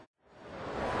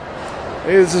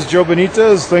Hey, this is Joe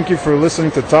Benitez. Thank you for listening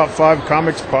to Top 5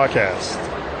 Comics Podcast.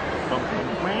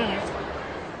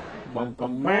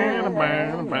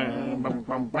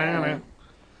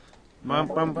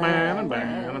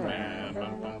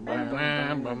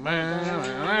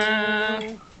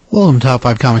 Welcome to Top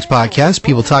 5 Comics Podcast,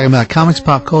 people talking about comics,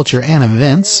 pop culture, and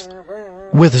events.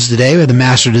 With us today, we have the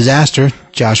Master of Disaster,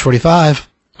 Josh45.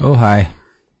 Oh, hi.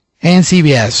 And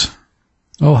CBS.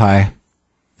 Oh, hi.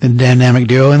 The dynamic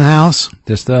duo in the house.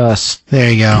 Just us.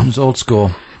 There you go. It's old school.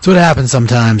 That's what happens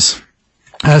sometimes.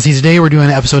 See, today we're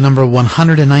doing episode number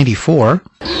 194.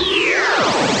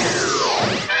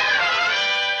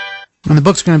 And the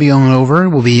book's going to be going over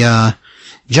will be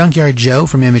Junkyard Joe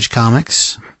from Image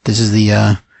Comics. This is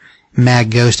the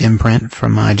Mag Ghost imprint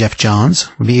from Jeff Johns.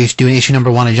 We'll be doing issue number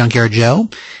 1 of Junkyard Joe.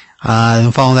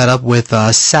 Then following that up with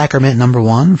Sacrament number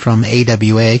 1 from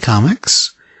AWA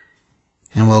Comics.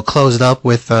 And we'll close it up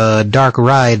with Dark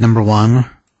Ride number 1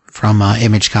 from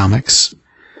Image Comics.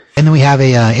 And then we have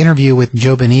a interview with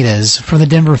Joe Benitez from the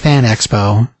Denver Fan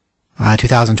Expo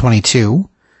 2022.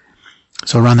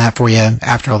 So I'll run that for you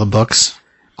after all the books.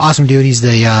 Awesome dude. He's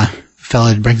the fellow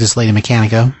that brings us Lady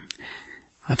Mechanica.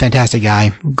 A fantastic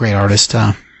guy. Great artist.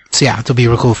 So yeah, it'll be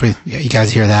real cool for you guys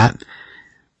to hear that.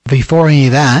 Before any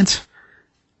of that,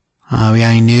 we got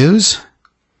any news?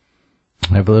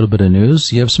 I have a little bit of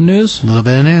news. You have some news? A little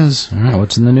bit of news. All right,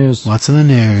 what's in the news? What's in the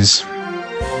news?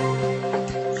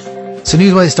 So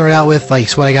news-wise, start out with, like,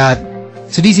 so what I got.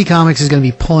 So DC Comics is going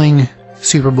to be pulling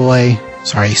Superman,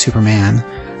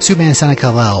 Son of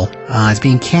Kal-El. It's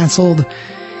being canceled,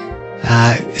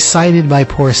 cited by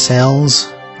poor sales,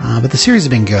 but the series has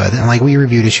been good. And, like, we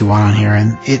reviewed issue 1 on here,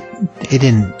 and it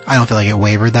didn't, I don't feel like it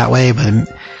wavered that way, but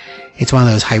it's one of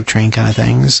those hype train kind of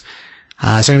things. So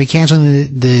we're going to be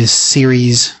canceling the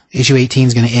series. Issue 18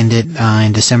 is going to end it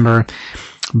in December.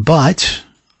 But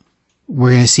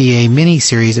we're going to see a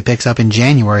mini-series that picks up in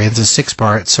January. It's a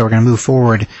 6-part, so we're going to move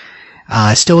forward.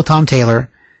 Still with Tom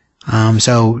Taylor.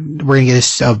 So we're going to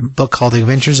get a book called The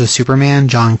Adventures of Superman,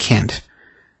 John Kent.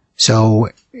 So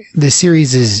the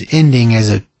series is ending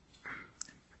as a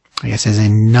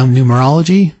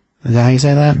numerology? Is that how you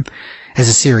say that? As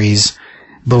a series.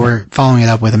 But we're following it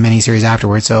up with a mini-series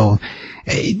afterwards, so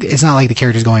it's not like the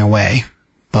character's going away.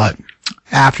 But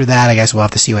after that, I guess we'll have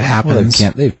to see what happens.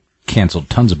 Well, they've canceled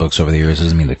tons of books over the years.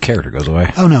 Doesn't mean the character goes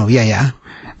away. Oh, no, yeah.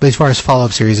 But as far as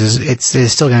follow-up series, it's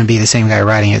still going to be the same guy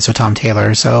writing it, so Tom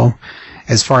Taylor. So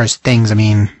as far as things, I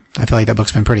mean, I feel like that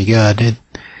book's been pretty good.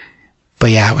 But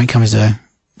yeah, when it comes to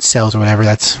sales or whatever,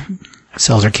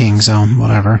 sales are king, so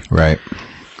whatever. Right.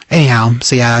 Anyhow,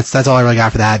 so yeah, that's all I really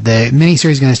got for that. The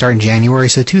miniseries is going to start in January,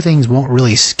 so two things won't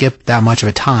really skip that much of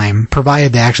a time,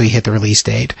 provided they actually hit the release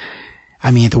date.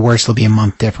 I mean, at the worst, it'll be a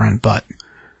month different, but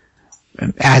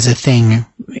as a thing,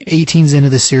 18's into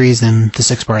the series, then the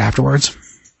 6-part afterwards.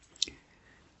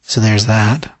 So there's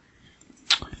that.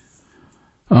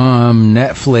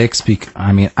 Netflix,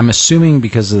 I'm assuming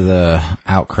because of the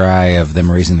outcry of them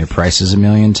raising their prices a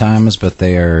million times, but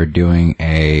they're doing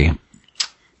a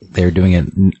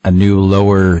new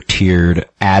lower tiered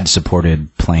ad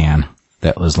supported plan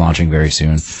that was launching very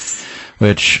soon,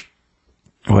 which,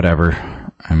 whatever.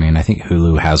 I mean, I think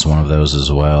Hulu has one of those as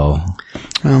well.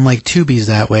 Like Tubi's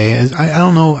that way. I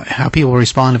don't know how people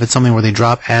respond if it's something where they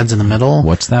drop ads in the middle.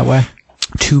 What's that way?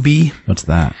 Tubi. What's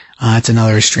that? It's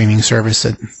another streaming service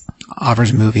that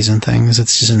offers movies and things.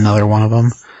 It's just another one of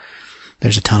them.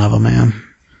 There's a ton of them, man.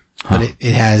 Huh. But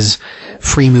it has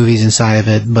free movies inside of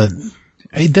it, but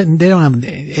they don't have,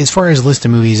 as far as list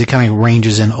of movies, it kind of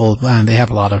ranges in old, they have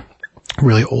a lot of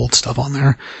really old stuff on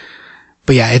there.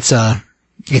 But yeah, it's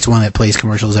one that plays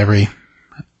commercials every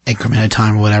increment of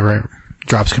time or whatever. It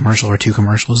drops commercial or 2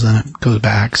 commercials, then it goes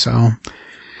back, so.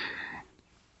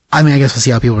 I mean, I guess we'll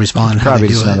see how people respond. Probably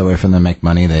just another way for them to make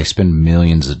money. They spend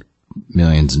millions and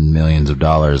millions of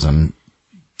dollars on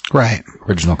right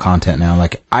original content now.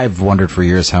 Like, I've wondered for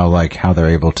years how they're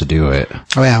able to do it.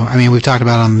 Oh yeah, I mean, we've talked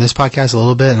about it on this podcast a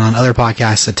little bit and on other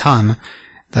podcasts a ton,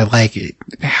 that like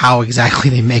how exactly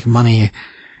they make money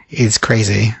is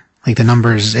crazy. Like the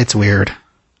numbers, it's weird.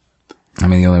 I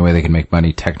mean, the only way they can make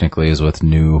money technically is with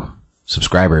new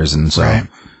subscribers, and so right.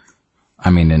 I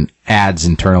mean, and ads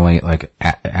internally, like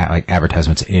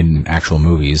advertisements in actual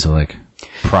movies, so like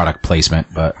product placement,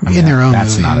 but I mean, in their own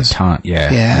that's movies. Not a ton. Yeah.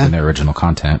 Like in their original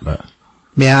content, but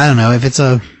yeah, I don't know if it's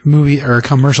a movie or a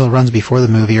commercial that runs before the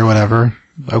movie or whatever.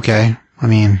 Okay, I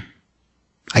mean,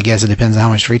 I guess it depends on how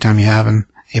much free time you have and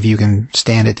if you can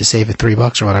stand it to save it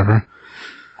 $3 or whatever.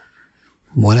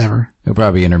 Whatever. It'll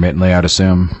probably intermittently, I'd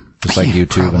assume. Just like YouTube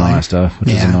probably. And all that stuff, which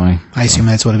is annoying. I assume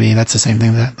that's what it'd be. That's the same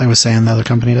thing that I was saying the other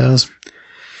company does.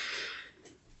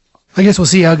 I guess we'll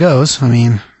see how it goes. I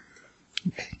mean,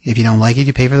 if you don't like it,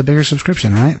 you pay for the bigger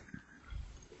subscription, right?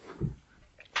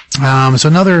 So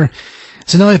another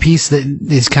piece that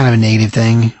is kind of a negative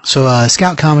thing. So,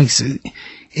 Scout Comics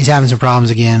is having some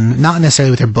problems again, not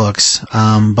necessarily with their books,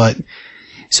 but,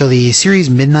 so the series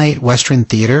Midnight Western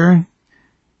Theater,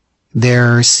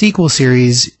 their sequel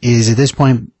series is at this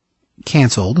point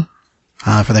canceled,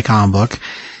 for the comic book.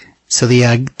 So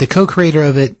the co-creator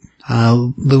of it,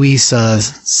 Luis,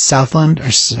 Southard,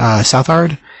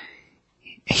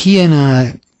 he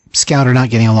and, Scout are not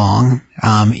getting along,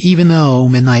 even though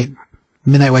Midnight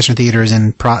Western Theater is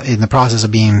in the process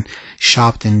of being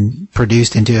shopped and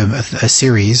produced into a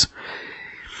series.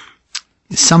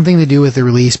 Something to do with the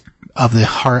release of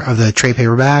the trade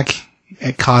paperback,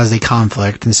 it caused a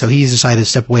conflict, and so he's decided to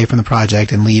step away from the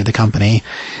project and leave the company,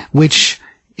 which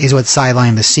is what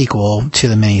sidelined the sequel to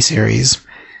the miniseries.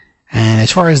 And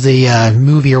as far as the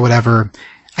movie or whatever,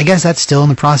 I guess that's still in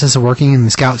the process of working, and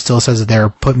the Scout still says that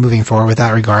they're moving forward with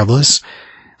that regardless.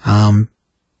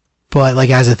 But like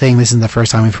as a thing, this isn't the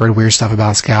first time we've heard weird stuff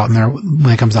about Scout, and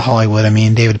when it comes to Hollywood, I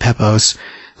mean, David Pepos,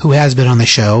 who has been on the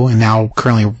show and now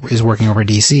currently is working over at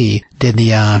DC, did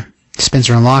the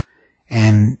Spencer and Locke,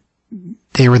 and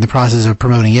they were in the process of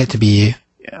promoting it to be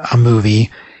a movie,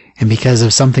 and because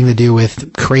of something to do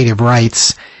with creative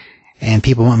rights and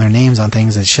people wanting their names on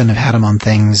things that shouldn't have had them on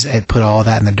things, it put all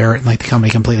that in the dirt, and like the company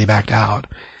completely backed out.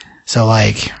 So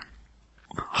like,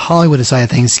 Hollywood decided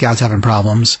things, Scout's having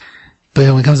problems. But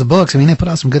when it comes to books, I mean, they put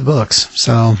out some good books.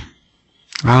 So,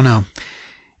 I don't know.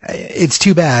 It's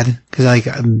too bad, because like,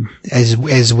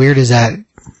 as weird as that,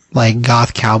 like,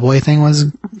 goth cowboy thing was,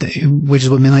 which is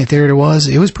what Midnight Theater was,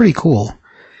 it was pretty cool.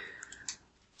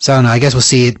 So I don't know, I guess we'll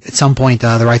see at some point,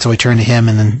 the rights will return to him,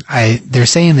 and then they're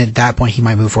saying that at that point he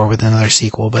might move forward with another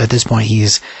sequel, but at this point he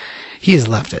has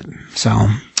left it. So,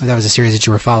 if that was a series that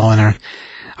you were following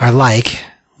or like,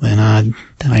 then,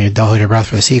 don't hold your breath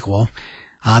for the sequel.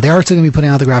 They are still going to be putting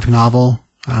out the graphic novel,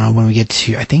 when we get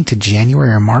to, I think to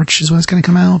January or March is when it's going to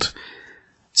come out.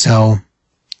 So,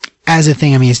 as a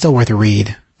thing, I mean, it's still worth a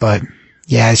read, but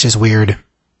yeah, it's just weird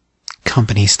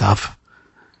company stuff,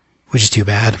 which is too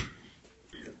bad.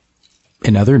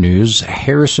 In other news,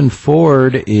 Harrison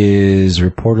Ford is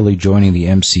reportedly joining the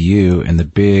MCU, and the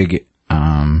big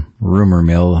rumor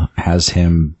mill has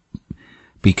him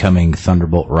becoming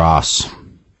Thunderbolt Ross.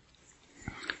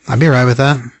 I'd be alright with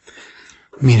that.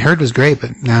 I mean, Hurd was great,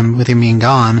 but with him being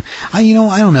gone, I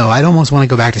don't know. I'd almost want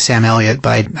to go back to Sam Elliott,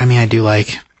 but I do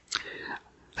like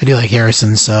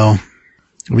Harrison, so,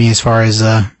 I mean, as far as,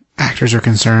 actors are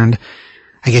concerned,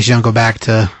 I guess you don't go back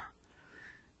to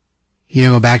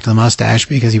the mustache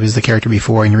because he was the character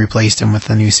before and you replaced him with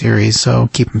the new series, so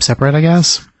keep them separate, I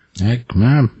guess. Heck,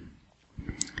 man.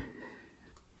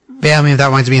 Yeah, I mean, if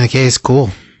that winds up being the case, cool.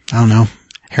 I don't know.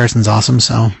 Harrison's awesome,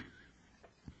 so,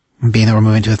 being that we're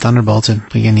moving to the Thunderbolts,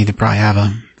 we need to probably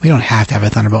we don't have to have a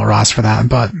Thunderbolt Ross for that,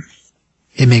 but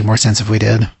it'd make more sense if we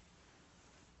did.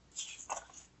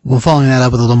 Well, following that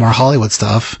up with a little more Hollywood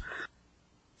stuff.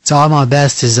 So Ahmed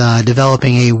Best is,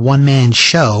 developing a one-man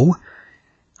show.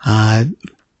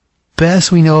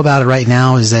 Best we know about it right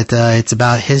now is that, it's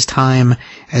about his time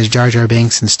as Jar Jar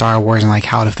Binks in Star Wars and like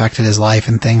how it affected his life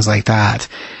and things like that.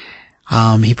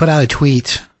 He put out a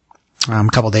tweet, a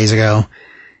couple days ago,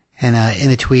 and, in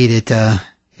the tweet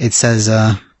it says,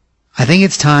 I think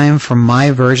it's time for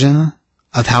my version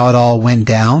of how it all went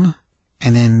down,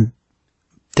 and then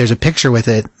there's a picture with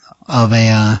it of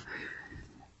a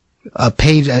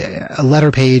page, a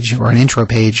letter page or an intro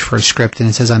page for a script, and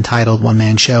it says Untitled One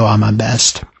Man Show, Ahmed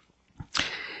Best.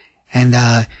 And,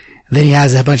 then he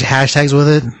has a bunch of hashtags with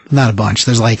it. Not a bunch.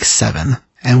 There's like 7.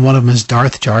 And one of them is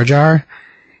Darth Jar Jar.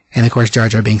 And of course Jar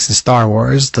Jar Binks in Star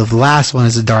Wars. The last one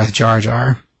is a Darth Jar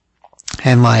Jar.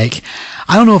 And like,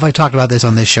 I don't know if I talked about this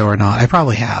on this show or not. I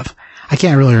probably have. I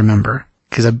can't really remember.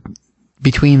 Because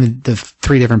between the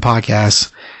 3 different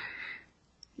podcasts,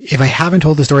 if I haven't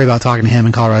told the story about talking to him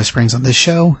in Colorado Springs on this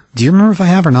show, do you remember if I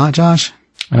have or not, Josh?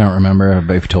 I don't remember,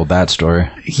 but if you told that story.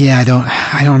 Yeah, I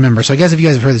don't remember. So I guess if you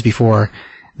guys have heard this before,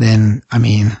 then, I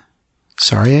mean,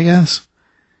 sorry, I guess.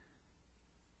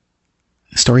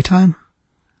 Story time?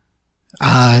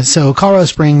 So Colorado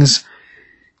Springs,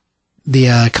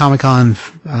 the, Comic-Con,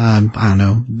 I don't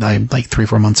know, like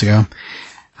 3-4 months ago.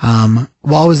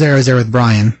 While I was there with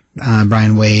Brian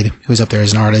Wade, who's up there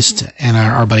as an artist, and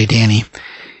our buddy Danny.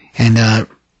 And,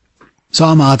 so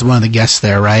Ahmad's one of the guests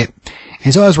there, right?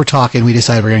 And so as we're talking, we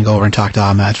decided we're going to go over and talk to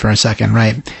Ahmed for a second,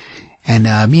 right? And,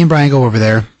 me and Brian go over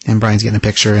there, and Brian's getting a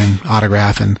picture and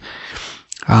autograph, and,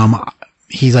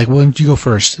 he's like, well, why don't you go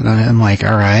first? And I'm like,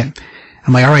 alright.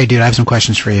 I'm like, alright, dude, I have some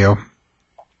questions for you.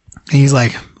 And he's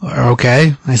like,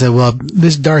 okay. I said, well,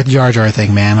 this Darth Jar Jar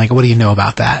thing, man, like, what do you know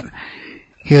about that?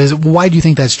 He goes, why do you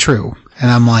think that's true? And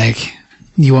I'm like,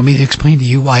 you want me to explain to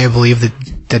you why I believe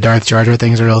that the Darth Jar Jar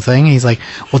thing is a real thing? And he's like,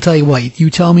 well, tell you what, you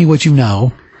tell me what you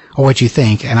know or what you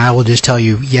think, and I will just tell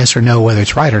you yes or no whether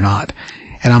it's right or not.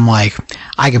 And I'm like,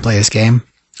 I can play this game.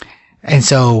 And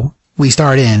so we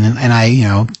start in, and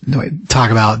I,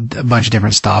 talk about a bunch of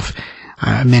different stuff.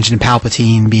 I mentioned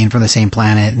Palpatine being from the same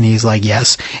planet, and he's like,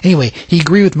 yes. Anyway, he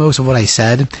agreed with most of what I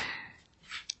said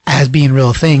as being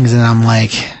real things, and I'm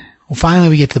like, well, finally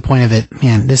we get to the point of it.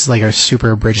 Man, this is like a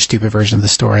super abridged, stupid version of the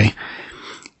story.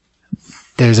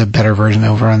 There's a better version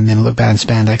over on the Look Bad in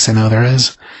Spandex, I know there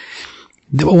is.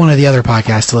 One of the other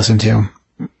podcasts to listen to.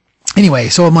 Anyway,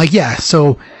 so I'm like, yeah,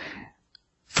 so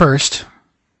first,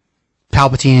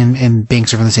 Palpatine and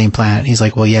Binks are from the same planet. He's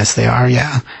like, well, yes, they are,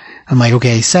 yeah. I'm like,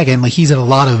 okay, second, like, he's at a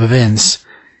lot of events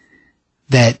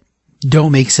that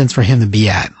don't make sense for him to be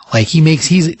at. Like,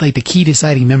 he's like the key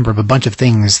deciding member of a bunch of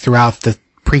things throughout the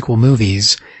prequel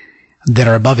movies that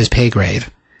are above his pay grade.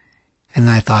 And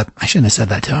I thought, I shouldn't have said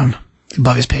that to him.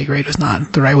 Above his pay grade was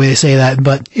not the right way to say that,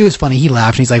 but it was funny. He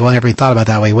laughed, and he's like, well, I never even thought about it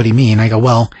that way. What do you mean? I go,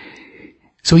 well,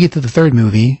 so we get to the third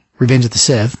movie, Revenge of the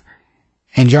Sith,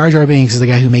 and Jar Jar Binks is the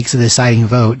guy who makes the deciding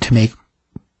vote to make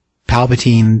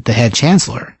Palpatine the head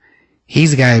chancellor.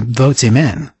 He's the guy who votes him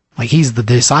in. Like, he's the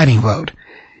deciding vote.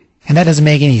 And that doesn't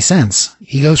make any sense.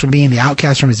 He goes from being the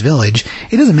outcast from his village.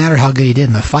 It doesn't matter how good he did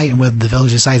in the fight and whether the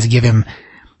village decides to give him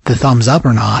the thumbs up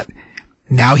or not.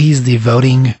 Now he's the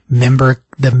voting member,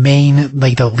 the main,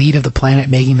 like, the lead of the planet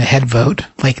making the head vote.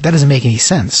 Like, that doesn't make any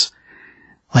sense.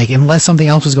 Like, unless something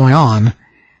else was going on,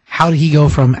 how did he go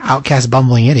from outcast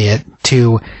bumbling idiot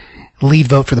to lead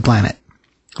vote for the planet?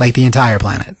 Like, the entire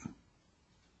planet.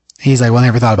 He's like, well, I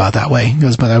never thought about it that way. He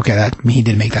goes, but okay, he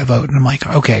did make that vote. And I'm like,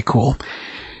 okay, cool.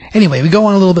 Anyway, we go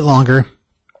on a little bit longer.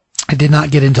 I did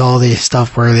not get into all the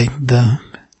stuff where the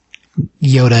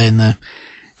Yoda and the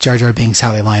Jar Jar Binks,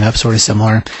 how they line up, sort of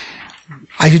similar.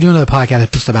 I should do another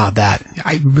podcast just about that.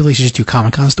 I really should just do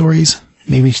Comic-Con stories.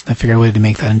 Maybe I figure out a way to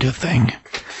make that into a thing.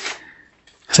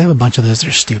 Because I have a bunch of those that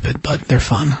are stupid, but they're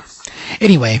fun.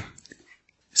 Anyway,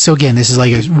 so again, this is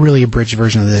like a really abridged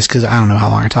version of this, because I don't know how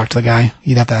long I talked to the guy.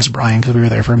 You'd have to ask Brian, because we were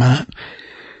there for a minute.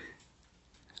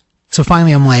 So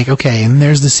finally I'm like, okay, and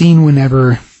there's the scene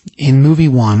whenever, in movie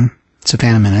 1, so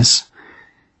Phantom Menace,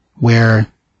 where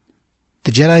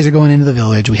the Jedis are going into the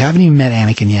village. We haven't even met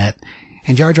Anakin yet.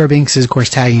 And Jar Jar Binks is, of course,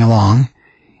 tagging along.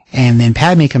 And then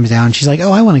Padme comes down, and she's like,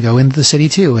 oh, I want to go into the city,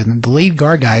 too. And the lead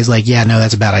guard guy's like, yeah, no,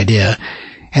 that's a bad idea.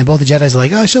 And both the Jedis are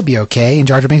like, oh, she'll be okay. And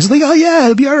Jar Jar Binks is like, oh, yeah,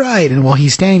 it'll be all right. And while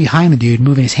he's standing behind the dude,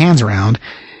 moving his hands around.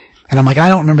 And I'm like, I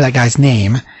don't remember that guy's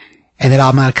name. And then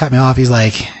Almada cut me off. He's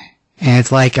like, and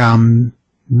it's like,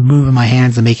 moving my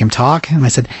hands to make him talk. And I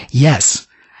said, yes.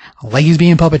 Like he's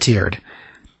being puppeteered.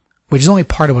 Which is only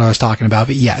part of what I was talking about,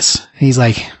 but yes. And he's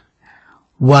like,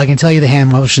 well, I can tell you the hand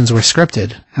motions were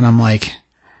scripted. And I'm like,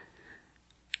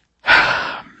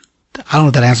 I don't know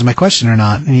if that answers my question or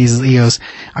not. And he goes,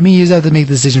 I mean, you just have to make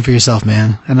the decision for yourself,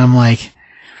 man. And I'm like,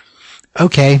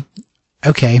 okay.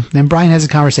 Then Brian has a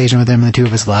conversation with him, and the two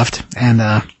of us left.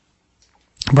 And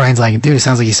Brian's like, dude, it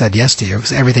sounds like he said yes to you.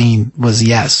 Because everything was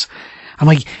yes. I'm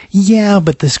like, yeah,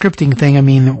 but the scripting thing, I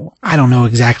mean, I don't know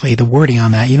exactly the wording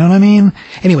on that, you know what I mean?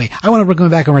 Anyway, we're going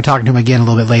back and we're talking to him again a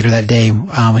little bit later that day,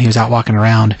 when he was out walking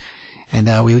around, and,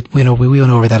 we went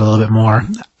over that a little bit more.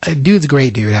 Dude's a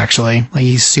great dude, actually. Like,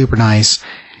 he's super nice.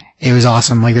 It was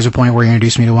awesome. Like, there's a point where he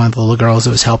introduced me to one of the little girls that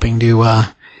was helping do,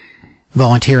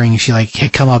 volunteering. She, like,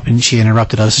 had come up and she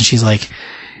interrupted us, and she's like,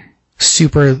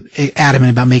 super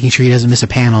adamant about making sure he doesn't miss a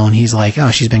panel, and he's like, oh,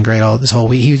 she's been great all this whole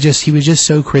week. He was just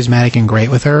so charismatic and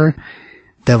great with her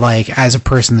that, like, as a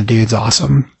person, the dude's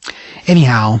awesome.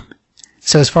 Anyhow,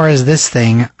 so as far as this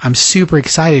thing, I'm super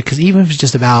excited, because even if it's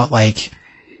just about, like,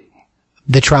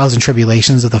 the trials and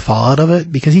tribulations of the fallout of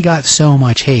it, because he got so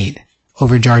much hate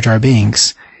over Jar Jar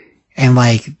Binks, and,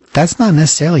 like, that's not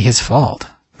necessarily his fault.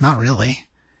 Not really.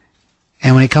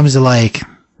 And when it comes to, like,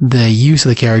 the use of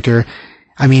the character,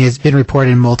 I mean, it's been reported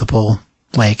in multiple,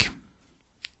 like,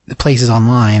 places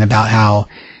online about how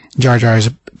Jar Jar's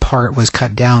part was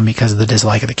cut down because of the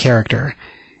dislike of the character.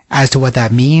 As to what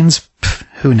that means,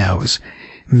 who knows?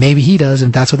 Maybe he does, and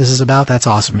if that's what this is about, that's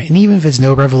awesome. And even if it's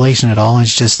no revelation at all,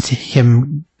 it's just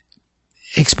him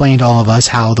explaining to all of us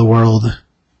how the world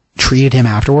treated him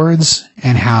afterwards,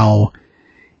 and how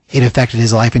it affected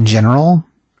his life in general,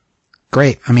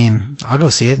 great. I mean, I'll go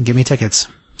see it and give me tickets.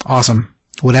 Awesome.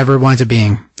 Whatever it winds up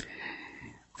being.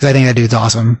 Because I think that dude's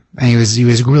awesome. And he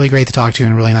was really great to talk to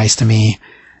and really nice to me.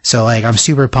 So, like, I'm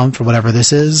super pumped for whatever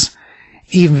this is.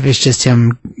 Even if it's just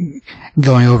him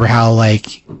going over how,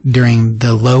 like, during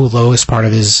the lowest part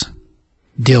of his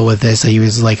deal with this, that he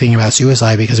was, like, thinking about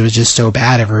suicide because it was just so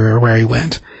bad everywhere where he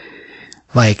went.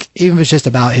 Like, even if it's just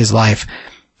about his life,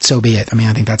 so be it. I mean,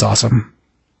 I think that's awesome.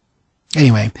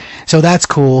 Anyway, so that's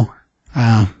cool.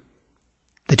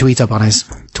 The tweet's up on his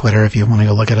Twitter if you want to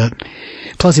go look at it.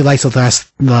 Plus, he likes the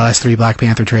last 3 Black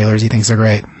Panther trailers. He thinks they're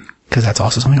great. Because that's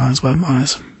also something on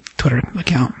his Twitter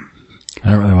account. I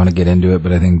don't really want to get into it,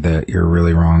 but I think that you're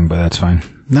really wrong, but that's fine.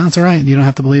 No, it's alright. You don't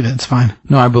have to believe it. It's fine.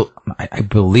 No, I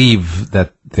believe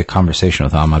that the conversation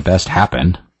with Alma Best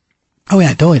happened. Oh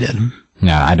yeah, it totally did.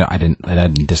 No, I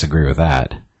didn't disagree with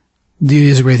that. Do you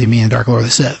disagree with me and Dark Lord of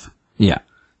the Sith? Yeah.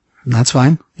 That's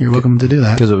fine. You're welcome to do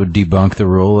that. Because it would debunk the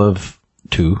rule of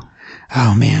 2.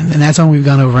 Oh man, and that's one we've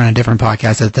gone over on a different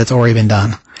podcast that's already been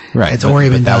done. Right. It's already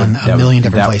been done a million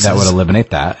different places. That would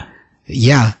eliminate that.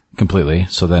 Yeah. Completely.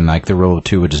 So then, like, the rule of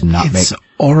 2 would just not It's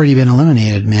already been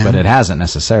eliminated, man. But it hasn't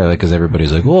necessarily, because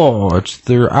everybody's like, oh,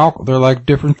 they're like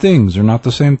different things. They're not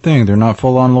the same thing. They're not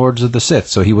full-on Lords of the Sith.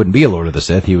 So he wouldn't be a Lord of the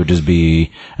Sith. He would just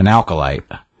be an acolyte.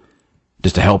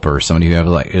 Just a helper. Somebody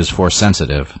who is Force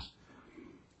sensitive.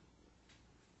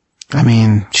 I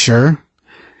mean, sure.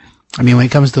 I mean, when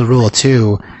it comes to the rule of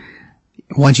 2,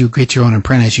 once you get your own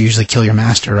apprentice, you usually kill your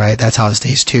master, right? That's how it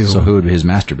stays too. So who would his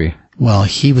master be? Well,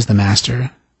 he was the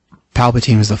master.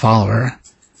 Palpatine was the follower.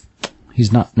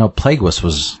 He's not. No, Plagueis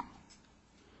was.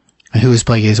 And who was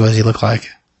Plagueis? What does he look like?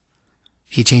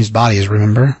 He changed bodies,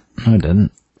 remember? No, it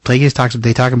didn't. Plagueis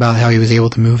they talk about how he was able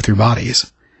to move through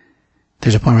bodies.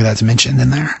 There's a point where that's mentioned in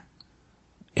there.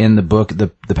 In the book,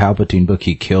 the Palpatine book,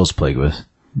 he kills Plagueis.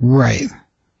 Right.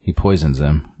 He poisons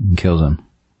him and kills him.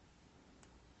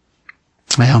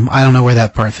 Well, I don't know where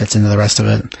that part fits into the rest of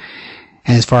it.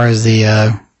 And as far as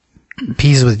the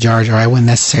pieces with Jar Jar, I wouldn't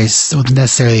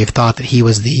necessarily have thought that he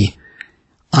was the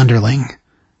underling.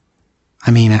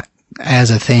 I mean,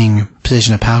 as a thing,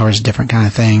 position of power is a different kind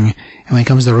of thing. And when it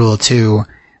comes to the rule of 2,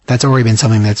 that's already been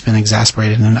something that's been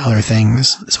exasperated in other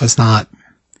things. So it's not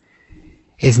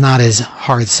as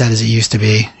hard set as it used to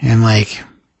be. And like,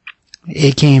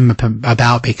 it came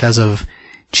about because of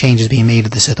changes being made to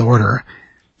the Sith Order.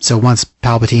 So once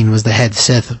Palpatine was the head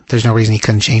Sith, there's no reason he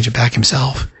couldn't change it back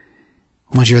himself.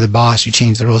 Once you're the boss, you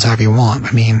change the rules however you want.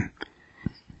 I mean,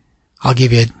 I'll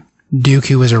give you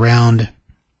Dooku was around,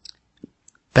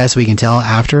 best we can tell,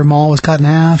 after Maul was cut in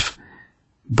half,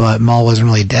 but Maul wasn't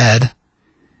really dead.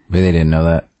 But they didn't know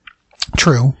that.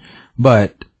 True.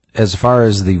 But as far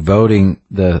as the voting,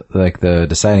 the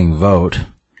deciding vote,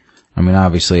 I mean,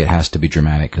 obviously it has to be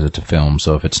dramatic because it's a film.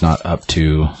 So if it's not up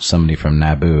to somebody from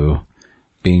Naboo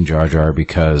being Jar Jar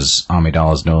because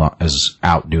Amidala is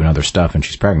out doing other stuff and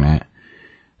she's pregnant,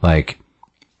 like,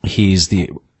 he's the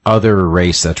other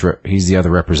race he's the other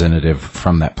representative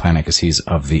from that planet because he's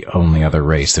of the only other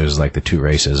race. There's like the 2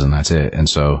 races and that's it. And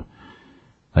so,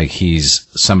 like,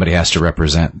 somebody has to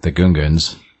represent the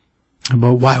Gungans.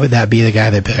 But why would that be the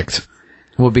guy they picked?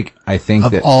 Well, I think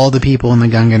of that all the people in the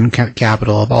Gungan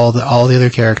capital, of all the other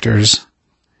characters,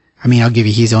 I mean, I'll give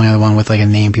you, he's the only other one with like a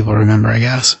name people remember, I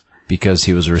guess. Because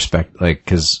he was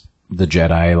because the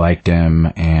Jedi liked him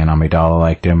and Amidala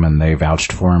liked him and they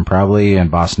vouched for him probably,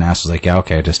 and Boss Nass was like, yeah,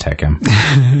 okay, just take him.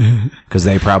 Because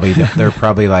they're probably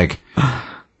like,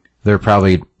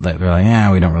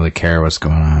 yeah, we don't really care what's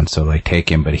going on, so like take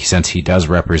him. But since he does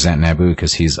represent Naboo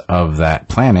because he's of that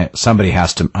planet, somebody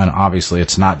has to, and obviously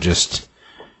it's not just,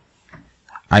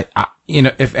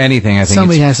 if anything, I think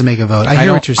somebody has to make a vote. I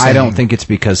hear what you're saying. I don't think it's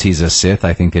because he's a Sith.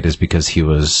 I think it is because he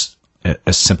was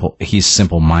he's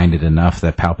simple-minded enough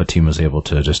that Palpatine was able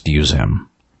to just use him.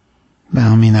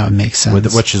 Well, I mean, that would make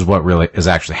sense. Which is what really has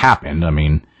actually happened. I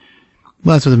mean,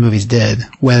 well, that's what the movies did.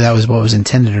 Whether that was what was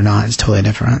intended or not is totally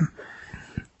different.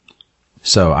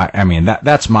 So, I mean,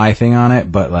 that's my thing on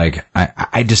it, but like,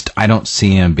 I don't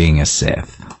see him being a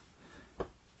Sith.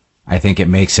 I think it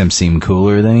makes him seem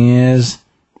cooler than he is,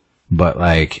 but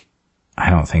like, I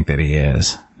don't think that he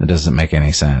is. It doesn't make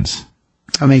any sense.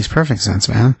 That makes perfect sense,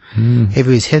 man. If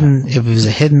it was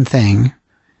a hidden thing,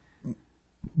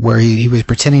 where he was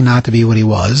pretending not to be what he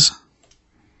was.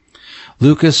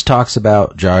 Lucas talks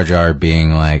about Jar Jar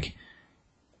being like,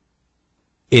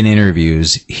 in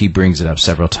interviews, he brings it up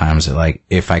several times that like,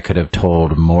 if I could have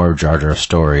told more Jar Jar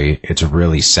story, it's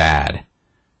really sad.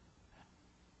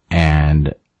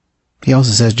 And he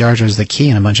also says Jar Jar's the key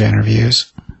in a bunch of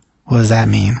interviews. What does that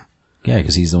mean? Yeah,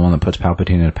 because he's the one that puts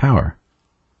Palpatine into power.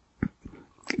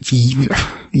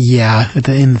 Yeah,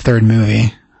 in the third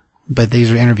movie. But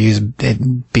these were interviews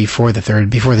before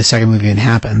the second movie even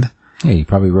happened. Yeah, he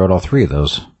probably wrote all 3 of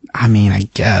those. I mean, I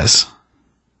guess.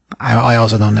 I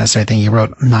also don't necessarily think he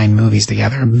wrote 9 movies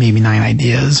together, maybe 9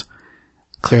 ideas.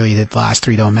 Clearly, the last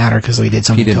 3 don't matter because they did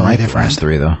something totally different. He didn't write the last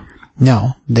 3, though.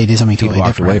 No, they did something totally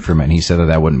different. He walked away from it, and he said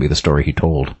that wouldn't be the story he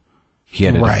told. He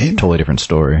had a totally different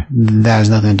story. That has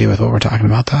nothing to do with what we're talking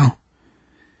about, though.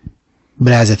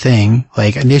 But as a thing,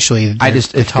 like, initially,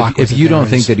 if you don't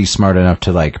think that he's smart enough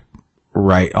to, like,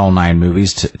 write all 9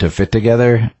 movies to fit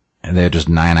together, and they're just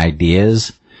 9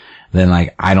 ideas, then,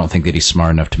 like, I don't think that he's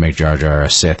smart enough to make Jar Jar a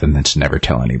Sith and then just never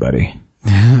tell anybody.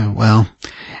 Well,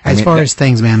 as far as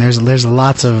things, man, there's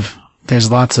lots of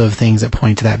things that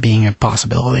point to that being a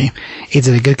possibility. Is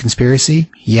it a good conspiracy?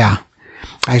 Yeah.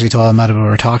 I actually told him about it when we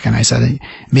were talking. I said,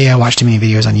 maybe I watched too many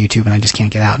videos on YouTube and I just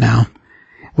can't get out now.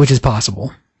 Which is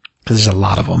possible. Because there's a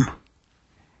lot of them.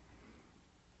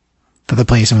 That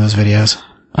play some of those videos.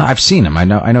 I've seen them. I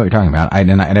know what you're talking about. And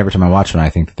every time I watch one, I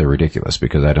think that they're ridiculous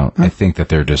because I think that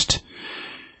they're just,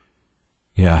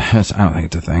 I don't think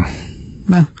it's a thing.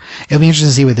 Well, it'll be interesting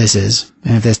to see what this is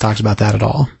and if this talks about that at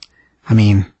all. I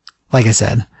mean, like I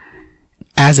said,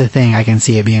 as a thing, I can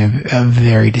see it being a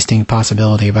very distinct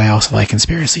possibility, but I also like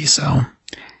conspiracies, so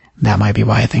that might be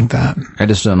why I think that. I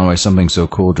just don't know why something so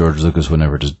cool George Lucas would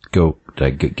never just go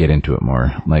get into it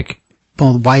more. Like,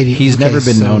 well, why he's never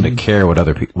been known to care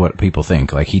what people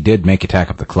think. Like, he did make Attack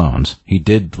of the Clones. He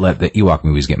did let the Ewok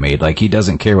movies get made. Like, he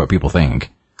doesn't care what people think.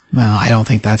 Well, I don't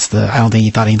think he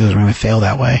thought any of those were going to fail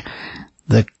that way.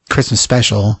 The Christmas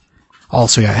special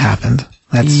also happened.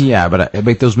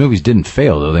 But those movies didn't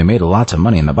fail, though. They made lots of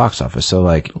money in the box office. So,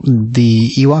 like, the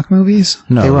Ewok movies?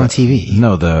 No, they were on TV.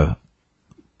 No, the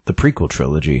prequel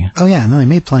trilogy. Oh yeah, no, they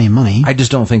made plenty of money. I just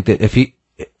don't think that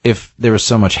if there was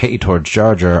so much hate towards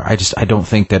Jar Jar, I don't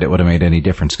think that it would have made any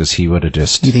difference because he would have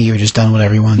just. You think he would have just done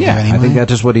whatever he wanted to do anyway? I think that's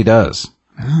just what he does.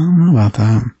 I don't know about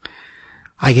that.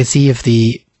 I could see if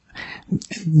the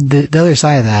other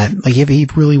side of that, like if he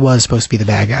really was supposed to be the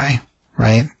bad guy,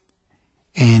 right?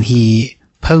 And he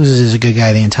poses as a good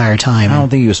guy the entire time. I don't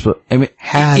think he was supposed. I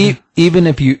mean, even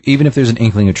if there's an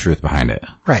inkling of truth behind it,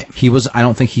 right? I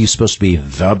don't think he was supposed to be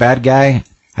the bad guy.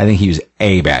 I think he was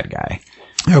a bad guy.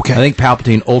 Okay. I think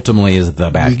Palpatine ultimately is the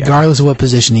bad guy. Regardless of what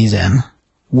position he's in,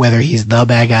 whether he's the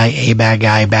bad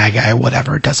guy,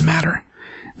 whatever, it doesn't matter.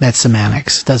 That's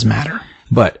semantics. Doesn't matter.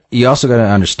 But you also got to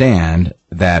understand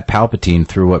that Palpatine,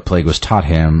 through what Plagueis taught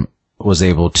him, was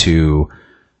able to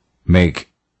make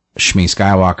Shmi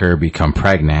Skywalker become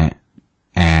pregnant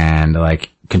and like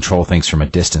control things from a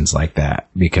distance like that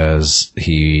because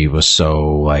he was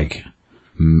such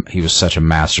a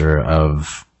master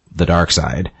of the dark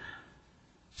side.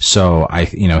 So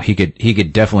he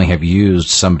could definitely have used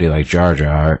somebody like Jar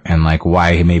Jar, and like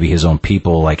why maybe his own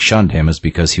people like shunned him is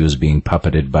because he was being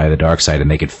puppeted by the dark side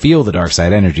and they could feel the dark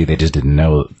side energy. They just didn't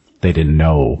know. They didn't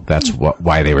know that's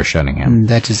why they were shunning him.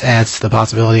 That just adds to the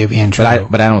possibility of being true.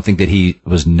 But I don't think that he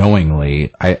was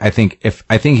knowingly. I think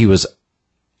he was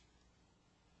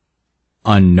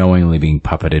unknowingly being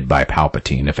puppeted by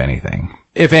Palpatine. If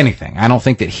anything, I don't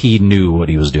think that he knew what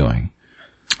he was doing.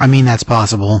 I mean, that's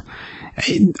possible.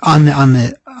 On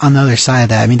the other side of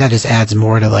that, I mean, that just adds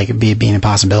more to like being a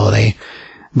possibility.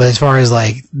 But as far as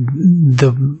like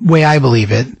the way I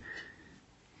believe it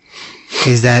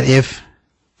is that if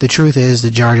the truth is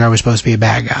that Jar Jar was supposed to be a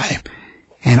bad guy,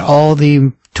 and all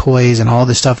the toys and all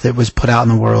the stuff that was put out in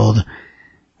the world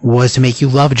was to make you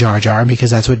love Jar Jar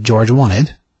because that's what George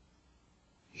wanted.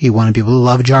 He wanted people to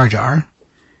love Jar Jar.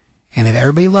 And if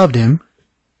everybody loved him,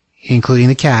 including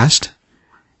the cast,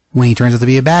 when he turns out to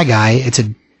be a bad guy, it's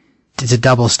a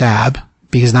double stab.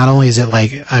 Because not only is it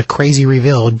like a crazy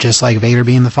reveal, just like Vader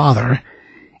being the father,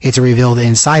 it's a reveal that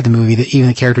inside the movie that even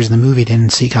the characters in the movie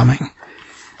didn't see coming.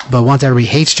 But once everybody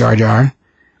hates Jar Jar,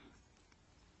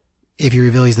 if you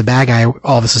reveal he's the bad guy,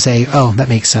 all of us will say, oh, that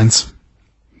makes sense.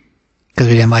 Because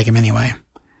we didn't like him anyway.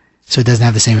 So it doesn't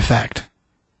have the same effect.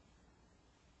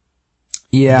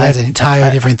 Yeah. That's an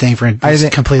entirely different thing for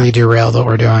completely derailed what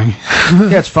we're doing.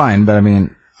 Yeah, it's fine, but I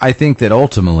mean, I think that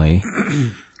ultimately,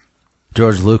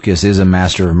 George Lucas is a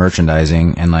master of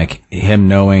merchandising, and like him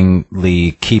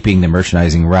knowingly keeping the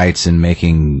merchandising rights and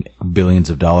making billions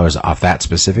of dollars off that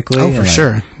specifically. Oh, for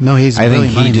sure. No, I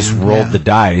think he just rolled the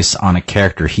dice on a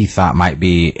character he thought might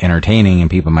be entertaining and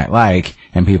people might like,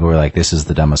 and people were like, this is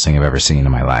the dumbest thing I've ever seen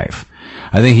in my life.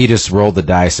 I think he just rolled the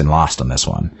dice and lost on this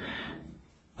one.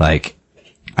 Like,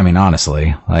 I mean,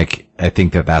 honestly, like, I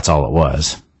think that that's all it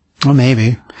was. Well,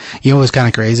 maybe. You know what was kind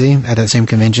of crazy? At that same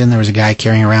convention, there was a guy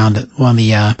carrying around one of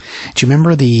the, do you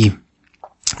remember they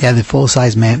had the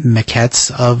full-size maquettes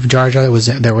of Jar Jar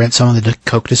that were at some of the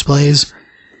Coke displays?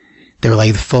 They were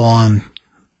like full-on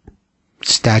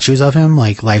statues of him,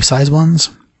 like life-size ones.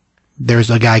 there's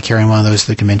a guy carrying one of those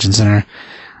to the convention center.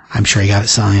 I'm sure he got it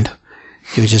signed.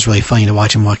 It was just really funny to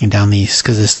watch him walking down these,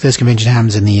 because this convention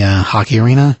happens in the hockey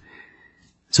arena.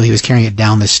 So he was carrying it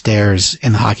down the stairs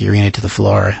in the hockey arena to the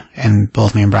floor, and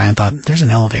both me and Brian thought, there's an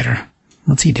elevator.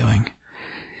 What's he doing?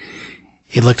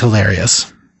 It looked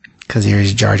hilarious, because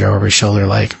here's Jar Jar over his shoulder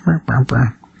like, burr, burr,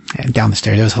 burr, and down the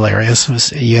stairs. It was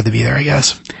hilarious. You had to be there, I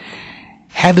guess.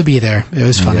 Had to be there. It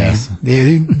was funny. Yes.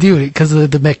 Dude, because the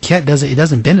maquette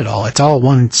doesn't bend at all. It's all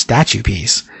one statue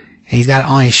piece. And he's got it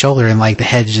on his shoulder, and like the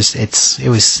head just, it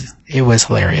was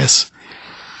hilarious.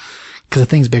 Because the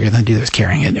thing's bigger than the dude that was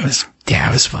carrying it. It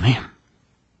was funny.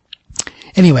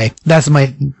 Anyway, that's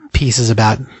my pieces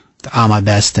about Ahmed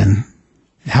Best and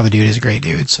how the dude is a great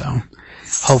dude. So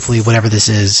hopefully whatever this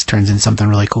is turns into something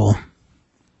really cool.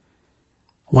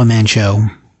 One-man show,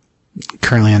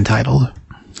 currently untitled.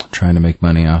 Trying to make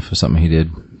money off of something he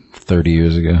did 30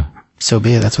 years ago. So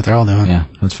be it. That's what they're all doing. Yeah,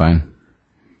 that's fine.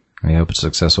 I hope it's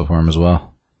successful for him as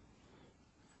well.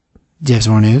 Do you have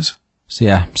some more news? So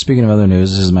yeah, speaking of other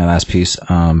news, this is my last piece.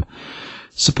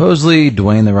 Supposedly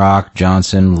Dwayne "The Rock"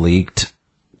 Johnson leaked.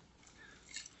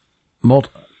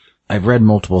 I've read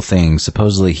multiple things.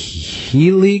 Supposedly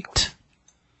he leaked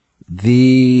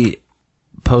the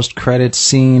post-credits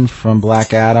scene from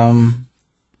Black Adam,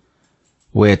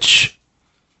 which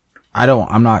I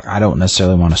don't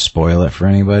necessarily want to spoil it for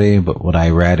anybody, but what I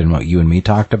read and what you and me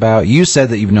talked about, you said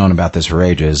that you've known about this for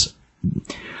ages.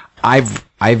 I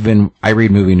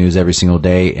read movie news every single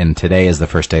day, and today is the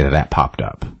first day that popped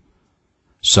up.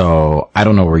 So I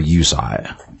don't know where you saw it.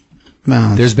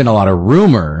 No. There's been a lot of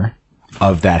rumor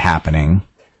of that happening.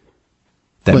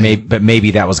 But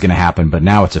maybe that was going to happen, but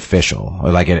now it's official.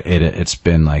 Like it's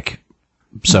been like,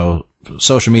 so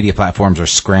social media platforms are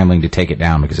scrambling to take it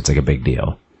down because it's like a big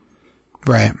deal.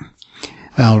 Right.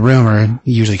 Well, rumor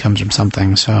usually comes from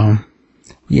something, so.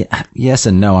 Yeah, yes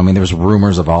and no. I mean, there's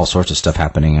rumors of all sorts of stuff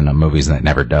happening in the movies and it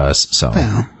never does, so.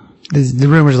 Well, the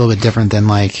rumor's a little bit different than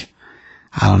like,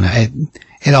 I don't know.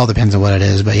 It all depends on what it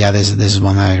is, but yeah, this is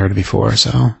one that I heard before,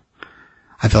 so.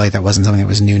 I feel like that wasn't something that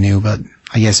was new, but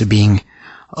I guess it being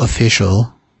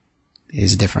official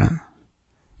is different.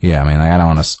 Yeah, I mean, like, I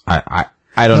don't want to, I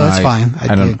don't know. That's fine.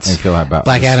 I don't feel that about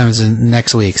Black Adam is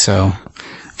next week, so,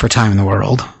 for time in the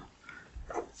world.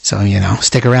 So,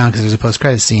 stick around because there's a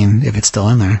post-credit scene if it's still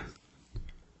in there.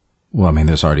 Well, I mean,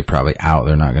 there's already probably out.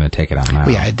 They're not going to take it out now.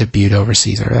 Well, yeah, it debuted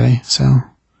overseas already, so.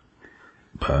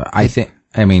 But people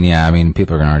are going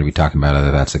to already be talking about it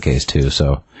if that's the case too.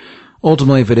 So,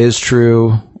 ultimately, if it is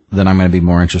true, then I'm going to be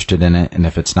more interested in it. And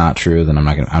if it's not true, then I'm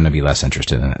going to be less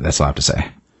interested in it. That's all I have to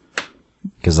say.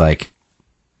 Because, like,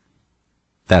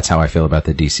 that's how I feel about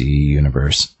the DC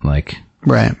universe. Like.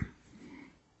 Right.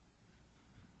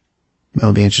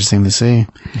 It'll be interesting to see.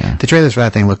 Yeah. The trailers for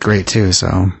that thing look great too,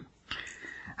 so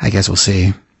I guess we'll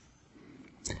see.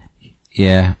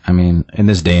 Yeah, I mean, in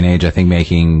this day and age, I think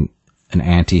making an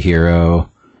anti-hero,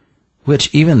 which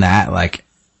even that, like,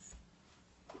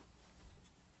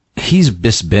 he's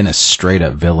just been a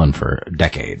straight-up villain for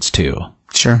decades too.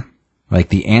 Sure. Like,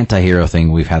 the anti-hero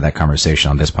thing, we've had that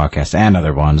conversation on this podcast and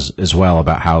other ones as well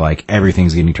about how, like,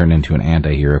 everything's getting turned into an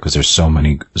anti-hero because there's so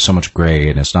much gray,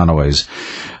 and it's not always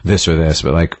this or this,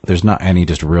 but, like, there's not any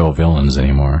just real villains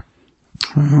anymore.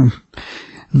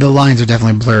 The lines are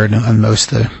definitely blurred on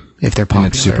most of if they're popular.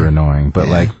 And it's super annoying. But,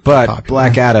 yeah, but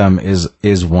Black Adam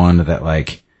is one that,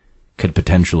 like, could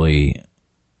potentially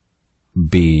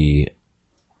be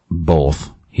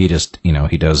both. He just,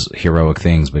 he does heroic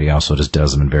things, but he also just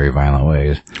does them in very violent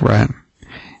ways. Right.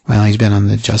 Well, he's been on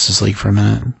the Justice League for a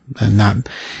minute. And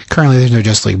currently there's no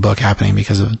Justice League book happening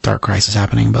because of Dark Crisis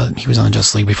happening, but he was on the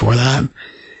Justice League before that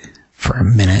for a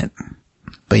minute.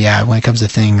 But yeah, when it comes to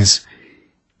things,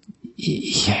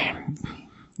 I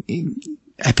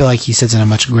feel like he sits in a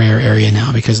much grayer area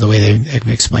now because of the way they've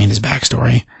explained his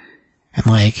backstory. And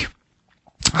like,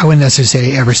 I wouldn't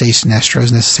necessarily ever say Sinestro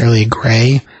is necessarily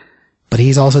gray, but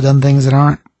he's also done things that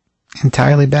aren't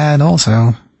entirely bad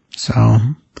also. So,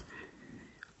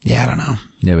 yeah, I don't know.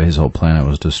 Yeah, but his whole planet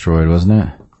was destroyed, wasn't it?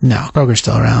 No, Kroger's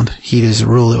still around. He just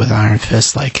ruled it with iron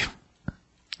fist like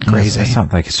crazy. It's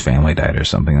not like his family died or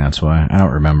something, that's why. I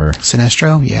don't remember.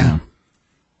 Sinestro? Yeah.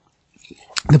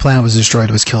 The planet was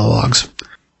destroyed with Kilowoggs.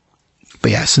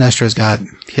 But yeah, Sinestro's got,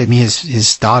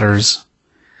 his daughter's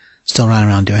still running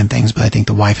around doing things, but I think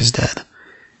the wife is dead.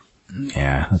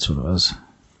 Yeah, that's what it was.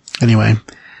 Anyway,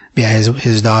 yeah,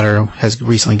 his daughter has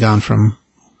recently gone from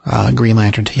Green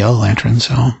Lantern to Yellow Lantern,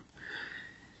 so,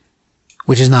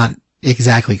 which is not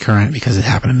exactly current because it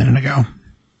happened a minute ago.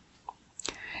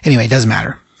 Anyway, it doesn't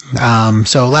matter.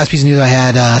 So last piece of news I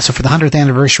had, so for the 100th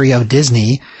anniversary of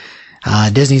Disney,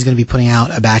 Disney's going to be putting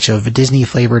out a batch of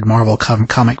Disney-flavored Marvel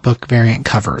comic book variant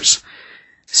covers.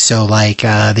 So like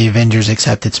the Avengers,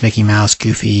 except it's Mickey Mouse,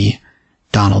 Goofy,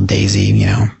 Donald, Daisy,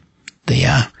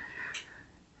 the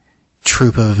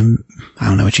troop of, I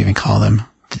don't know what you even call them,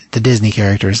 the Disney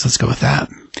characters. Let's go with that.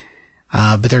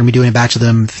 But they're going to be doing a batch of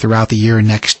them throughout the year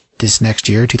this next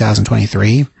year,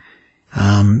 2023.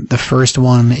 The first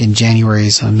one in January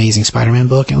is an Amazing Spider-Man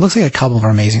book, and it looks like a couple of our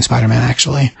Amazing Spider-Man,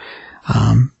 actually.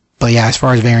 But yeah, as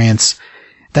far as variants,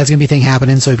 that's going to be a thing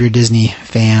happening, so if you're a Disney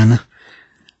fan,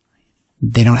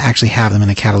 they don't actually have them in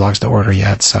the catalogs to order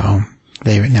yet, so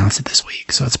they announced it this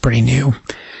week, so it's pretty new.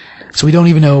 So we don't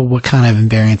even know what kind of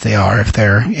variants they are, if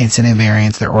they're incident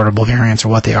variants, they're orderable variants, or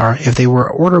what they are. If they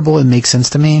were orderable, it makes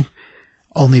sense to me,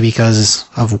 only because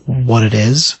of what it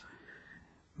is,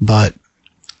 but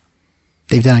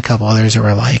they've done a couple others that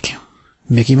were like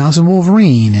Mickey Mouse and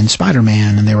Wolverine and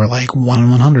Spider-Man, and they were like 1 in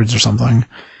 100s or something.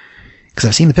 Because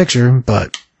I've seen the picture,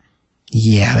 but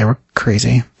yeah, they were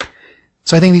crazy.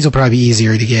 So I think these will probably be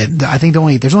easier to get. I think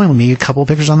there's only maybe a couple of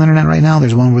pictures on the internet right now.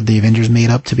 There's one with the Avengers made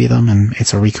up to be them, and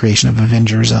it's a recreation of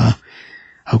Avengers.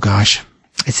 Oh gosh,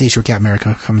 it's the issue where Captain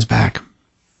America comes back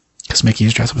because Mickey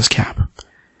is dressed up as Cap.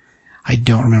 I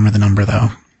don't remember the number though.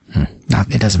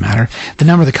 It doesn't matter. The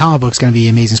number of the comic book is going to be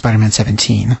Amazing Spider-Man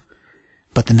 17,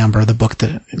 but the number of the book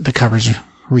that the cover's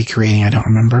recreating, I don't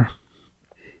remember.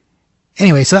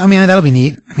 Anyway, so that'll be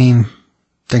neat. They're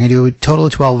going to do a total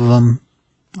of 12 of them.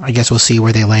 I guess we'll see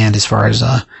where they land as far as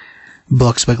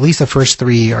books, but at least the first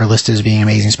 3 are listed as being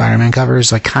Amazing Spider-Man covers,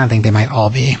 so I kind of think they might all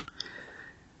be.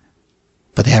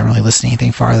 But they haven't really listed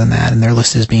anything farther than that, and they're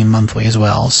listed as being monthly as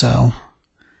well, so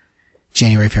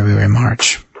January, February,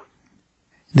 March.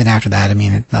 Then after that,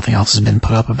 nothing else has been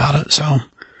put up about it, so.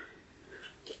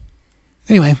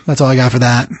 Anyway, that's all I got for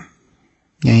that.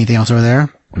 Anything else over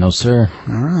there? No, sir.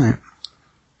 Alright.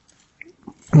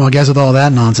 Well, I guess with all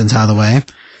that nonsense out of the way,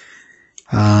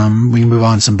 we can move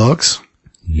on to some books.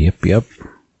 Yep.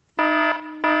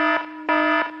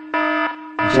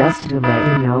 Just to let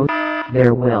you know,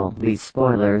 there will be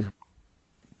spoilers.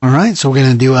 Alright, so we're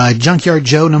going to do Junkyard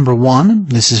Joe number 1.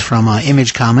 This is from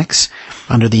Image Comics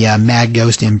under the Mad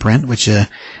Ghost imprint, which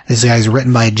this guy's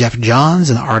written by Jeff Johns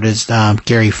and the artist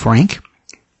Gary Frank,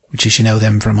 which you should know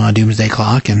them from Doomsday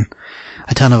Clock and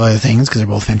a ton of other things because they're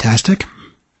both fantastic.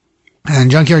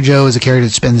 And Junkyard Joe is a character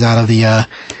that spins out of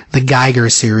the Geiger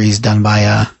series done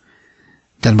by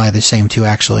the same two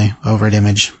actually over at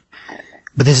Image.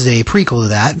 But this is a prequel to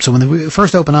that. So when we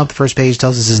first open up, the first page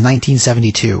tells us this is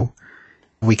 1972.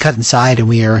 We cut inside and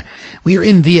we are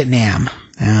in Vietnam.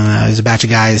 And there's a batch of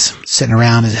guys sitting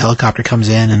around as a helicopter comes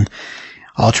in and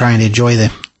all trying to enjoy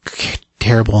the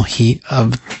terrible heat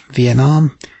of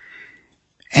Vietnam.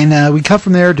 And we cut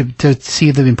from there to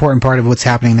see the important part of what's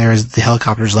happening there is the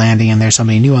helicopter's landing and there's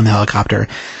somebody new on the helicopter.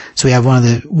 So we have one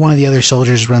of the other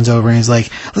soldiers runs over and he's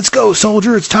like, "Let's go,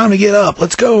 soldier, it's time to get up,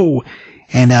 let's go."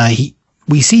 And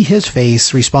we see his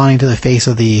face responding to the face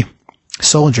of the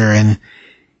soldier, and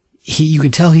you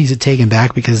can tell he's taken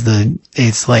back because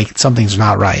it's like something's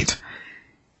not right.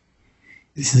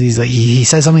 He's like, he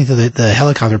says something to the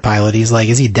helicopter pilot. He's like,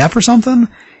 "Is he deaf or something?"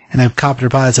 And the helicopter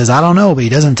pilot says, "I don't know, but he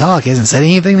doesn't talk. He hasn't said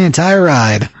anything the entire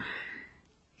ride."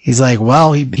 He's like,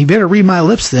 "Well, he better read my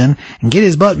lips then and get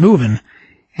his butt moving."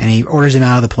 And he orders him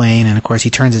out of the plane, and of course he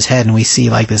turns his head and we see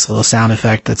like this little sound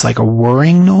effect that's like a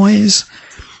whirring noise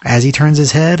as he turns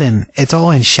his head, and it's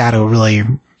all in shadow,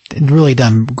 really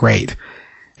done great.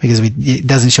 Because it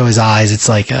doesn't show his eyes, it's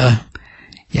like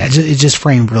it's just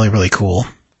framed really, really cool.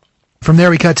 From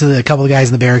there we cut to a couple of guys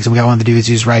in the barracks, and we got one of the dudes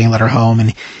who's writing a letter home,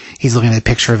 and he's looking at a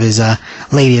picture of his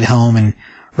lady at home and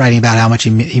writing about how much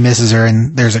he misses her,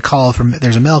 and there's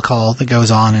a mail call that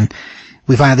goes on, and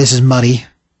we find out this is Muddy.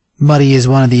 Muddy is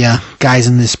one of the guys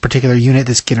in this particular unit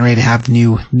that's getting ready to have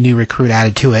the new recruit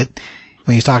added to it.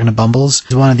 When he's talking to Bumbles,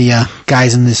 he's one of the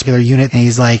guys in this particular unit, and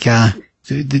he's like,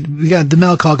 "We got the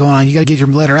mail call going on, you gotta get your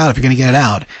letter out if you're gonna get it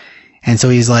out." And so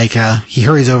he's like, he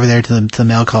hurries over there to the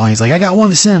mail call, and he's like, I got one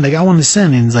to send.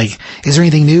 And he's like, "Is there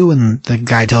anything new?" And the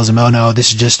guy tells him, "Oh no, this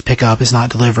is just pickup, it's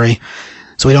not delivery.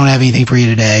 So we don't have anything for you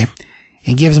today."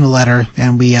 And gives him a letter,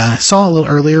 and we saw a little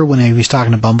earlier when he was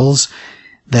talking to Bumbles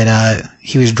that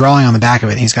he was drawing on the back of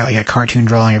it. He's got like a cartoon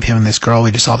drawing of him and this girl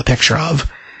we just saw the picture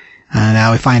of.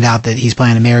 Now we find out that he's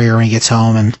planning to marry her when he gets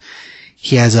home, and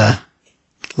he has a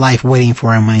life waiting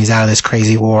for him when he's out of this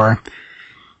crazy war.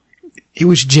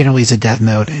 Which generally is a death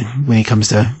note when it comes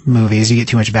to movies. You get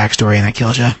too much backstory and that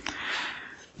kills you.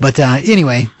 But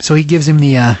anyway, so he gives him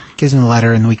the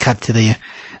letter, and we cut to the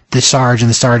Sarge, and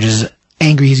the Sarge is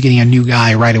angry he's getting a new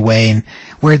guy right away, and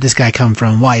where did this guy come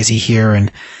from? Why is he here?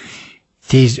 And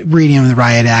he's reading him the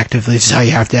riot act of this is how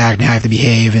you have to act and how you have to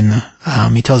behave,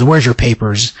 and he tells him, where's your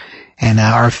papers? And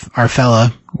our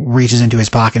fella reaches into his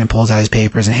pocket and pulls out his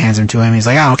papers and hands them to him. He's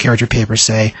like, I don't care what your papers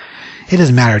say. It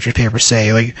doesn't matter what your papers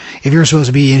say. Like, if you're supposed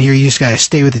to be in here, you just gotta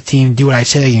stay with the team, do what I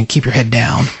tell you, and keep your head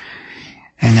down.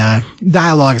 And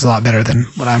dialogue is a lot better than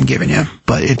what I'm giving you,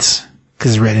 but it's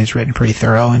written pretty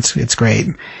thorough, and it's great.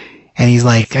 And he's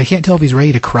like, I can't tell if he's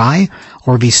ready to cry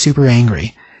or be super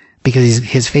angry, because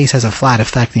his face has a flat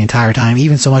effect the entire time,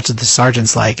 even so much that the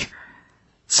sergeant's like,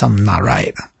 something's not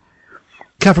right.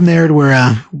 Cut from there to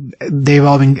where they've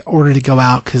all been ordered to go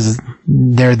out because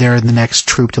they're the next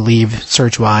troop to leave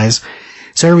search-wise.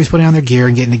 So everybody's putting on their gear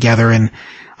and getting together, and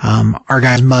our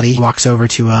guy Muddy walks over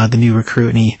to the new recruit,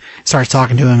 and he starts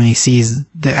talking to him, and he sees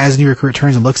that as the new recruit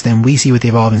turns and looks at them, we see what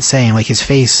they've all been saying. Like, his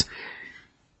face,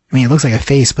 I mean, it looks like a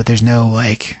face, but there's no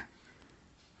effect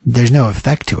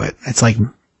to it. It's like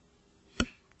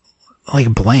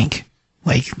blank.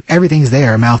 Like, everything's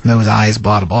there, mouth, nose, eyes,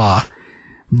 blah, blah, blah,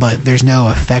 but there's no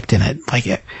effect in it. Like,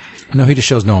 No, he just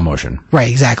shows no emotion. Right,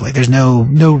 exactly. There's no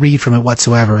read from it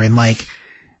whatsoever. And like,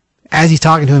 as he's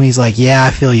talking to him, he's like, yeah,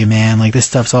 I feel you, man. Like, this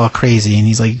stuff's all crazy. And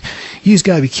he's like, you just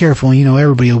gotta be careful. You know,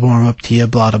 everybody will warm up to you,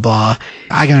 blah, blah, blah.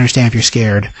 I can understand if you're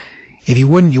scared. If you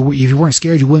weren't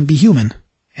scared, you wouldn't be human.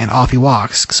 And off he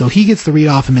walks. So he gets the read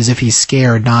off him as if he's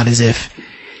scared, not as if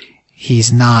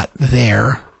he's not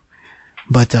there.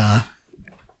 But,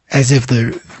 as if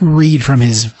the read from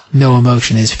his no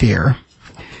emotion is fear.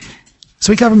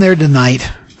 So we come from there tonight.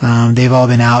 They've all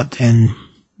been out and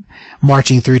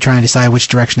marching through trying to decide which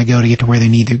direction to go to get to where they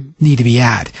need to be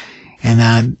at.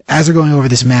 And as they're going over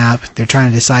this map, they're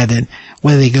trying to decide that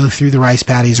whether they go through the rice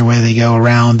paddies or whether they go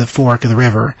around the fork of the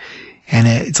river. And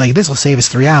it's like, this will save us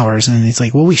 3 hours. And it's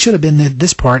like, well, we should have been at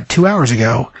this part 2 hours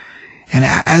ago. And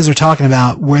as they're talking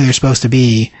about where they're supposed to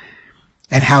be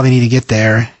and how they need to get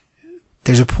there,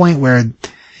 there's a point where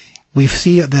we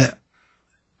see that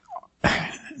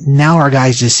now our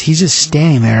guy's he's just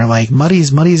standing there, like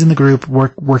Muddy's in the group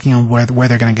working on where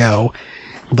they're gonna go.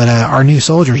 But, our new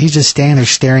soldier, he's just standing there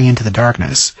staring into the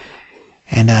darkness.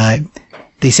 And,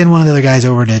 they send one of the other guys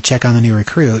over to check on the new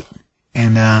recruit.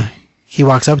 And, he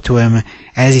walks up to him.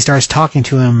 As he starts talking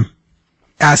to him,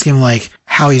 asking him like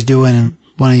how he's doing, and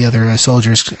one of the other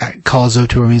soldiers calls up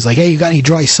to him. He's like, hey, you got any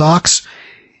dry socks?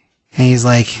 And he's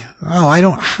like, oh, I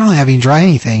don't have any dry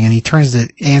anything. And he turns to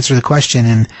answer the question,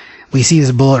 and we see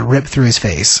this bullet rip through his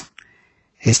face.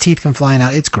 His teeth come flying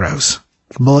out. It's gross.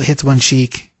 The bullet hits one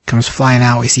cheek, comes flying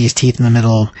out. We see his teeth in the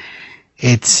middle.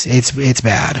 It's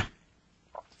bad.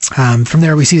 From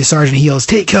there, we see the sergeant. He yells,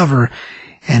 take cover.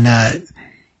 And,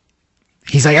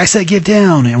 he's like, I said, get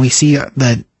down. And we see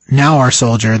that now our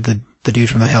soldier, the dude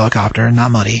from the helicopter,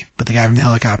 not Muddy, but the guy from the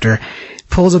helicopter,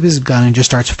 pulls up his gun and just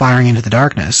starts firing into the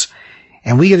darkness.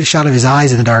 And we get a shot of his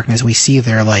eyes in the darkness. We see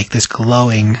they're like this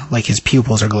glowing, like his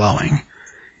pupils are glowing.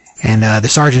 And the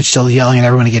sergeant's still yelling at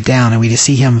everyone to get down, and we just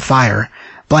see him fire.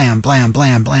 Blam, blam,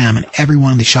 blam, blam. And every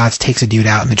one of these shots takes a dude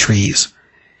out in the trees.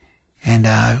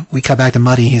 And we cut back to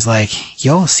Muddy. He's like,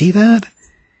 y'all see that?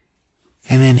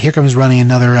 And then here comes running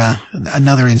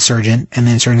another insurgent, and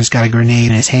the insurgent's got a grenade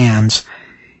in his hands.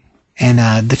 And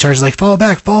the sergeant's like, fall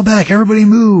back, everybody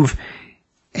move.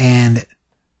 And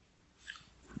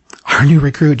our new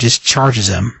recruit just charges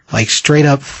him, like straight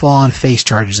up full on face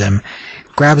charges him,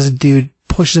 grabs the dude,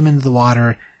 pushes him into the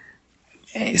water,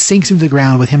 sinks him to the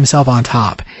ground with himself on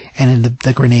top, and then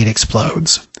the grenade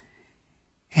explodes.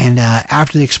 And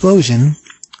after the explosion,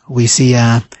 we see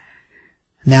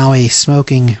now a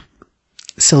smoking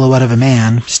silhouette of a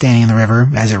man standing in the river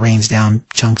as it rains down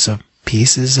chunks of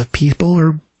pieces of people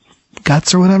or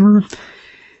guts or whatever.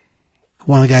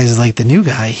 One of the guys is like, the new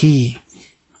guy, he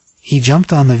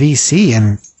jumped on the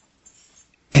VC,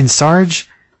 and Sarge,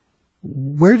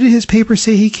 where did his paper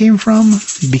say he came from?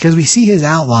 Because we see his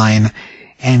outline,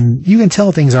 and you can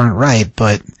tell things aren't right,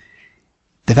 but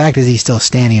the fact is he's still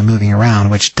standing and moving around,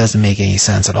 which doesn't make any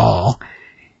sense at all.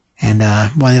 And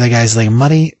one of the other guys is like,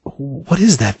 Muddy, what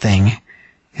is that thing?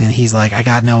 And he's like, I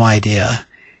got no idea.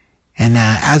 And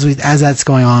as that's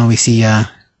going on, we see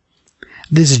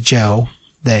this is Joe,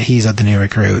 that he's the new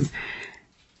recruit,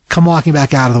 come walking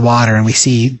back out of the water, and we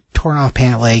see torn off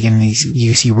pant leg, and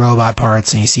you see robot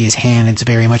parts, and you see his hand. It's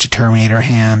very much a Terminator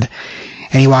hand.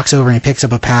 And he walks over and he picks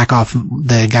up a pack off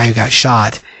the guy who got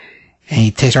shot, and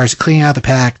he starts cleaning out the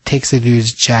pack, takes the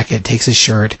dude's jacket, takes his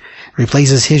shirt,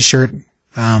 replaces his shirt,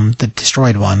 the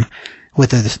destroyed one,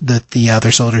 with the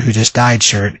other soldier who just died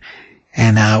shirt.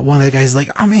 And one of the guys is like,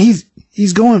 oh man,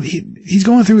 he's going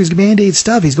through his Band-Aid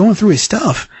stuff. He's going through his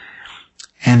stuff.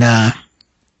 And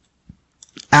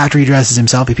After he dresses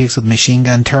himself, he picks up the machine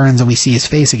gun, turns, and we see his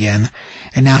face again.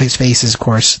 And now his face is, of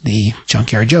course, the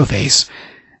Junkyard Joe face,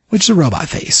 which is a robot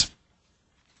face.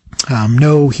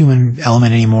 No human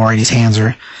element anymore, and his hands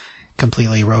are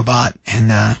completely robot.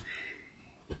 And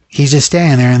he's just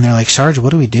standing there, and they're like, Sarge,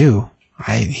 what do we do?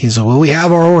 He's like, well, we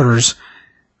have our orders.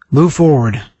 Move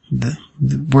forward.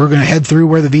 We're going to head through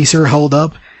where the VSIR hold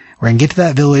up. We're going to get to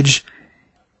that village,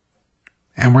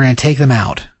 and we're going to take them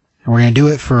out. And we're going to do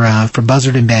it for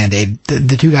Buzzard and Band-Aid.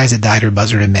 The two guys that died are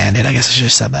Buzzard and Band-Aid. I guess I should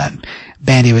have said that.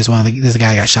 Band-Aid was this is the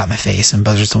guy that got shot in the face, and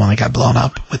Buzzard's the one that got blown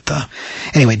up with the...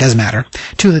 Anyway, it doesn't matter.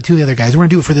 Two of the other guys. We're going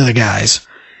to do it for the other guys.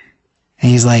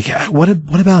 And he's like, what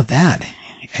about that?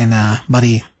 And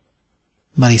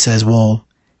Muddy says, well,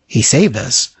 he saved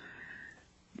us.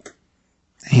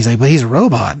 And he's like, but he's a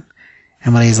robot.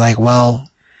 And Muddy's like, well,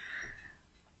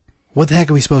 what the heck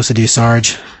are we supposed to do,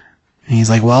 Sarge? And he's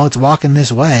like, well, it's walking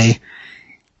this way.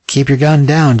 Keep your gun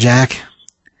down, Jack.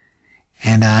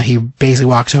 And he basically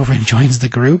walks over and joins the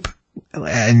group,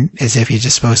 and as if he's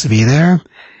just supposed to be there.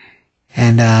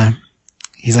 And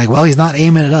he's like, well, he's not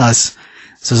aiming at us.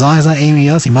 So as long as he's not aiming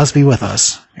at us, he must be with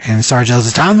us. And Sarge tells us,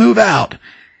 it's time to move out.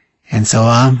 And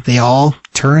so they all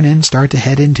turn and start to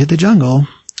head into the jungle,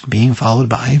 being followed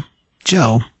by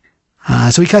Joe.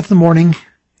 So we cut to the morning,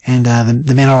 and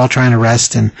the men are all trying to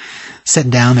rest and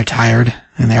sitting down. They're tired,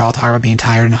 and they're all tired of being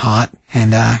tired and hot,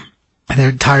 and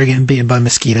they're tired of getting beaten by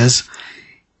mosquitoes.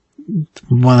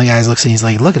 One of the guys looks and he's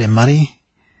like, look at him, Muddy.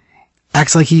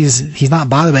 Acts like he's not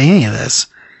bothered by any of this.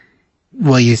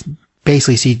 Well, you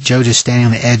basically see Joe just standing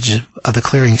on the edge of the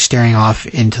clearing, staring off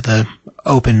into the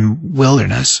open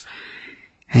wilderness.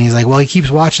 And he's like, well, he keeps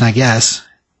watching, I guess.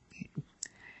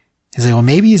 He's like, well,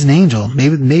 maybe he's an angel.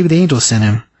 Maybe the angels sent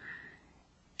him.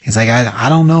 He's like, I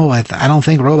don't know. I don't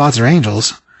think robots are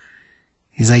angels.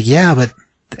 He's like, yeah, but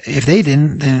if they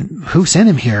didn't, then who sent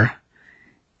him here?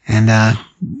 And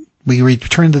we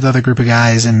returned to the other group of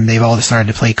guys, and they've all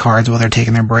decided to play cards while they're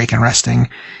taking their break and resting.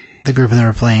 The group of them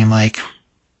are playing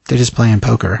they're just playing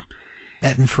poker.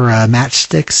 Betting for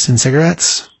matchsticks and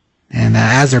cigarettes. And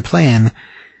as they're playing,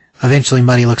 eventually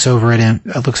Muddy looks over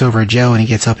at Joe, and he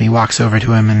gets up and he walks over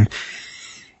to him, and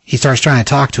he starts trying to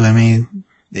talk to him.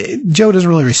 Joe doesn't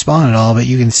really respond at all, but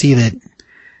you can see that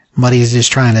Muddy's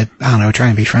just trying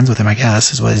to be friends with him, I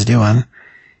guess, is what he's doing.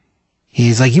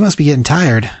 He's like, you must be getting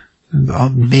tired.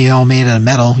 Being all made out of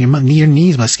metal. Your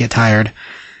knees must get tired.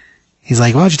 He's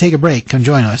like, why don't you take a break? Come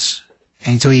join us.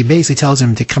 And so he basically tells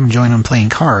him to come join him playing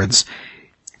cards.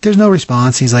 There's no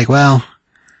response. He's like, well,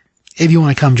 if you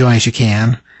want to come join us, you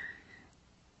can.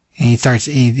 And he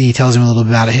tells him a little bit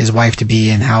about his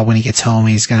wife-to-be and how when he gets home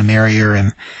he's going to marry her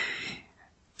and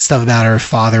stuff about her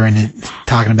father and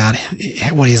talking about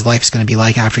what his life's going to be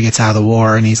like after he gets out of the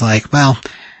war. And he's like, well,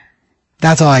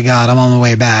 that's all I got. I'm on my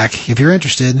way back. If you're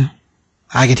interested,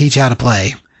 I can teach you how to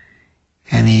play.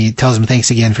 And he tells him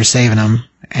thanks again for saving him.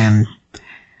 And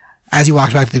as he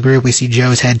walks back to the group, we see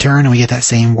Joe's head turn, and we get that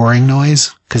same whirring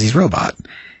noise, because he's a robot.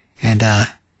 And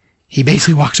he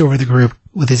basically walks over to the group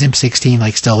with his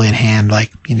M16 still in hand,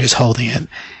 just holding it.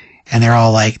 And they're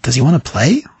all like, does he want to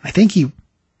play? I think he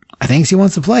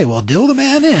wants to play. Well, deal the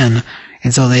man in.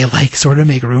 And so they sort of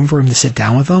make room for him to sit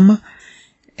down with them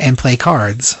and play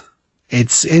cards.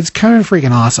 It's kind of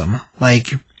freaking awesome.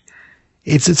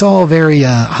 It's all very,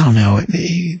 I don't know.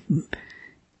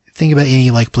 Think about any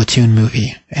Platoon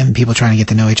movie and people trying to get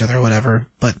to know each other or whatever,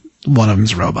 but one of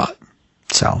them's a robot.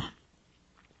 So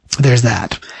there's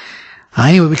that.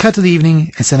 Anyway, we cut to the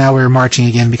evening, and so now we're marching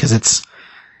again because it's,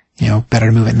 better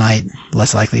to move at night,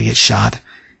 less likely to get shot.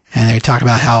 And they talk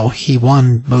about how he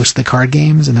won most of the card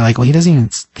games, and they're like, well, he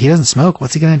doesn't smoke.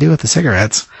 What's he going to do with the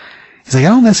cigarettes? He's like, I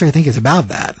don't necessarily think it's about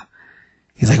that.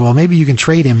 He's like, well, maybe you can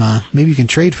trade him, maybe you can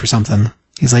trade for something.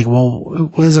 He's like, well,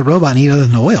 what does a robot need other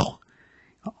than oil?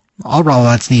 All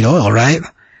robots need oil, right?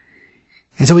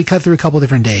 And so we cut through a couple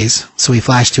different days. So we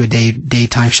flash to a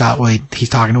daytime shot where he's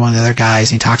talking to one of the other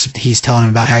guys, and he's telling him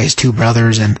about how he has two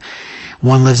brothers, and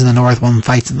one lives in the north, one's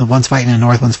fighting in the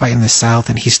north, one's fighting in the south,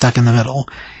 and he's stuck in the middle.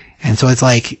 And so it's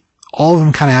all of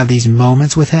them kind of have these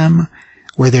moments with him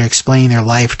where they're explaining their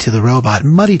life to the robot.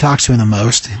 Muddy talks to him the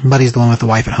most. Muddy's the one with the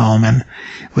wife at home and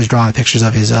was drawing pictures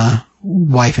of his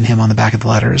wife and him on the back of the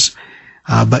letters.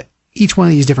 But each one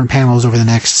of these different panels over the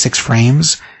next 6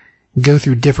 frames go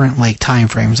through different time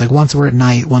frames. Once we're at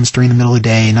night, once during the middle of the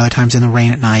day, another time's in the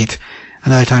rain at night,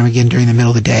 another time again during the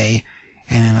middle of the day,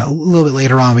 and then a little bit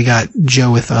later on we got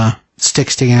Joe with a stick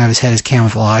sticking out of his head as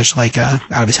camouflage, out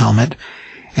of his helmet.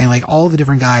 And all the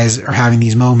different guys are having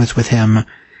these moments with him. And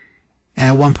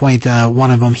at one point,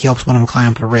 one of them, he helps one of them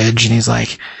climb up a ridge, and he's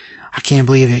like, I can't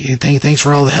believe it. Thanks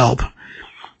for all the help.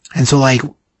 And so, like,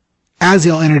 as they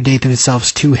all interdate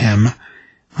themselves to him,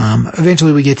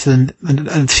 eventually we get to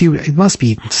it must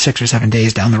be 6 or 7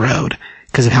 days down the road,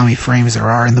 because of how many frames there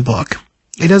are in the book.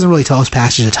 It doesn't really tell us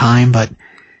passage of time, but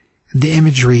the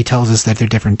imagery tells us that they're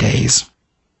different days.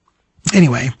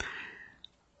 Anyway,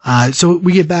 so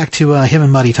we get back to him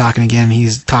and Muddy talking again.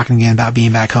 He's talking again about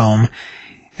being back home.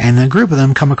 And the group of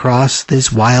them come across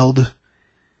this wild,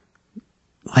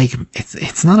 like,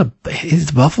 it's not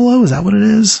it's buffalo? Is that what it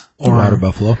is? Or water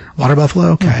buffalo. Water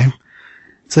buffalo? Okay. Yeah.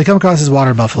 So they come across this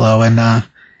water buffalo, and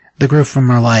the group of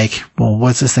them are like, well,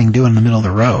 what's this thing doing in the middle of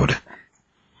the road?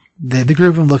 The group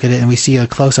of them look at it, and we see a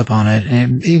close-up on it,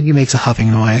 and it makes a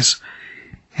huffing noise.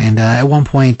 And at one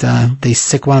point, they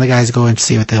sick one of the guys to go and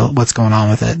see what's going on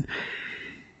with it.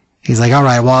 He's like, all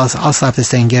right, well, I'll slap this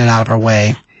thing and get it out of our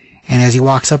way. And as he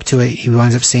walks up to it, he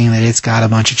winds up seeing that it's got a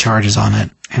bunch of charges on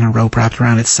it and a rope wrapped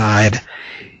around its side.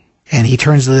 And he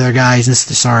turns to the other guys, and this is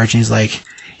the Sarge, and he's like,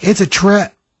 it's a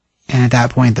trap. And at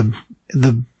that point,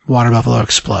 the water buffalo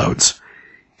explodes.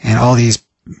 And all these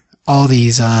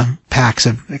packs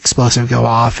of explosive go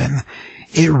off, and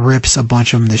it rips a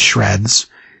bunch of them to shreds.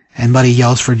 And Muddy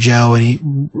yells for Joe,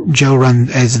 and Joe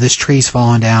runs as this tree's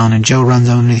falling down, and Joe runs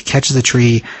over and he catches the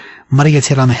tree. Muddy gets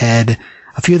hit on the head.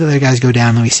 A few of the other guys go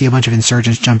down, and we see a bunch of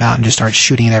insurgents jump out and just start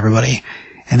shooting at everybody.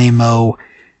 And they mow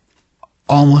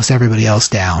almost everybody else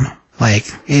down. Like,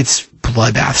 it's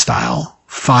bloodbath style.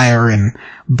 Fire and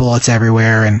bullets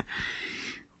everywhere. And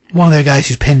one of the guys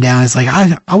who's pinned down is like,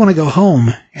 I want to go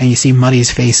home. And you see Muddy's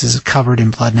face is covered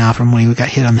in blood now from when he got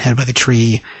hit on the head by the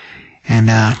tree.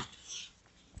 And,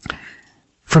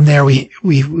 from there, we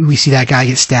see that guy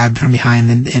get stabbed from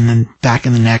behind and then back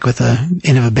in the neck with the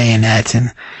end of a bayonet.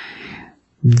 And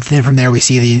then from there, we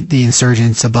see the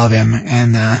insurgents above him.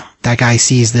 And, that guy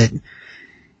sees that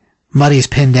Muddy's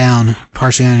pinned down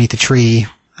partially underneath the tree.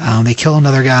 They kill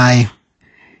another guy.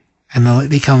 And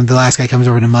the last guy comes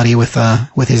over to Muddy with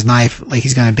his knife, like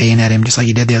he's gonna bayonet him, just like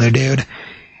he did the other dude.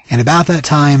 And about that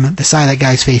time, the side of that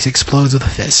guy's face explodes with a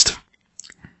fist.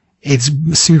 It's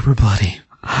super bloody,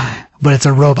 but it's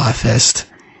a robot fist.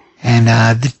 And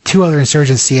the two other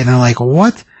insurgents see it, and they're like,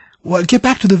 "What? What? Get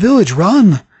back to the village!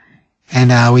 Run!"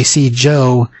 And we see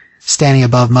Joe standing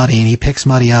above Muddy, and he picks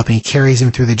Muddy up and he carries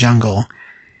him through the jungle.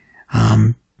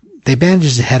 They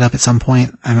bandage his head up at some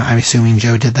point. I'm assuming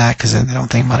Joe did that because I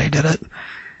don't think Muddy did it.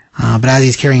 But as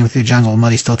he's carrying him through the jungle,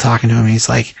 Muddy's still talking to him, and he's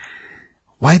like,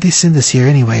 why'd they send us here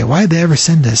anyway? Why'd they ever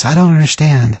send us? I don't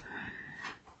understand.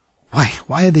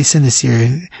 Why did they send us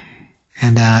here?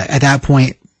 And at that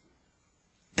point,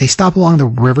 they stop along the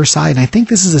riverside, and I think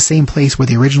this is the same place where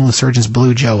the original insurgents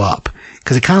blew Joe up,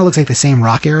 because it kind of looks like the same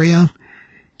rock area.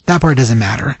 That part doesn't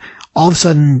matter. All of a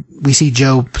sudden, we see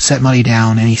Joe set Muddy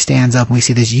down, and he stands up, and we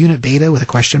see this unit beta with a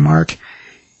question mark,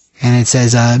 and it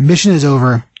says, mission is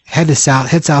over, head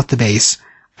south to base.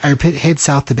 Head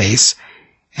south to base.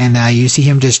 And you see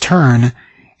him just turn,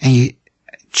 and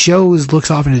Joe looks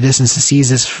off in the distance and sees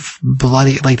this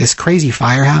bloody, like this crazy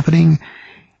fire happening.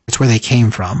 It's where they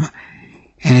came from.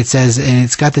 And it says, and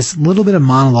it's got this little bit of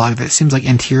monologue that seems like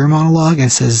interior monologue, and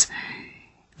it says,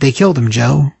 they killed him,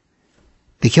 Joe.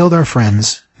 They killed our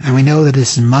friends. And we know that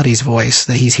this is Muddy's voice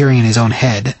that he's hearing in his own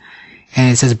head.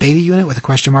 And it says beta unit with a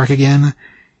question mark again. And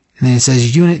then it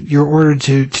says unit, you're ordered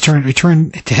to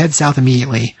return to head south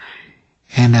immediately.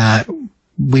 And,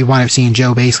 we wind up seeing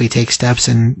Joe basically take steps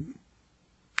and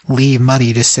leave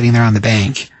Muddy just sitting there on the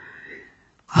bank.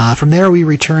 From there we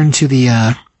return to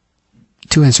the,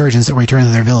 two insurgents that return to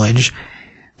their village.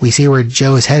 We see where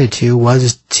Joe is headed to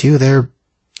was to their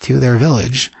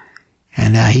village.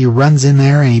 And he runs in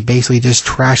there and he basically just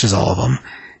trashes all of them.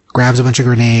 Grabs a bunch of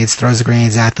grenades, throws the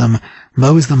grenades at them,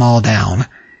 mows them all down.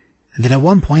 And then at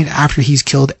one point, after he's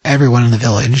killed everyone in the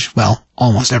village, well,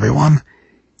 almost everyone,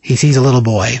 he sees a little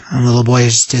boy. And the little boy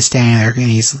is just standing there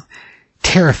and he's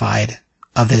terrified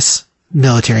of this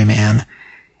military man.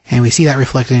 And we see that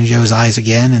reflected in Joe's eyes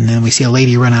again. And then we see a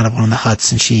lady run out of one of the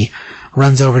huts and she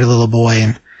runs over to the little boy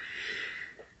and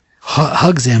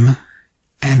hugs him.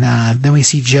 And then we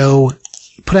see Joe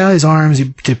put out his arms,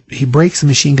 he breaks the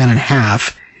machine gun in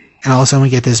half, and all of a sudden we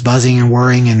get this buzzing and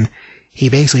whirring, and he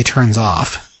basically turns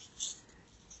off.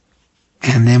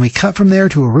 And then we cut from there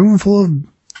to a room full of,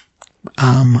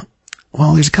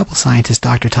 well, there's a couple scientist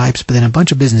doctor types, but then a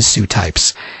bunch of business suit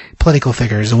types, political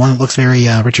figures. The one that looks very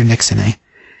Richard Nixon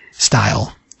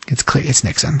style. It's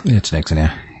Nixon. It's Nixon,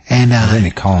 yeah. And I think they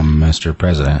call him Mr.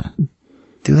 President.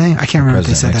 Do they? I can't remember if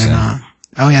they said that or not.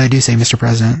 Oh yeah, they do say Mr.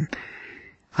 President.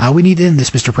 We need to end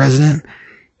this, Mr. President.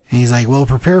 And he's like, well,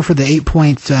 prepare for the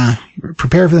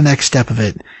prepare for the next step of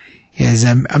it. Is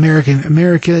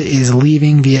America is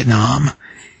leaving Vietnam.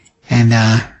 And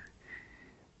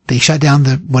they shut down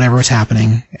whatever was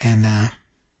happening, and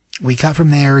we cut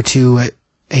from there to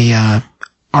a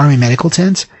army medical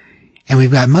tent, and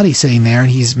we've got Muddy sitting there, and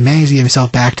he's managed to get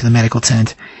himself back to the medical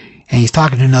tent, and he's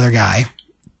talking to another guy.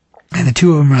 And the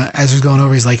two of them, as they're going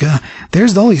over, he's like,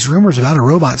 there's all these rumors about a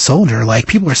robot soldier. Like,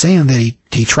 people are saying that he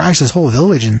trashed this whole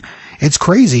village, and it's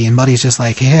crazy. And Muddy's just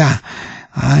like, yeah,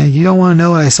 you don't want to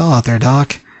know what I saw out there,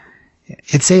 Doc.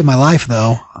 It saved my life,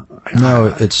 though.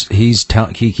 No, he's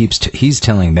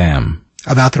telling them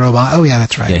about the robot. Oh yeah,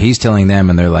 that's right. Yeah, he's telling them,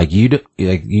 and they're like, you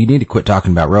need to quit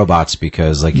talking about robots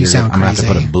because like I'm gonna have to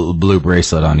put a blue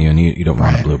bracelet on you, and you don't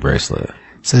want a blue bracelet.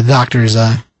 So the doctor's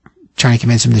trying to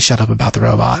convince him to shut up about the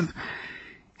robot, and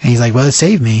he's like, well, it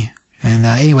saved me. And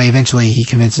anyway, eventually he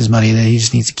convinces Muddy that he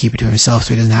just needs to keep it to himself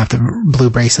so he doesn't have to blue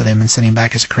bracelet him and send him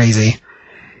back as crazy.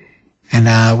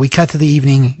 And we cut to the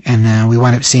evening, and we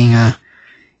wind up seeing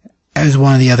as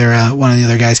one of the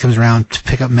other guys comes around to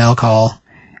pick up mail call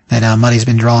that Muddy's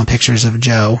been drawing pictures of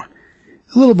Joe.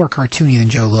 A little more cartoony than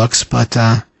Joe looks, but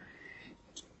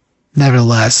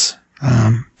nevertheless,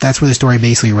 that's where the story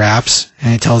basically wraps,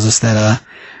 and it tells us that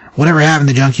whatever happened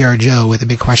to Junkyard Joe with a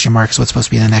big question mark is what's supposed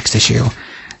to be in the next issue.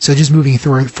 So just moving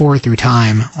forward through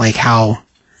time, like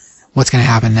what's going to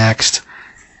happen next.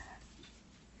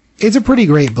 It's a pretty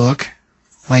great book.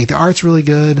 Like, the art's really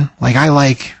good. Like, I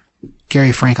like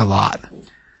Gary Frank a lot.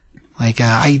 Like,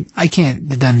 I can't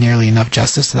have done nearly enough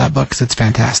justice to that book because it's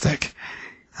fantastic.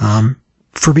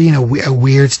 For being a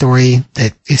weird story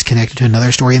that is connected to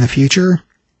another story in the future,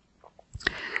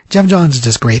 Jeff Johns is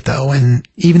just great, though. And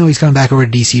even though he's coming back over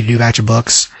to DC to do a batch of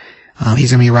books,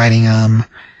 he's going to be writing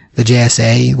the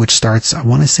JSA, which starts, I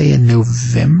want to say, in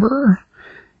November,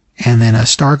 and then a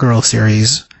Stargirl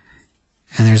series.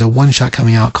 And there's a one-shot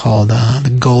coming out called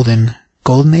the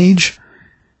Golden Age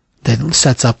that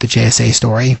sets up the JSA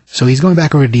story. So he's going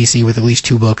back over to DC with at least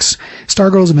 2 books.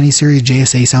 Stargirl's a miniseries.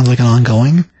 JSA sounds like an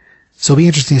ongoing. So it'll be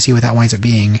interesting to see what that winds up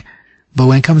being. But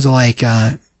when it comes to, like,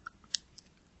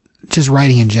 just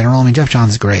writing in general, I mean, Jeff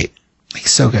Johns is great.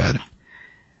 He's so good.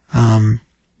 I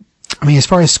mean, as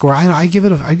far as score, I give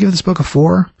this book a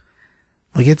 4.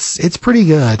 Like, it's pretty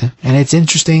good. And it's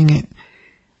interesting.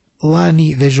 A lot of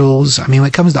neat visuals. I mean, when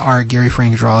it comes to art, Gary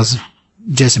Frank draws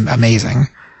just amazing.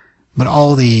 But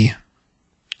all the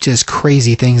just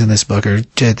crazy things in this book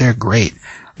they're great.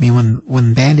 I mean,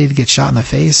 when Band-Aid gets shot in the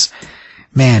face,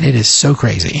 man, it is so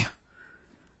crazy.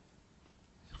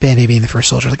 Band-Aid being the first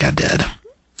soldier that got dead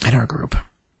in our group.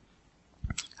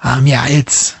 Yeah,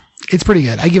 it's pretty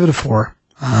good. I give it a 4.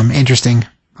 Interesting.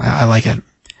 I like it.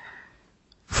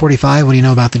 45, what do you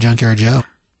know about the Junkyard Joe?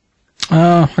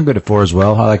 I'm good at 4 as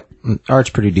well. I like art's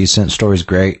pretty decent. Story's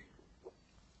great.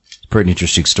 It's a pretty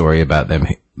interesting story about them,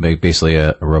 basically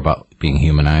a robot being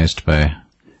humanized by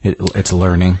it's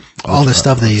learning. All the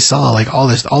stuff that you saw, like all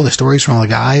the stories from all the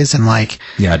guys, and like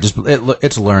yeah, just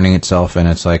it's learning itself, and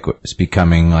it's like it's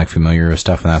becoming like familiar with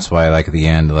stuff, and that's why like at the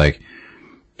end, like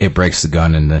it breaks the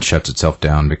gun and then shuts itself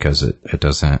down because it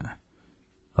doesn't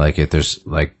like it. There's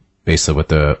like basically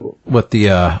what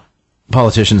the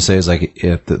politicians say is like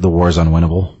the war is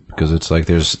unwinnable because it's like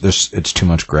it's too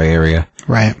much gray area,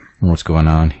 right? What's going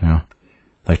on, you know,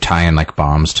 like tying like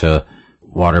bombs to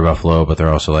water buffalo, but they're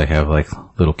also like have like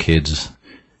little kids.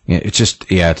 It's just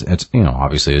it's you know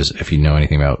obviously is if you know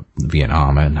anything about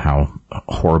Vietnam and how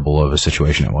horrible of a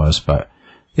situation it was, but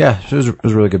yeah, it was a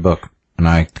really good book, and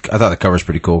I thought the cover's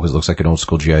pretty cool because it looks like an old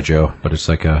school G.I. Joe, but it's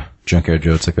like a Junkyard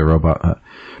Joe. It's like a robot.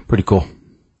 Pretty cool.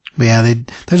 But yeah,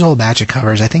 there's a whole batch of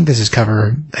covers. I think it's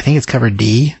cover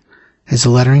D is the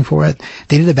lettering for it.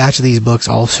 They did a batch of these books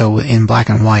also in black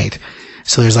and white.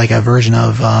 So there's like a version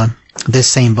of this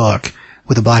same book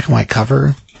with a black and white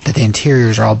cover that the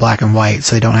interiors are all black and white,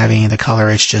 so they don't have any of the color.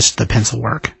 It's just the pencil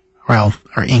work. Well,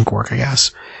 or ink work, I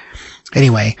guess.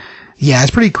 Anyway, yeah,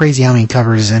 it's pretty crazy how many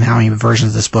covers and how many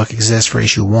versions of this book exist for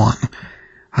issue 1.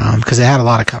 Because it had a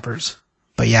lot of covers.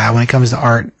 But yeah, when it comes to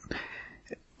art,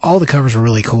 all the covers were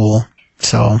really cool.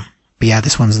 So, but yeah,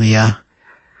 this one's the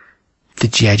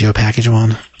G.I. Joe package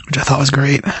one, which I thought was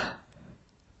great.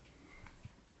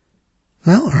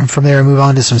 Well, from there, we move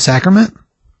on to some Sacrament.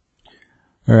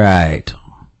 All right.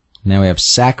 Now we have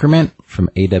Sacrament from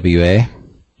AWA.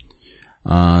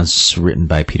 It's written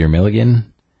by Peter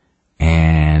Milligan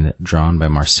and drawn by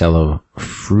Marcelo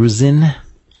Fruzin.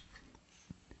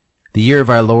 The Year of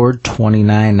Our Lord,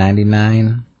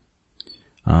 2999.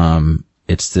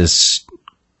 It's this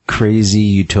crazy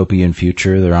utopian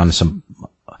future. They're on some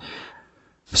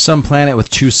planet with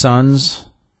 2 suns,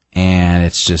 and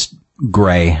it's just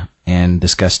gray and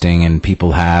disgusting, and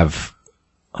people have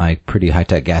like pretty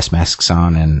high-tech gas masks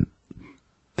on, and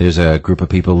there's a group of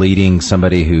people leading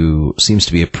somebody who seems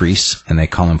to be a priest, and they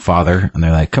call him Father, and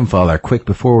they're like, "Come, Father, quick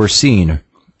before we're seen."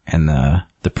 And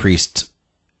the priest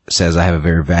says, "I have a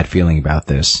very bad feeling about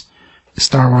this."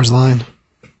 Star Wars line.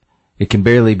 "It can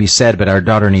barely be said, but our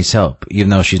daughter needs help, even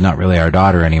though she's not really our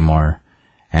daughter anymore."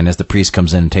 And as the priest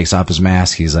comes in and takes off his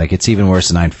mask, he's like, "It's even worse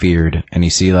than I'd feared." And you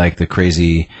see like the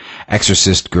crazy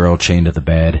exorcist girl chained to the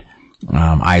bed,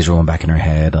 eyes rolling back in her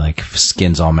head, like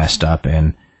skin's all messed up,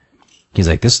 and he's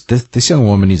like, this young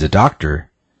woman needs a doctor.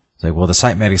 It's like, well, the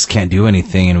site medics can't do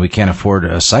anything, and we can't afford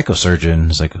a psychosurgeon.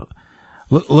 It's like,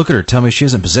 look at her. Tell me she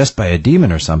isn't possessed by a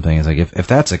demon or something. It's like, if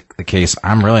that's the case,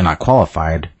 I'm really not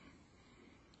qualified.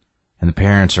 And the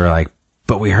parents are like,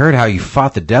 "But we heard how you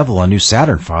fought the devil on New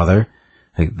Saturn, Father."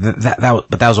 Like, but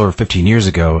that was over 15 years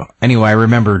ago. Anyway, I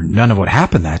remember none of what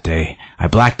happened that day. I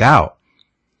blacked out.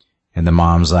 And the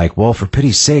mom's like, "Well, for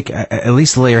pity's sake, at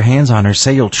least lay your hands on her.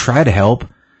 Say you'll try to help."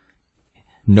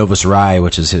 Novus Rai,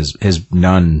 which is his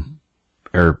nun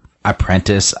or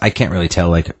apprentice. I can't really tell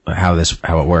like how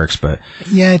it works, but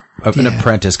an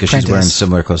apprentice, because she's wearing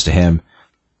similar clothes to him.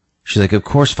 She's like, "Of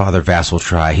course Father Vass will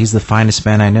try. He's the finest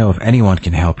man I know. If anyone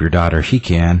can help your daughter, he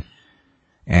can."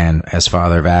 And as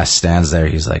Father Vass stands there,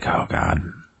 he's like, "Oh God,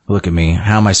 look at me.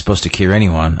 How am I supposed to cure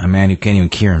anyone? A man who can't even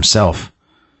cure himself."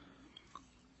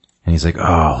 And he's like,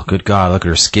 "Oh, good God, look at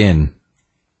her skin."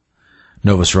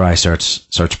 Novus Rai starts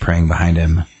praying behind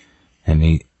him,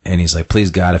 and he's like,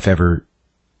 "Please God,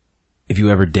 if you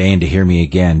ever deign to hear me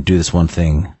again, do this one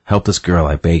thing. Help this girl,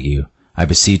 I beg you. I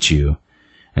beseech you."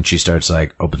 And she starts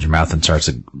like, opens her mouth and starts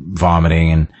like,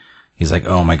 vomiting, and he's like,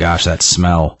 "Oh my gosh, that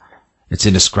smell. It's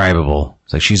indescribable."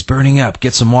 It's like, "She's burning up.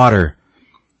 Get some water."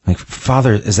 Like,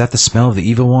 "Father, is that the smell of the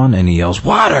evil one?" And he yells,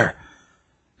 "Water!"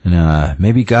 And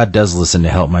maybe God does listen to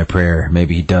help my prayer.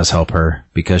 Maybe he does help her,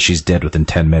 because she's dead within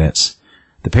 10 minutes.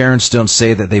 The parents don't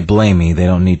say that they blame me. They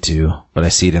don't need to, but I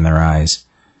see it in their eyes.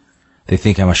 They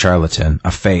think I'm a charlatan,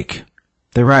 a fake.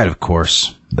 They're right, of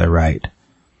course. They're right.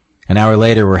 An hour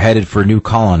later, we're headed for a new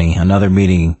colony, another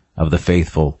meeting of the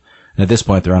faithful. And at this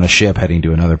point, they're on a ship heading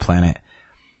to another planet.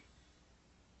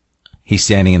 He's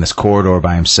standing in this corridor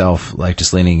by himself, like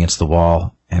just leaning against the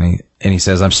wall. And he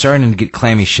says, "I'm starting to get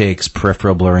clammy shakes,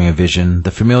 peripheral blurring of vision,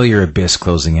 the familiar abyss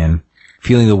closing in.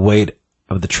 Feeling the weight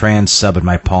of the trans sub in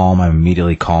my palm, I'm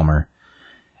immediately calmer.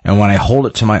 And when I hold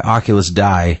it to my oculus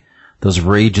dye, those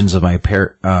regions of my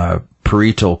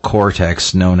parietal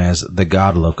cortex known as the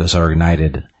God locus are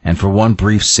ignited. And for one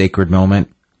brief sacred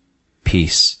moment,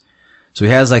 peace." So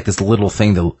he has like this little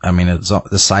thing it's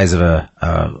the size of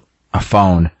a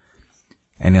phone.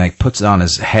 And he like puts it on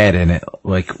his head, and it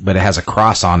but it has a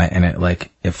cross on it, and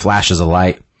it flashes a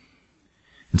light.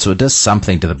 And so it does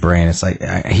something to the brain. It's like,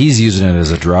 he's using it as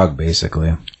a drug,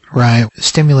 basically. Right.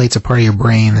 Stimulates a part of your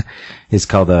brain. It's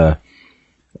called the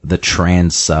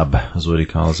trans sub, is what he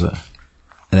calls it.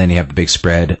 And then you have the big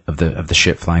spread of the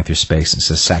ship flying through space, and it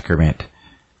says, "Sacrament.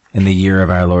 In the year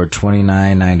of our Lord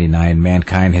 2999,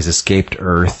 mankind has escaped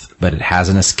Earth, but it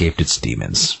hasn't escaped its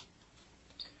demons."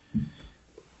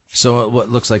 So what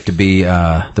looks like to be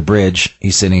the bridge,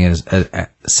 he's sitting in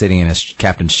his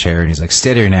captain's chair, and he's like,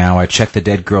 "Steady now. I checked the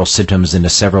dead girl's symptoms into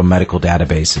several medical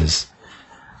databases.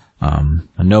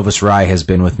 Novus Rai has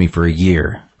been with me for a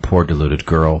year. Poor deluded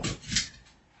girl."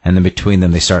 And then between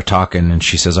them, they start talking, and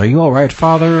she says, "Are you all right,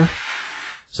 Father?"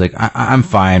 He's like, I'm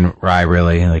fine, Rai,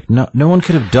 really. Like, no one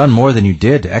could have done more than you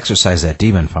did to exorcise that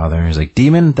demon, Father." He's like,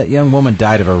 "Demon? That young woman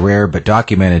died of a rare but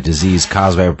documented disease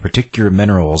caused by particular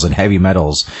minerals and heavy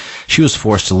metals she was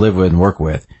forced to live with and work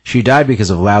with. She died because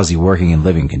of lousy working and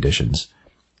living conditions.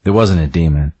 There wasn't a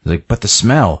demon." He's like, "But the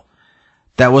smell.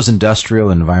 That was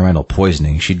industrial and environmental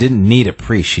poisoning. She didn't need a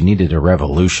priest. She needed a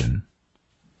revolution."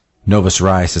 Novus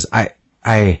Rai says,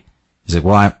 he's like,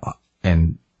 "Well,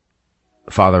 and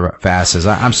Father Vass says,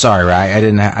 I'm sorry, Rai.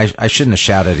 I shouldn't have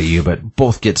shouted at you, but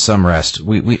both get some rest.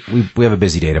 We have a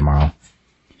busy day tomorrow."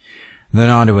 And then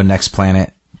on to a next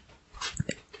planet.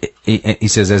 He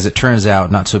says, "As it turns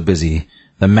out, not so busy.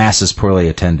 The mass is poorly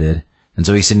attended." And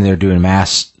so he's sitting there doing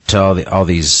mass to all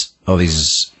these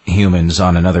humans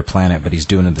on another planet, but he's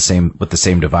doing it with the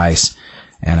same device.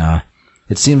 And,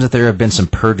 it seems that there have been some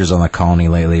purges on the colony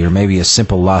lately, or maybe a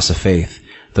simple loss of faith.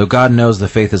 Though God knows the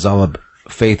faith is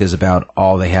about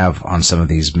all they have on some of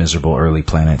these miserable early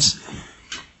planets.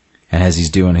 And as he's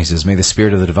doing, he says, "May the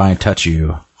spirit of the divine touch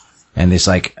you." And this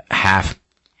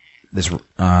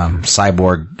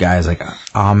cyborg guy is like,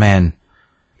 "Amen."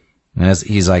 And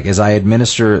he's like, "As I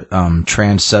administer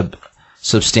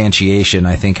transubstantiation,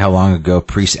 I think how long ago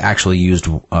priests actually used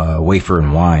wafer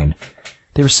and wine.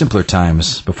 They were simpler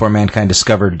times, before mankind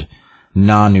discovered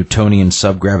non-Newtonian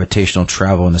subgravitational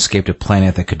travel and escaped a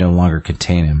planet that could no longer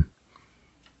contain him.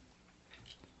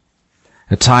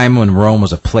 A time when Rome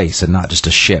was a place and not just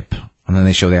a ship. And then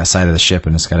they show the outside of the ship,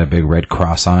 and it's got a big red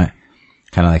cross on it,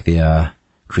 kind of like the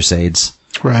Crusades.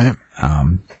 Right.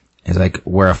 It's like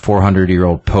where a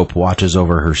 400-year-old pope watches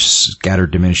over her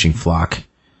scattered diminishing flock.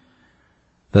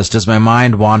 Thus does my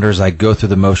mind wander as I go through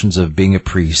the motions of being a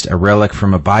priest, a relic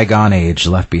from a bygone age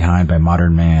left behind by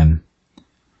modern man.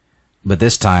 But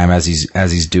this time, as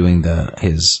he's doing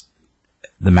the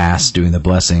mass, doing the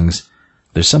blessings,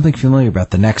 there's something familiar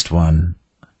about the next one.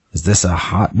 Is this a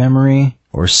hot memory,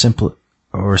 or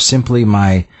simply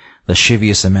my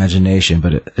lascivious imagination?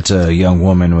 But it's a young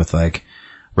woman with like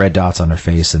red dots on her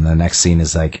face, and the next scene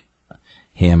is like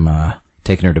him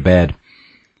taking her to bed.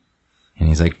 And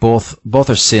he's like, both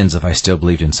are sins if I still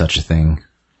believed in such a thing.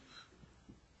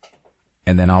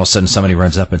 And then all of a sudden somebody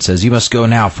runs up and says, "You must go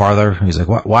now, Father." He's like,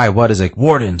 "What? Why? What?" He's like,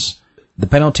 "Wardens." The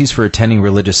penalties for attending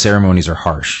religious ceremonies are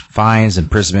harsh. Fines,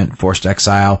 imprisonment, forced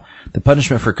exile. The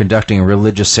punishment for conducting a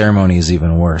religious ceremony is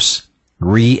even worse.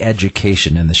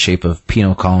 Re-education in the shape of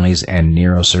penal colonies and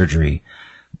neurosurgery.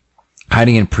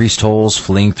 Hiding in priest holes,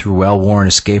 fleeing through well-worn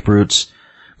escape routes,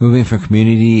 moving from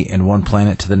community and one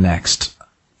planet to the next.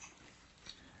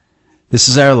 This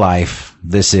is our life.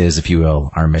 This is, if you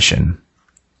will, our mission.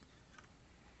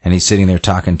 And he's sitting there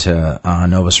talking to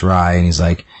Novus Rai, and he's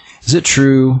like, "Is it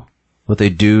true what they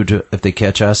do if they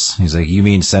catch us?" He's like, "You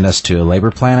mean send us to a labor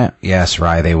planet?" "Yes,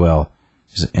 Rai, they will."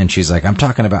 And she's like, "I'm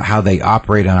talking about how they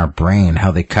operate on our brain,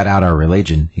 how they cut out our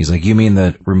religion." He's like, "You mean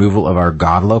the removal of our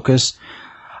God locus?"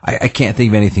 I can't think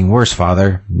of anything worse,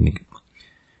 Father." And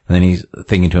then he's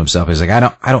thinking to himself, he's like,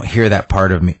 I don't hear that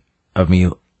part of me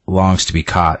longs to be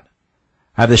caught.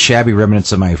 I have the shabby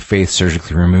remnants of my faith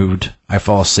surgically removed. I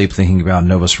fall asleep thinking about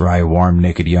Novus Rai, warm,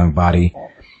 naked young body,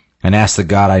 and ask the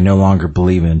God I no longer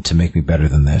believe in to make me better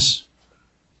than this.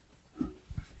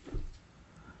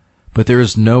 But there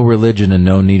is no religion and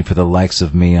no need for the likes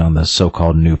of me on the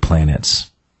so-called new planets.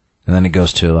 And then it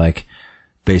goes to like,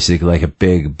 basically like a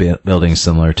big building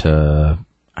similar to,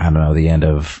 I don't know, the end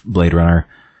of Blade Runner,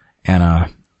 and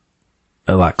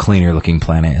a lot cleaner looking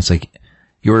planet. It's like,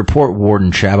 "Your report,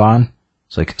 Warden Chabon."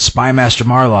 It's like, "Spy Master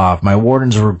Marlov, my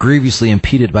wardens were grievously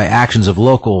impeded by actions of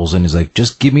locals." And he's like,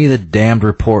 "Just give me the damned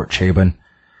report, Chabon.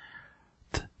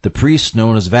 The priest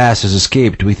known as Vass has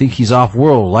escaped. We think he's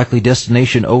off-world, likely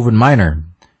destination Oven Minor.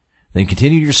 Then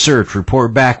continue your search.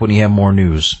 Report back when you have more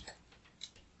news."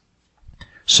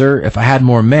 "Sir, if I had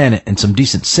more men and some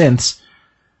decent synths,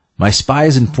 my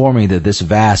spies inform me that this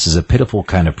Vass is a pitiful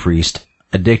kind of priest,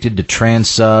 addicted to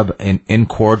trans-sub and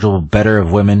incorrigible better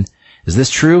of women. Is this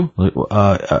true?"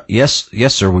 Yes,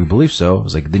 sir, we believe so." I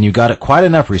was like, "Then you got quite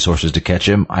enough resources to catch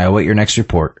him. I await your next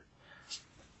report."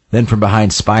 Then from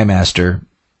behind Spy Master,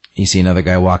 you see another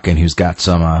guy walk in who's got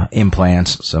some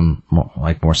implants, some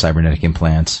more cybernetic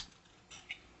implants.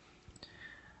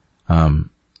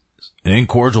 An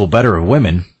incorrigible better of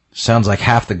women sounds like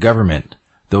half the government.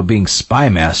 Though being Spy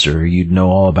Master, you'd know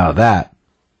all about that.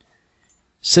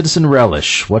 "Citizen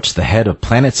Relish, what's the head of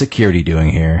Planet Security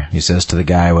doing here?" he says to the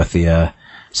guy with the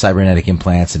cybernetic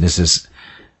implants, and it's this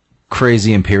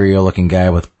crazy Imperial-looking guy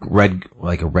with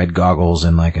red goggles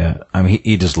and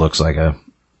he just looks like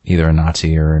either a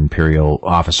Nazi or Imperial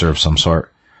officer of some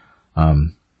sort.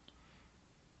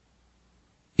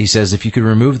 He says, "If you could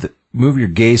move your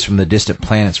gaze from the distant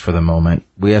planets for the moment,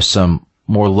 we have some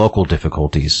more local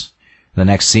difficulties." The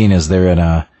next scene is they're in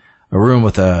a room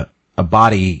with a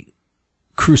body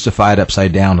crucified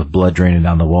upside down with blood draining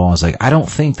down the wall. It's like, I don't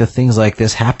think that things like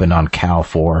this happen on Cal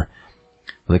 4.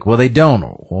 Like, well, they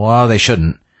don't. Well, they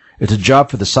shouldn't. It's a job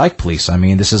for the psych police. I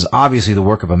mean, this is obviously the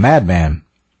work of a madman.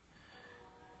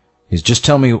 He's just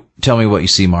tell me what you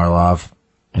see, Marlov.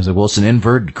 He's like, "Well, it's an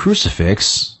inverted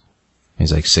crucifix."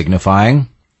 He's like, "Signifying?"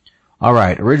 "All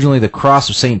right. Originally, the cross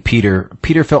of St. Peter.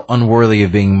 Peter felt unworthy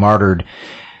of being martyred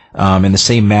in the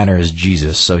same manner as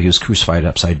Jesus, so he was crucified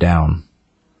upside down."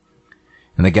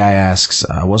 And the guy asks,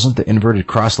 "Wasn't the inverted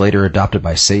cross later adopted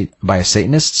by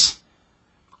Satanists?"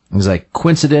 He's like,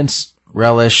 "Coincidence,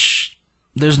 Relish.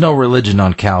 There's no religion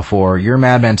on Cal 4. Your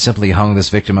madman simply hung this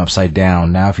victim upside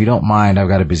down. Now, if you don't mind, I've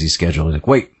got a busy schedule." He's like,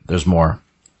 "Wait, there's more."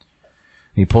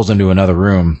 He pulls into another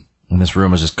room, and this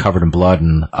room is just covered in blood,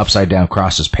 and upside down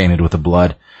cross is painted with the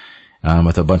blood,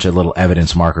 with a bunch of little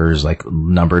evidence markers, like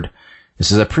numbered.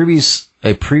 This is a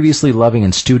previously loving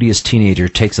and studious teenager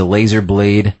takes a laser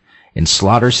blade and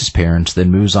slaughters his parents, then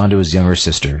moves on to his younger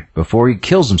sister. Before he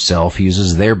kills himself, he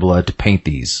uses their blood to paint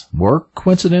these. More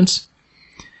coincidence?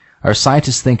 Our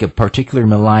scientists think a particular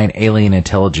malign alien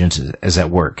intelligence is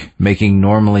at work, making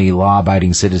normally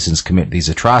law-abiding citizens commit these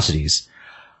atrocities.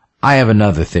 I have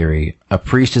another theory. A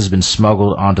priest has been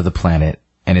smuggled onto the planet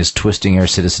and is twisting our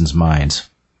citizens' minds.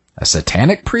 A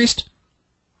satanic priest?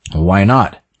 Why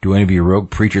not? Do any of you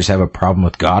rogue preachers have a problem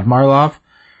with God, Marlov?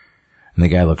 And the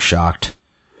guy looks shocked.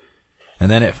 And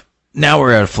then now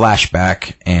we're at a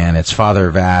flashback, and it's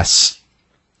Father Vass,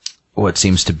 what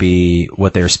seems to be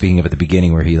what they were speaking of at the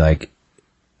beginning, where he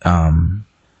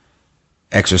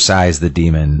exorcised the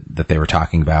demon that they were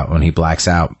talking about when he blacks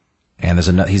out. And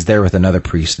he's there with another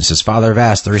priest, and says, Father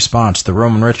Vass, the response, the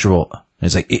Roman ritual. And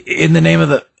he's like, in the name of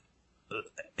the,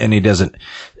 and he doesn't,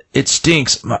 it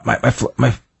stinks.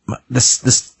 The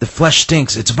flesh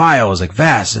stinks. It's vile. He's like,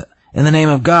 Vass, in the name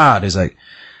of God. He's like,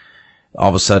 all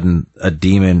of a sudden, a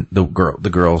demon, the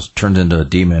girl turns into a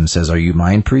demon and says, are you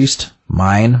mine, priest?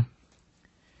 Mine?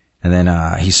 And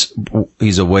then,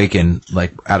 he's awakened,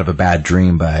 like, out of a bad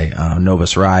dream by,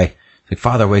 Novus Rai. He's like,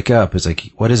 Father, wake up. He's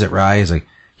like, what is it, Rai? He's like,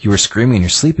 you were screaming in your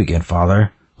sleep again,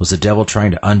 Father. Was the devil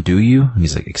trying to undo you? And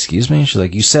he's like, excuse me? She's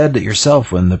like, you said that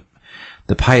yourself, when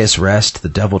the pious rest, the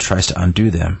devil tries to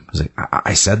undo them. He's like,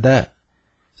 I said that?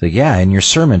 He's like, yeah, in your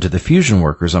sermon to the fusion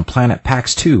workers on planet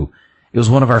Pax 2. It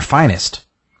was one of our finest.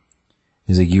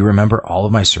 He's like, you remember all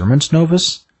of my sermons,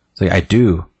 Novus? He's like, I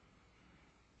do.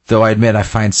 Though I admit I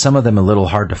find some of them a little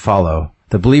hard to follow.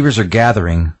 The believers are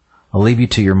gathering. I'll leave you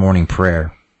to your morning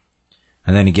prayer.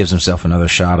 And then he gives himself another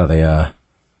shot of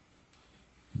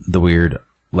the weird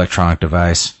electronic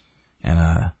device.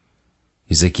 And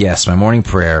he's like, yes, my morning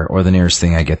prayer, or the nearest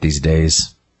thing I get these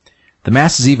days. The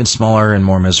mass is even smaller and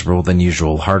more miserable than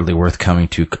usual, hardly worth coming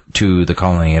to the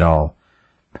colony at all.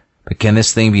 But can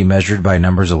this thing be measured by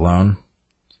numbers alone?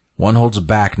 One holds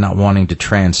back, not wanting to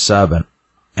trans-sub,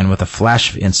 and with a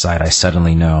flash of insight, I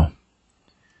suddenly know.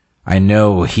 I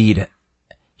know he'd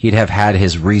have had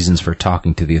his reasons for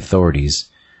talking to the authorities.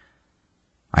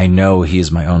 I know he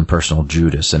is my own personal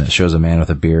Judas, and it shows a man with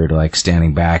a beard, like,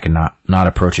 standing back and not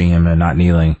approaching him and not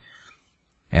kneeling.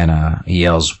 And, he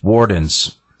yells,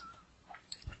 Wardens.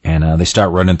 And, they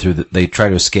start running through they try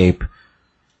to escape.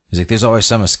 He's like, there's always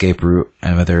some escape route,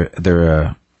 and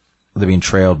they're being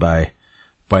trailed by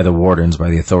the Wardens, by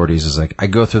the authorities. Is like, I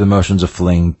go through the motions of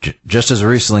fleeing. Just as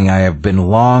recently, I have been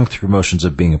long through motions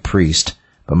of being a priest,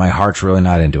 but my heart's really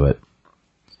not into it.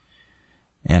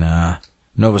 And,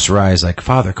 Novus Rai is like,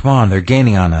 Father, come on, they're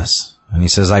gaining on us. And he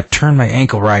says, I've turned my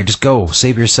ankle, Rai, just go,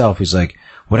 save yourself. He's like,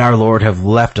 would our Lord have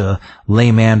left a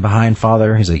layman behind,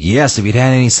 Father? He's like, yes, if he'd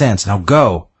had any sense, now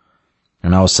go.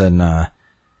 And all of a sudden,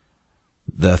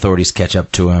 the authorities catch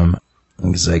up to him.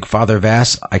 And he's like, Father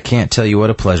Vass, I can't tell you what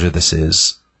a pleasure this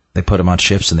is. They put him on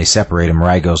ships and they separate him.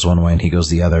 Rai goes one way and he goes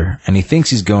the other. And he thinks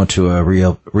he's going to a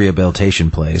rehabilitation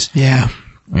place. Yeah.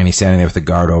 And he's standing there with the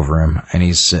guard over him. And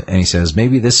he says,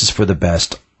 maybe this is for the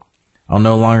best. I'll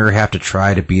no longer have to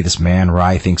try to be this man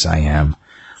Rai thinks I am.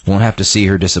 Won't have to see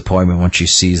her disappointment when she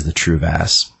sees the true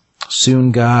Vass.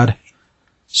 Soon, God,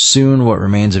 soon what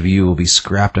remains of you will be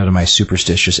scrapped out of my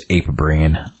superstitious ape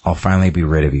brain. I'll finally be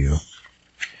rid of you.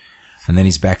 And then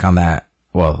he's back on that.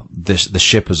 Well, the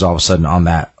ship is all of a sudden on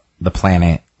the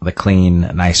planet, the clean,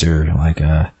 nicer, like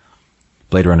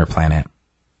Blade Runner planet.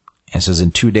 And it says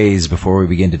in 2 days before we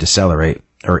begin to decelerate,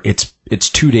 or it's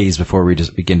 2 days before we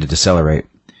just begin to decelerate.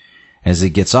 As he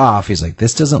gets off, he's like,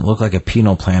 this doesn't look like a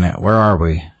penal planet. Where are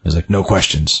we? He's like, no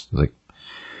questions. He's like,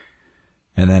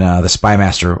 and then the spy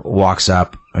master walks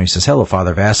up and he says, hello,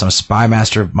 Father Vass. I'm Spy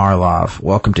Master Marlov.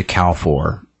 Welcome to Cal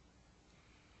 4.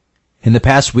 In the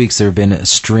past weeks, there have been a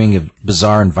string of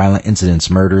bizarre and violent incidents,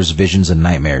 murders, visions, and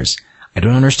nightmares. I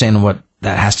don't understand what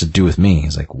that has to do with me.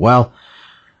 He's like, well,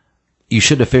 you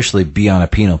should officially be on a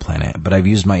penal planet, but I've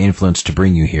used my influence to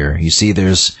bring you here. You see,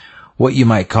 there's what you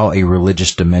might call a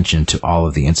religious dimension to all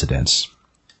of the incidents.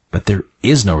 But there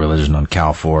is no religion on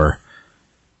Cal 4.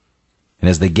 And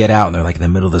as they get out, and they're like in the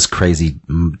middle of this crazy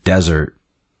desert,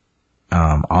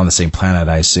 on the same planet,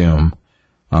 I assume,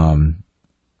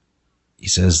 he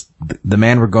says, the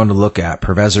man we're going to look at,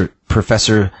 Professor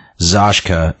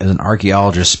Zashka, is an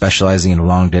archaeologist specializing in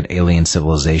long-dead alien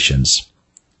civilizations.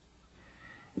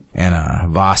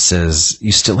 And Voss says,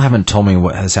 you still haven't told me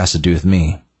what this has to do with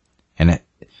me.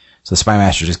 So the spy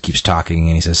master just keeps talking,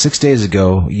 and he says, 6 days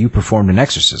ago, you performed an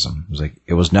exorcism. It was like,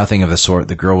 it was nothing of the sort.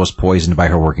 The girl was poisoned by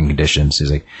her working conditions.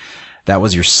 He's like, that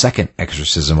was your second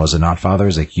exorcism, was it not, Father?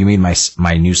 He's like, you mean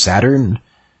my new Saturn?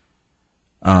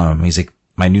 He's like,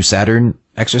 my new Saturn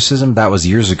exorcism? That was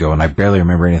years ago, and I barely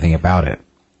remember anything about it.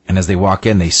 And as they walk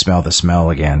in, they smell the smell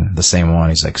again, the same one.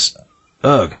 He's like,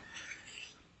 ugh.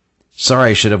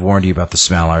 Sorry, I should have warned you about the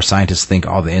smell. Our scientists think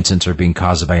all the incidents are being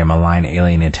caused by a malign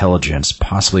alien intelligence,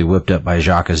 possibly whipped up by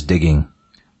Jacques' digging.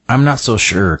 I'm not so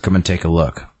sure. Come and take a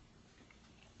look.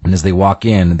 And as they walk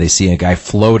in, they see a guy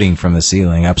floating from the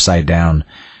ceiling, upside down,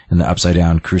 in the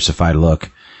upside-down crucified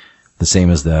look, the same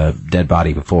as the dead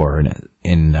body before.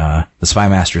 And the spy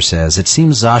master says, it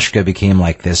seems Zashka became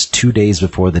like this 2 days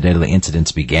before the deadly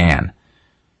incidents began.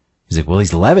 He's like, well,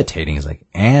 he's levitating. He's like,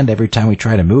 and every time we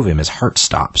try to move him, his heart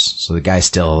stops. So the guy's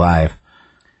still alive.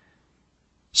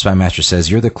 Spy master says,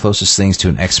 you're the closest things to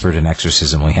an expert in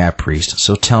exorcism we have, priest.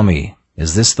 So tell me,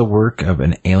 is this the work of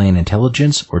an alien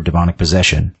intelligence or demonic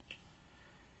possession?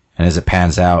 And as it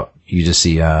pans out, you just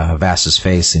see Vass's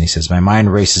face, and he says, my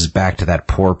mind races back to that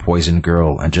poor poisoned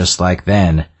girl, and just like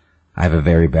then, I have a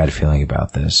very bad feeling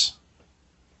about this.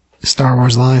 Star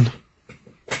Wars line.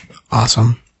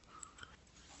 Awesome.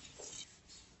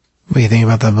 What do you think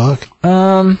about that book?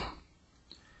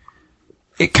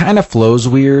 It kind of flows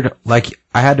weird. Like,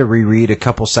 I had to reread a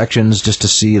couple sections just to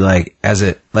see, like, as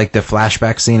it, like the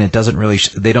flashback scene, it doesn't really,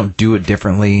 they don't do it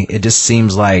differently. It just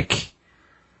seems like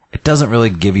it doesn't really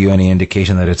give you any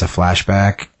indication that it's a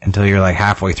flashback until you're like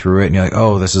halfway through it and you're like,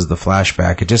 oh, this is the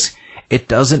flashback. It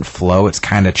doesn't flow. It's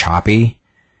kind of choppy.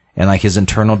 And like his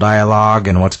internal dialogue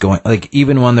and what's going, like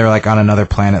even when they're like on another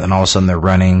planet and all of a sudden they're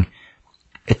running,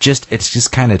 it's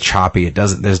just kind of choppy.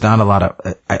 There's not a lot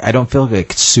of, I don't feel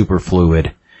like it's super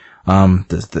fluid.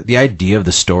 The idea of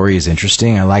the story is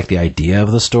interesting. I like the idea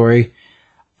of the story.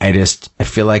 I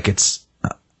feel like it's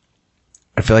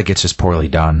just poorly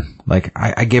done. Like,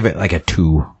 I give it like a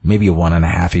 2, maybe a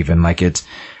 1.5 even. Like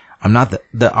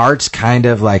the art's kind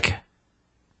of like,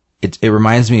 it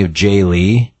reminds me of Jay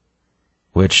Lee,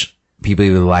 which people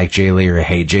either like Jay Lee or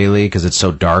hate Jay Lee because it's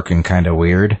so dark and kind of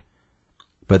weird.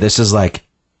 But this is like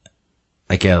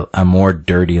a more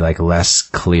dirty, like less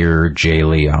clear Jay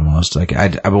Lee almost. Like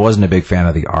I wasn't a big fan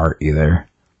of the art either.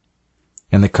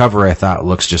 And the cover I thought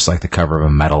looks just like the cover of a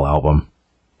metal album.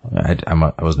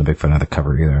 I wasn't a big fan of the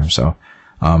cover either. So,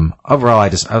 overall I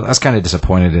was kind of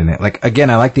disappointed in it. Like, again,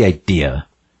 I like the idea.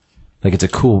 Like, it's a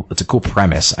cool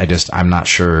premise. I'm not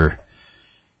sure.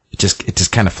 It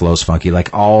just kind of flows funky.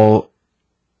 Like and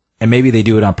maybe they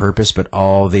do it on purpose, but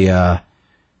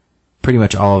pretty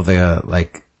much all of the,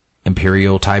 like,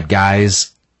 Imperial type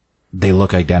guys, they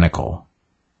look identical.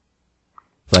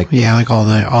 Like, yeah, like all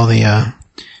the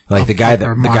like the guy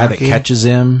that catches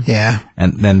him, yeah,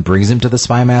 and then brings him to the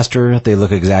spy master, they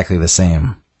look exactly the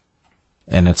same.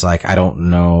 And it's like, I don't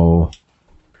know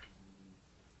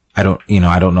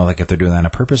like if they're doing that on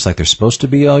purpose, like they're supposed to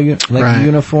be all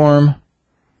uniform.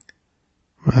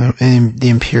 And the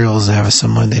Imperials they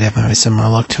definitely have a similar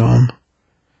look to them.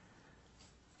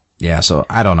 Yeah, so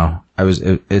I don't know.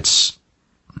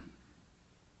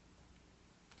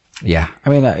 Yeah, I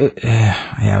mean,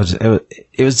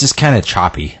 it was just kind of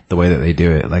choppy the way that they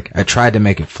do it. Like, I tried to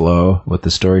make it flow with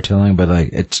the storytelling, but like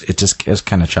it's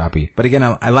kind of choppy. But again,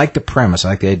 I like the premise. I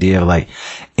like the idea of like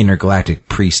intergalactic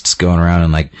priests going around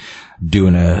and like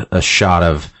doing a shot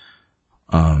of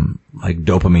like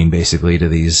dopamine basically to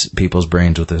these people's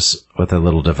brains with a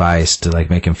little device to like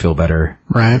make them feel better,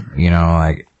 right?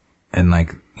 Like, and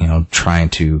like, trying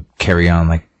to carry on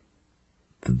like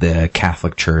the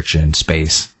Catholic Church in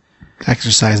space.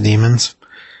 Exorcise demons.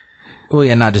 Well,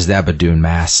 yeah, not just that, but doing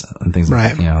mass and things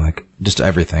like, like just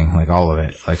everything, like all of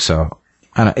it. Like, so,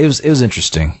 I don't know, it was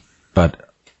interesting,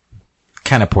 but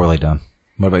kind of poorly done.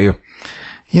 What about you?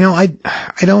 I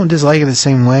don't dislike it the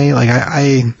same way. Like,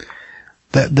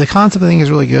 the concept I think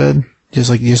is really good, just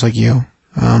like you.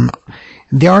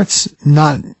 The art's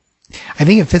not, I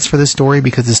think it fits for this story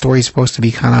because the story is supposed to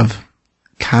be kind of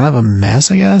a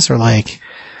mess, I guess, or like,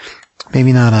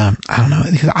 maybe not I don't know,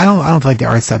 because I don't feel like the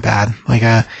art's that bad. Like,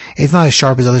 it's not as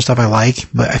sharp as other stuff I like,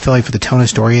 but I feel like for the tone of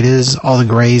story it is, all the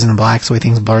grays and the blacks, the way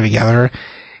things blur together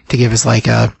to give us like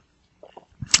a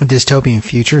dystopian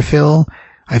future feel,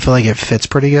 I feel like it fits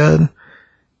pretty good.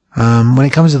 When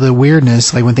it comes to the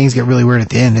weirdness, like when things get really weird at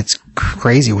the end, it's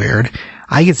crazy weird.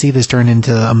 I could see this turn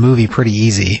into a movie pretty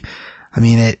easy. I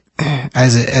mean,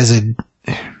 as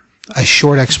a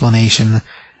short explanation,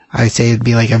 I'd say it'd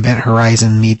be like Event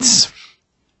Horizon meets,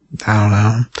 I don't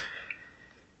know.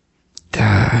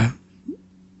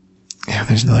 Yeah,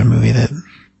 there's another movie that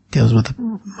deals with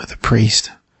a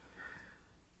priest.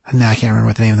 Now I can't remember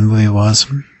what the name of the movie was.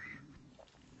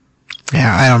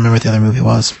 Yeah, I don't remember what the other movie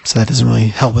was, so that doesn't really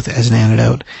help with it as an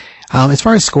antidote. As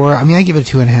far as score, I mean, I give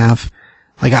it a 2.5.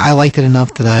 Like, I liked it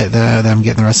enough that I'm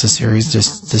getting the rest of the series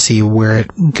just to see where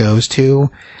it goes to.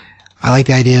 I like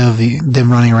the idea of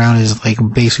them running around as, like,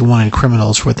 basically wanted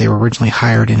criminals for what they were originally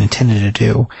hired and intended to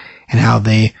do, and how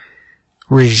they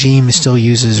regime still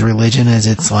uses religion as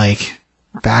its, like,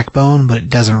 backbone, but it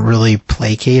doesn't really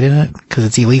placate in it, because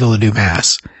it's illegal to do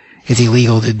mass. It's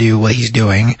illegal to do what he's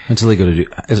doing. It's illegal to do...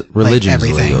 Religion's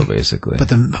like illegal, basically. But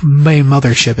the main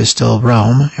mothership is still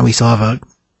Rome, and we still have a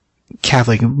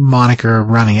Catholic moniker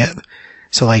running it.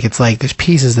 So, like, it's like there's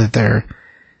pieces that they're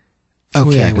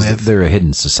okay with. They're a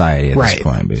hidden society at this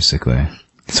point, basically.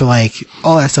 So, like,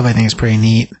 all that stuff I think is pretty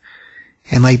neat.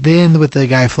 And, like, the end with the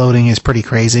guy floating is pretty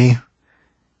crazy.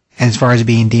 And as far as it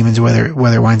being demons, whether it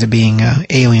winds up being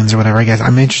aliens or whatever, I guess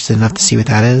I'm interested enough to see what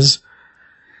that is.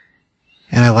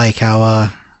 And I like how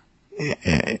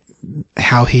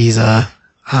he's, I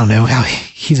don't know, how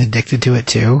he's addicted to it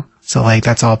too. So, like,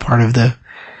 that's all part of the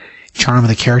charm of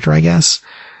the character, I guess.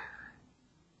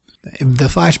 The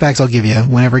flashbacks I'll give you,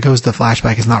 whenever it goes to the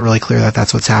flashback, it's not really clear that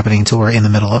that's what's happening until we're in the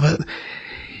middle of it.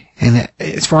 And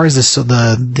as far as the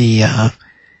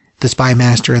spy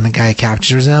master and the guy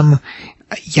captures him,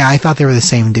 yeah, I thought they were the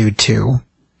same dude too,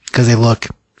 because they look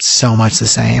so much the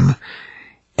same.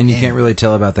 And you can't really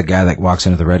tell about the guy that walks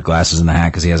in with the red glasses and the hat,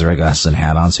 because he has the red glasses and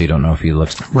hat on, so you don't know if he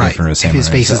looks different or the same. If his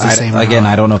face is the same. Again,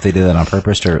 I don't know if they did that on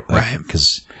purpose or, like,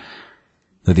 because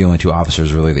they're the only two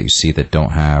officers really that you see that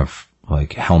don't have,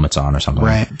 like, helmets on or something.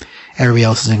 Right. Everybody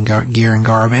else is in gear and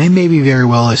garb, and it may be very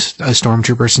well a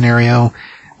stormtrooper scenario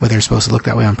where they're supposed to look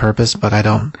that way on purpose, but I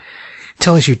don't.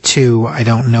 Till issue 2, I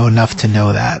don't know enough to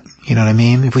know that. You know what I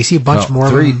mean? If we see a bunch more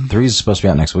of them... 3 is supposed to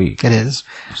be out next week. It is.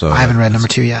 So I haven't read number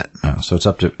 2 yet. Oh, so it's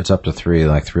up to 3,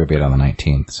 like 3 will be out on the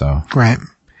 19th, so... Right.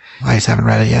 I just haven't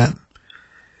read it yet.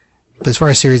 But as far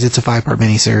as series, it's a 5-part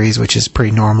miniseries, which is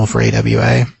pretty normal for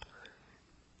AWA.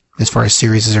 As far as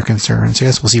series are concerned. So I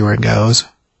guess we'll see where it goes.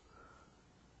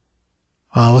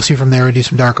 We'll see from there. We'll do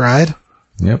some Dark Ride.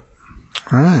 Yep.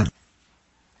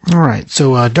 Alright,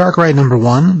 so Dark Ride number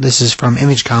 1, this is from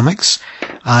Image Comics.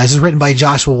 This is written by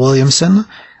Joshua Williamson,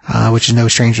 which is no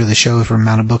stranger to the show from the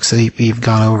amount of books that we've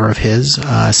gone over of his.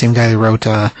 Same guy that wrote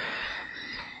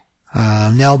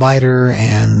Nailbiter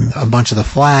and a bunch of The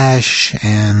Flash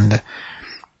and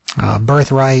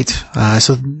Birthright.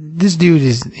 So this dude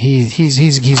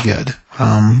he's good.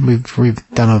 We've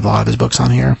done a lot of his books on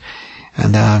here.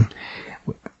 And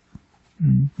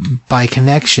by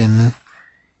connection,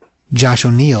 Josh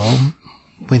O'Neill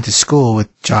went to school with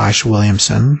Josh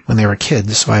Williamson when they were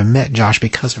kids, so I met Josh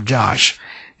because of Josh.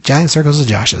 Giant circles of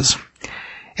Joshes.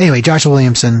 Anyway, Josh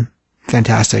Williamson,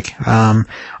 fantastic.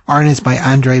 Art is by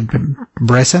Andre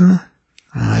Bresson.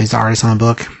 He's the artist on the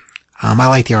book. I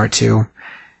like the art too.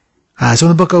 So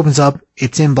when the book opens up,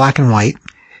 it's in black and white,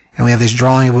 and we have this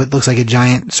drawing of what looks like a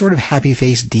giant, sort of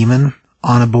happy-faced demon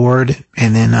on a board,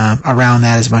 and then around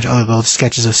that is a bunch of other little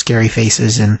sketches of scary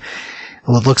faces and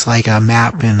what looks like a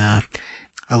map and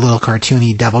a little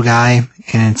cartoony devil guy,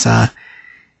 and it's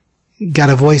got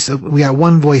a voice. We got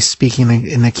one voice speaking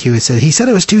in the queue. It said, he said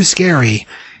it was too scary,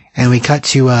 and we cut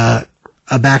to a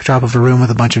backdrop of a room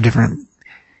with a bunch of different,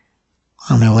 I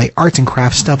don't know, like arts and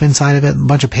crafts stuff inside of it, a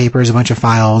bunch of papers, a bunch of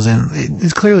files, and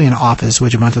it's clearly an office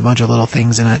with a bunch of little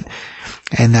things in it,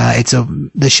 and it's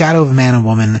the shadow of a man and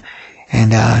woman,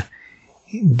 and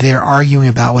they're arguing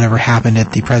about whatever happened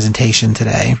at the presentation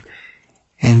today.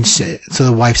 And so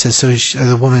the wife says,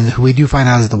 the woman who we do find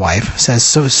out is the wife says,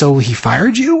 so he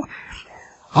fired you?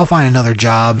 I'll find another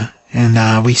job.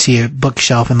 And, we see a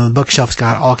bookshelf, and the bookshelf's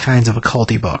got all kinds of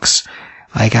occulty books.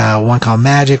 Like, one called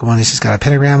Magic, one that's just got a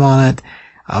pentagram on it,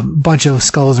 a bunch of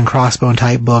skulls and crossbone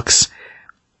type books,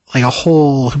 like a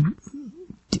whole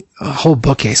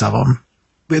bookcase of them.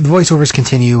 The voiceovers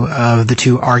continue, the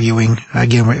two arguing.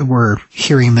 Again, we're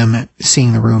hearing them,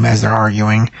 seeing the room as they're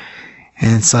arguing.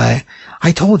 And it's like,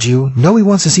 I told you, nobody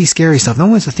wants to see scary stuff. No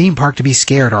one wants a theme park to be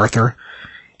scared, Arthur.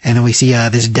 And then we see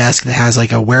this desk that has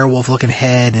like a werewolf-looking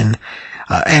head and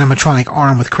animatronic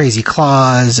arm with crazy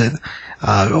claws and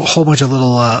a whole bunch of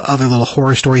little other little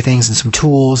horror story things and some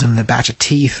tools and a batch of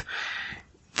teeth.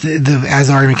 As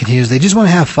the argument continues, they just want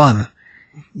to have fun.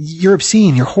 You're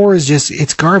obscene. Your horror is just,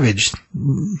 it's garbage.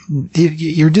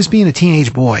 You're just being a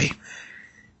teenage boy.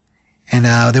 And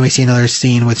then we see another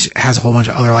scene which has a whole bunch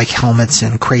of other like helmets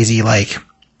and crazy like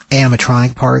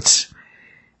animatronic parts.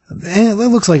 And it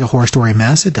looks like a horror story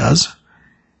mess. It does.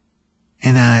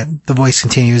 And the voice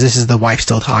continues. This is the wife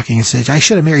still talking. It says, I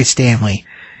should have married Stanley.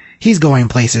 He's going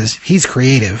places. He's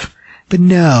creative. But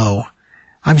no,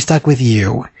 I'm stuck with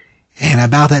you. And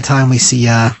about that time we see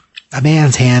a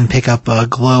man's hand pick up a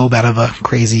globe out of a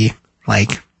crazy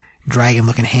like dragon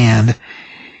looking hand.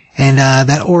 And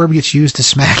that orb gets used to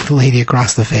smack the lady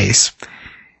across the face.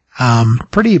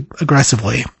 Pretty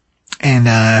aggressively.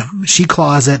 And she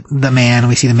claws at the man.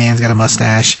 We see the man's got a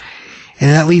mustache.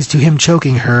 And that leads to him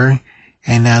choking her.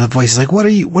 And the voice is like, what are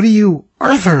you,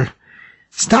 Arthur?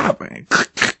 Stop.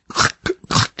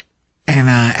 And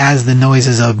as the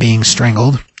noises of being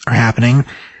strangled are happening,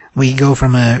 we go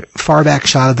from a far back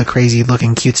shot of the crazy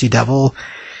looking cutesy devil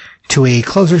to a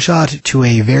closer shot to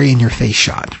a very in-your-face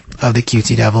shot of the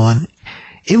cutesy devil. And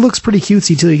it looks pretty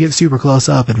cutesy till you get super close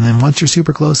up. And then once you're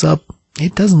super close up,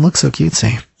 it doesn't look so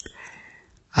cutesy.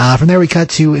 From there we cut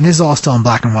to, and this is all still in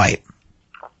black and white.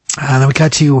 Then we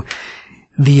cut to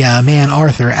the man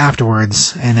Arthur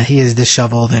afterwards, and he is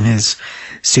disheveled and his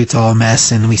suit's all a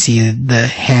mess, and we see the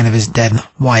hand of his dead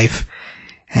wife.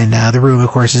 And the room, of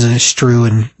course, is strewn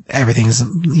and everything's,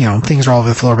 things are all over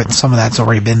the floor, but some of that's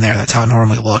already been there. That's how it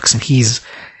normally looks. And he's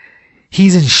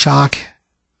in shock.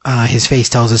 His face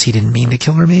tells us he didn't mean to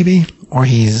kill her, maybe, or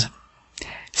he's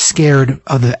scared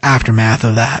of the aftermath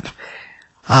of that.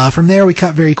 From there, we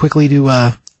cut very quickly to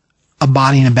a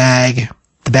body in a bag,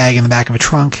 the bag in the back of a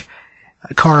trunk,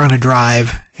 a car on a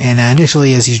drive, and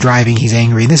initially as he's driving, he's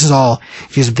angry. And this is all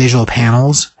just visual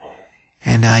panels.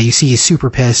 And you see he's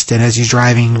super pissed, and as he's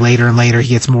driving later and later, he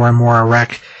gets more and more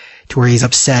erect to where he's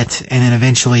upset, and then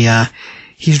eventually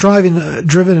he's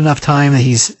driven enough time that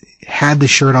he's had the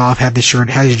shirt off, had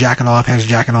his jacket off, has his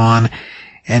jacket on,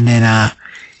 and then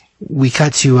we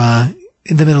cut to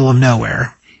in the middle of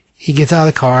nowhere. He gets out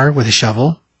of the car with a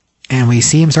shovel, and we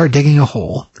see him start digging a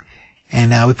hole.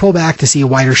 And we pull back to see a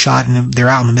wider shot, and they're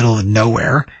out in the middle of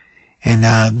nowhere.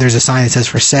 And there's a sign that says,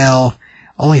 for sale,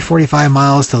 only 45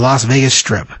 miles to Las Vegas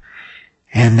Strip.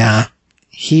 And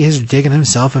he is digging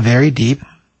himself a very deep,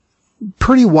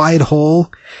 pretty wide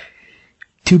hole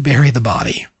to bury the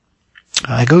body.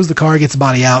 Goes the car, gets the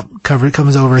body out,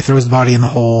 comes over, throws the body in the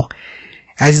hole.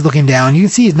 As he's looking down, you can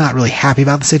see he's not really happy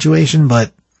about the situation,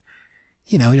 but,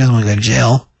 he doesn't want to go to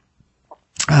jail.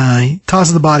 He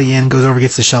tosses the body in, goes over,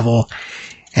 gets the shovel,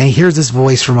 and he hears this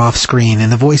voice from off screen,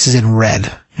 and the voice is in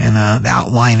red, and the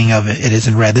outlining of it is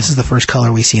in red. This is the first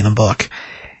color we see in the book,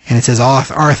 and it says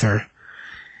Arthur.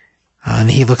 And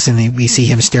he looks in, we see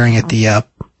him staring at the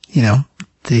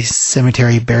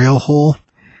cemetery burial hole.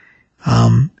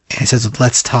 And it says,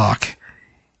 let's talk.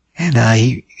 And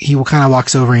he kind of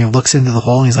walks over and he looks into the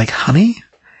hole, and he's like, honey?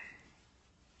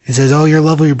 It says, oh, your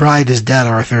lovely bride is dead,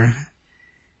 Arthur.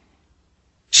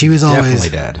 She was always definitely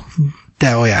dead.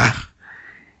 Oh yeah.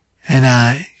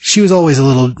 And she was always a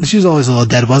little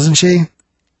dead, wasn't she?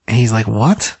 And he's like,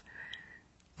 what?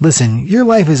 Listen, your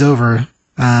life is over.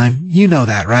 You know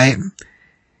that, right?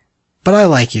 But I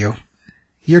like you.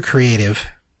 You're creative.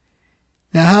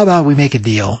 Now how about we make a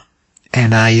deal?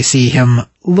 And you see him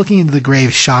looking into the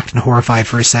grave, shocked and horrified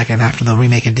for a second after the we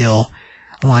make a deal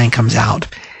line comes out.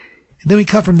 And then we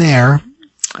cut from there.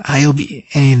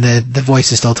 And the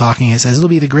voice is still talking. It says, it'll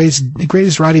be the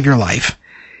greatest ride of your life.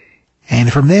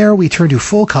 And from there, we turn to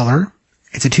full color.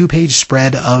 It's a 2-page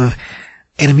spread of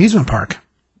an amusement park.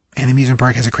 An amusement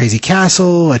park has a crazy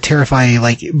castle, a terrifying,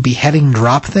 beheading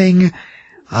drop thing,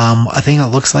 a thing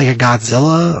that looks like a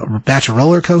Godzilla, a batch of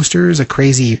roller coasters, a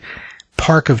crazy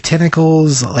park of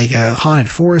tentacles, like a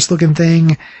haunted forest looking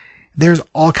thing. There's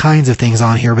all kinds of things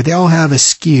on here, but they all have a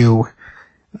skew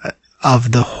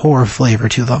of the horror flavor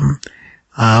to them.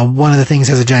 One of the things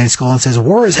has a giant skull and says,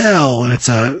 war is hell, and it's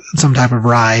some type of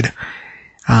ride.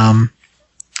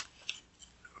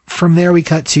 From there, we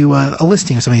cut to a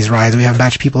listing of some of these rides. We have a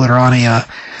batch of people that are on a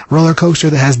roller coaster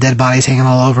that has dead bodies hanging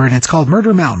all over, and it's called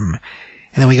Murder Mountain.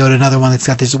 And then we go to another one that's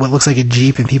got this, what looks like a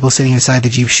Jeep, and people sitting inside the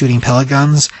Jeep shooting pellet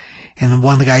guns. And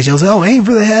one of the guys yells, oh, aim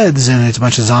for the heads! And it's a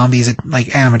bunch of zombies, like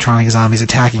animatronic zombies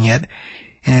attacking it.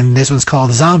 And this one's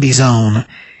called Zombie Zone.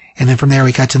 And then from there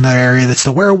we cut to another area that's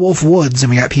the Werewolf Woods, and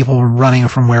we got people running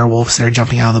from werewolves that are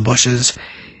jumping out of the bushes.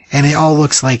 And it all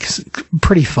looks like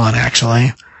pretty fun,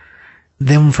 actually.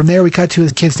 Then from there we cut to a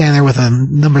kid standing there with a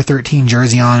number 13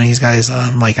 jersey on, and he's got his,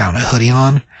 hoodie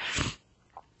on.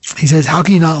 He says, how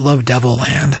can you not love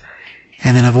Devilland?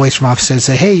 And then a voice from off says,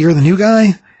 hey, you're the new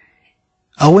guy?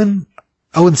 Owen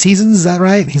Seasons, is that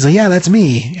right? He's like, yeah, that's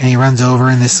me. And he runs over,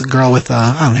 and this girl with,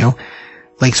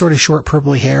 sort of short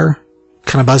purpley hair,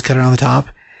 kind of buzz cut on the top,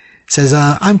 says,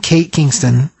 I'm Kate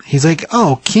Kingston. He's like,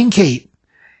 oh, King Kate.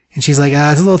 And she's like,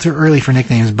 it's a little too early for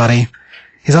nicknames, buddy.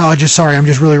 He's like, I'm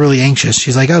just really, really anxious.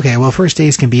 She's like, okay, well, first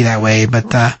days can be that way,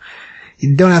 but,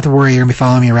 you don't have to worry, you're gonna be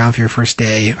following me around for your first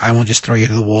day. I won't just throw you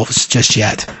to the wolves just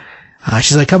yet.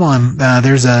 She's like, come on,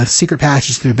 there's a secret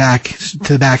passage to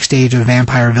the backstage of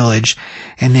Vampire Village.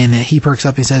 And then he perks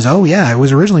up and says, oh yeah, it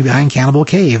was originally behind Cannibal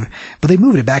Cave, but they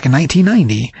moved it back in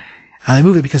 1990. They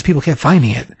moved it because people kept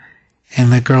finding it.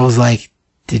 And the girl's like,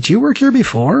 did you work here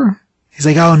before? He's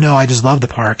like, oh no, I just love the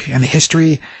park. And the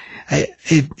history,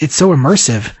 it's so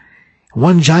immersive.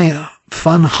 One giant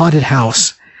fun haunted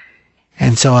house.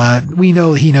 And so, we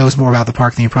know he knows more about the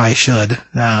park than he probably should,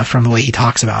 from the way he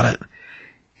talks about it.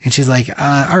 And she's like,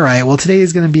 alright, well today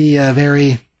is going to be,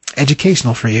 very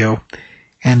educational for you.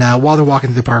 And, while they're walking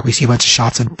through the park, we see a bunch of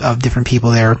shots of different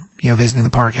people there, visiting the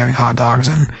park, having hot dogs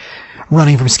and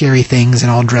running from scary things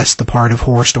and all dressed the part of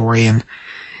Horror Story and,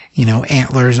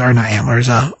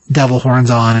 devil horns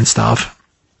on and stuff.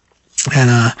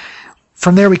 And,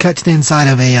 from there we cut to the inside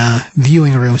of a,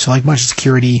 viewing room. So like a bunch of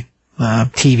security,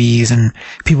 TVs and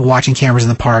people watching cameras in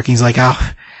the park. And he's like,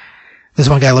 oh, this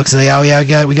one guy looks like, oh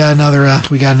yeah, we got another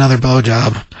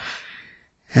blowjob.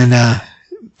 And,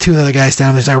 two of the other guys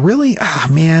down there like, really? Ah,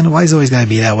 man, why is it always gotta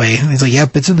be that way? And he's like,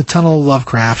 yep, it's in the tunnel of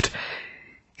Lovecraft.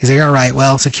 He's like, alright,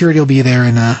 well, security will be there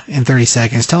in 30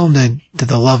 seconds. Tell them to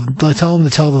tell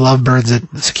the lovebirds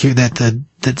that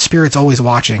the spirit's always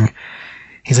watching.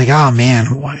 He's like, oh man,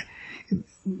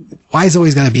 why is it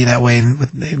always gotta be that way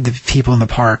with the people in the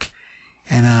park?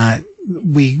 And,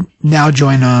 we now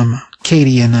join,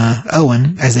 Katie and,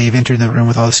 Owen as they've entered the room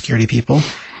with all the security people.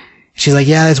 She's like,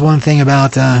 yeah, that's one thing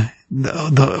about,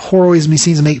 the horror always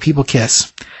seems to make people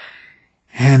kiss.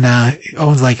 And,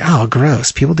 Owen's like, oh,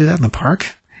 gross. People do that in the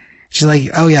park? She's like,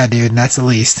 oh yeah, dude, that's the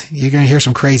least. You're gonna hear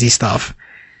some crazy stuff.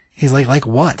 He's like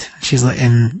what? She's like,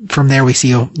 and from there we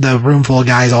see the room full of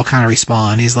guys all kind of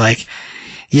respond. He's like,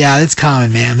 yeah, it's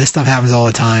common, man. This stuff happens all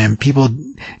the time. People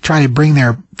try to bring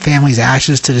their family's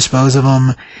ashes to dispose of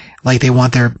them. Like they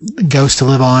want their ghosts to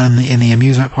live on in the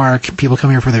amusement park. People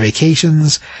come here for their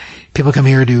vacations. People come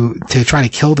here to try to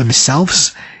kill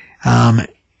themselves.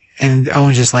 And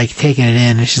Owen's just like taking it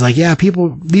in. And she's like, yeah,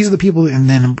 these are the people. And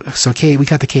then, so we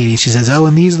cut to Katie. She says, oh,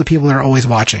 and these are the people that are always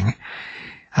watching.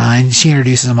 And she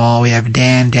introduces them all. We have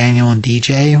Dan, Daniel, and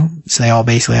DJ. So they all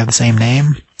basically have the same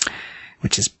name,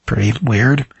 which is pretty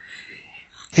weird.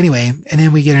 Anyway, and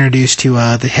then we get introduced to,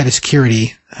 the head of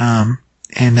security. And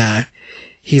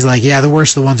he's like, yeah, the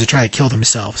worst are the ones that try to kill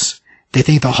themselves. They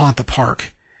think they'll haunt the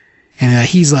park. And,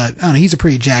 he's I don't know, he's a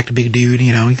pretty jacked big dude,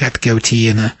 he got the goatee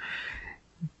and the,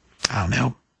 I don't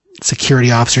know,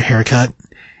 security officer haircut.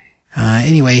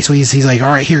 Anyway, so he's like,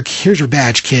 alright, here's your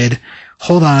badge, kid.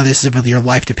 Hold on to this as if your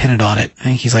life depended on it.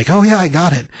 And he's like, oh yeah, I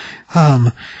got it.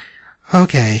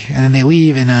 Okay. And then they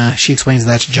leave and, she explains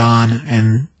that's John,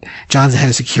 and John's the head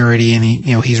of security, and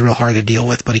he's real hard to deal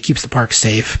with, but he keeps the park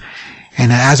safe.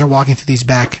 And as they're walking through these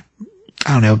back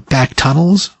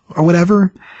tunnels or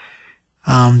whatever,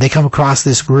 they come across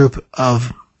this group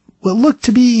of what look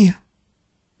to be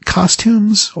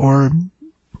costumes or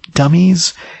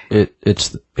dummies.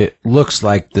 It looks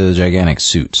like the gigantic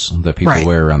suits that people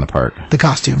wear around the park. The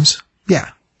costumes.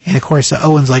 Yeah. And of course,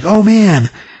 Owen's like, oh man,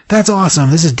 that's awesome.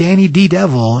 This is Danny D.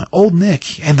 Devil, Old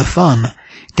Nick, and the Fun.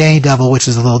 Danny Devil, which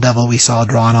is the little devil we saw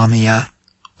drawn on the,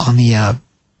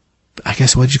 I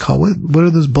guess what are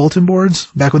those bulletin boards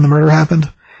back when the murder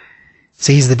happened?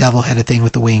 So he's the devil-headed thing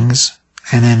with the wings.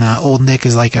 And then, Old Nick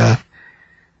is like a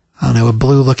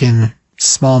blue-looking,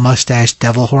 small mustache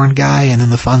devil horn guy, and then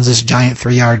the Fun's this giant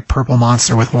 3-yard purple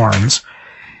monster with horns.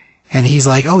 And he's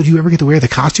like, oh, do you ever get to wear the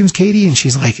costumes, Katie? And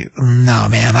she's like, no,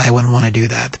 man, I wouldn't want to do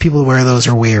that. The people who wear those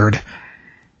are weird.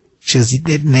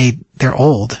 They're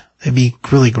old. It'd be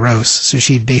really gross. So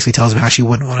she basically tells him how she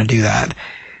wouldn't want to do that.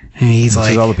 And he's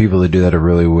like, all the people that do that are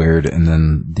really weird, and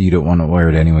then you don't want to wear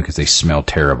it anyway because they smell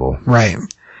terrible. Right.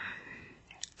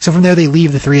 So from there they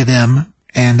leave, the three of them,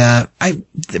 and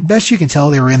the best you can tell,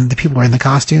 the people were in the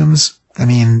costumes. I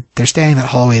mean, they're standing in that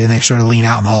hallway, then they sort of lean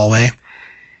out in the hallway.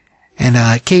 And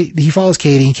he follows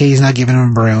Katie, and Katie's not giving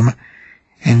him a broom.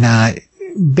 And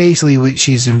basically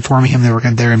she's informing him that they're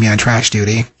going to be on trash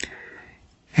duty.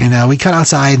 And we cut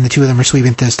outside, and the two of them are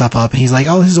sweeping this stuff up, and he's like,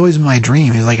 oh, this has always been my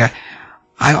dream. He's like,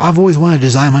 I've always wanted to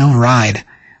design my own ride.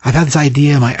 I've had this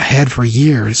idea in my head for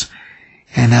years.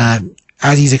 And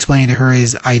as he's explaining to her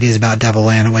his ideas about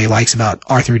Devilland and what he likes about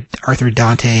Arthur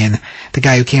Dante and the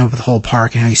guy who came up with the whole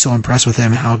park, and how he's so impressed with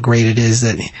him and how great it is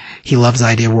that he loves the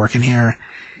idea of working here.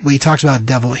 Well, he talks about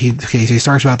so he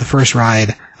starts about the first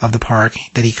ride of the park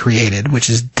that he created, which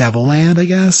is Devilland, I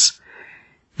guess.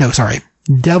 No, sorry.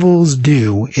 Devil's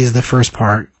Due is the first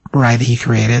ride that he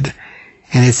created,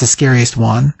 and it's the scariest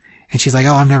one. And she's like,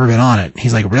 oh, I've never been on it.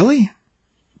 He's like, really?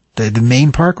 The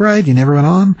main park ride you never went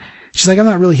on? She's like, I'm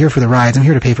not really here for the rides. I'm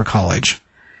here to pay for college.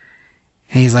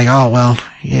 And he's like, oh, well,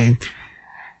 yeah,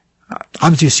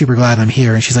 I'm just super glad I'm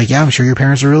here. And she's like, yeah, I'm sure your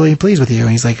parents are really pleased with you.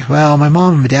 And he's like, well, my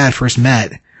mom and my dad first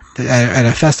met at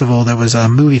a festival that was a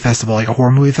movie festival, like a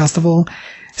horror movie festival.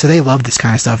 So they loved this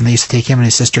kind of stuff, and they used to take him and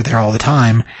his sister there all the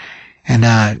time.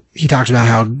 And he talks about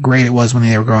how great it was when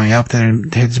they were growing up,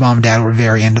 that his mom and dad were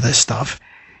very into this stuff.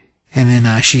 And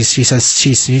then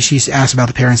she's asked about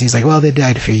the parents. He's like, well, they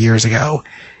died a few years ago.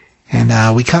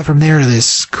 And we cut from there to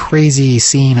this crazy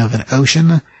scene of an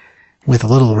ocean with a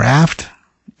little raft.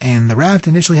 And the raft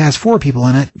initially has 4 people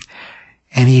in it.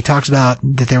 And he talks about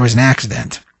that there was an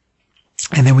accident.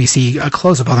 And then we see a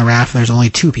close-up on the raft, and there's only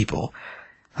 2 people.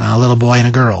 A little boy and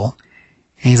a girl.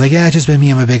 And he's like, yeah, it's just been me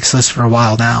and my big sis for a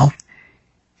while now.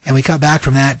 And we cut back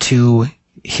from that to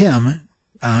him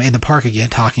in the park again,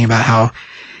 talking about how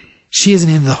she isn't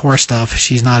into the horse stuff.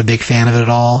 She's not a big fan of it at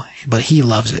all, but he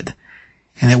loves it.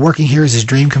 And that working here is his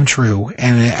dream come true.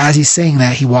 And as he's saying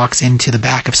that, he walks into the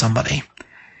back of somebody.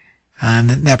 And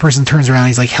that person turns around,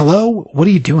 he's like, hello? What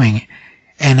are you doing?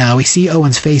 And we see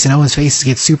Owen's face, and Owen's face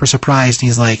gets super surprised, and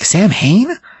he's like, Sam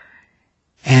Hain?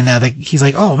 And he's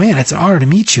like, oh man, it's an honor to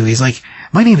meet you. He's like,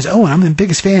 my name is Owen, I'm the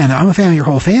biggest fan. I'm a fan of your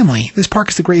whole family. This park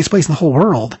is the greatest place in the whole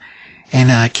world.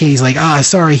 And Katie's like,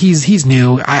 sorry, he's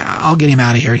new. I'll get him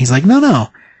out of here. And he's like, no,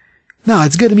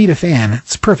 it's good to meet a fan.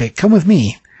 It's perfect. Come with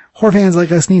me. Horror fans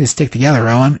like us need to stick together,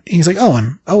 Owen. And he's like,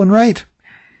 Owen, right?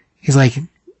 He's like,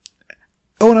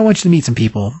 Owen, I want you to meet some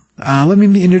people. Let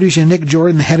me introduce you to Nick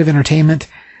Jordan, the head of entertainment,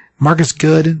 Marcus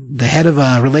Good, the head of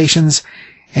relations,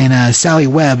 and Sally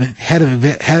Webb, head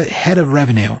of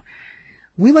revenue.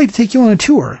 We'd like to take you on a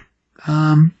tour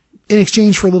in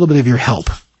exchange for a little bit of your help.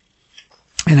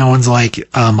 And Owen's like,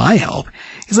 my help?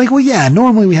 He's like, well, yeah,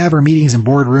 normally we have our meetings in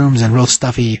boardrooms and real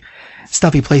stuffy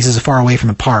places far away from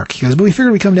the park. He goes, but we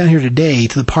figured we'd come down here today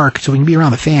to the park so we can be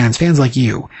around the fans like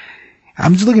you.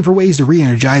 I'm just looking for ways to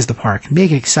re-energize the park,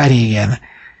 make it exciting again.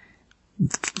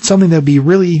 Something that would be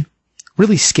really,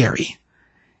 really scary.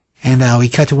 And we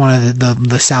cut to one of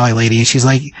the Sally lady, and she's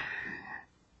like,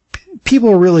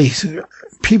 people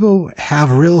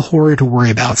have real horror to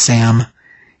worry about, Sam.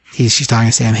 She's talking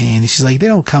to Sam Hain. She's like, they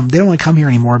don't want to come here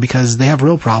anymore because they have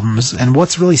real problems. And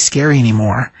what's really scary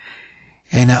anymore?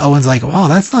 And Owen's like, wow,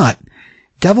 that's not.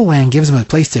 Devilland gives them a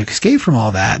place to escape from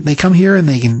all that. They come here and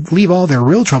they can leave all their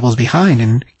real troubles behind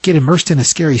and get immersed in a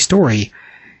scary story.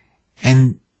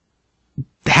 And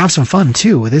have some fun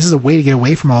too. This is a way to get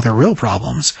away from all their real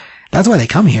problems. That's why they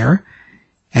come here.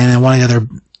 And then one of the other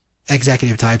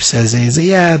executive types says,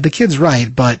 yeah, the kid's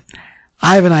right, but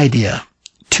I have an idea.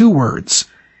 2 words.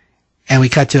 And we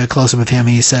cut to a close-up of him,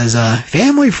 and he says,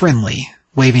 family friendly,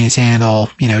 waving his hand all,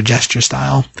 gesture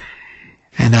style.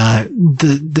 And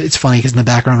it's funny because in the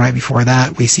background right before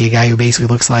that, we see a guy who basically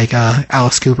looks like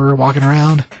Alice Cooper walking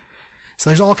around. So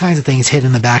there's all kinds of things hidden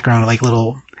in the background, like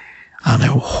little, I don't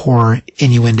know, horror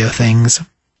innuendo things.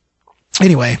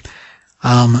 Anyway,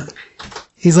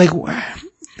 he's like,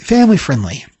 family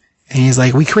friendly. And he's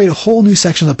like, we create a whole new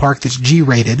section of the park that's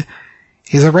G-rated.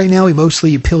 He's like, right now we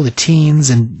mostly appeal to teens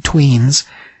and tweens,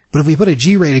 but if we put a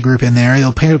G-rated group in there,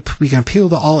 we can appeal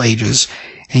to all ages.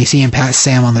 And you see him pat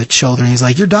Sam on the shoulder, and he's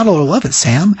like, your daughter will love it,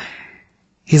 Sam.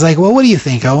 He's like, well, what do you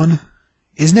think, Owen?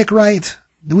 Is Nick right?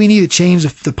 Do we need to change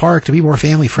the park to be more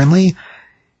family friendly?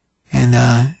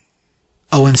 And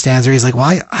Owen stands there. He's like,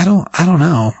 well, I don't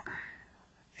know.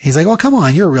 He's like, well, come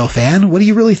on, you're a real fan. What do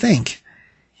you really think?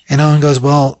 And Owen goes,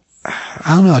 well,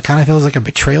 I don't know. It kind of feels like a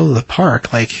betrayal of the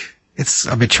park. Like, it's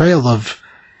a betrayal of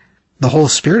the whole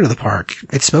spirit of the park.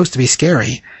 It's supposed to be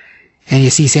scary. And you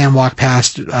see Sam walk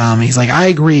past. He's like, I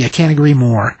agree. I can't agree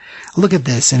more. Look at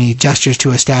this. And he gestures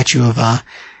to a statue of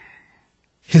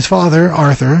his father,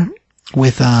 Arthur,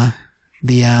 with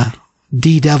the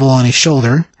D-Devil on his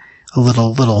shoulder. A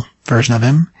little version of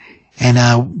him.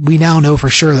 And we now know for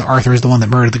sure that Arthur is the one that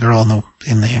murdered the girl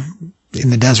in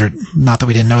the desert. Not that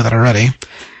we didn't know that already.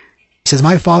 He says,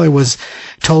 my father was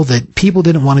told that people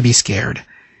didn't want to be scared,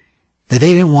 that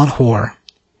they didn't want horror,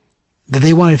 that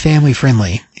they wanted family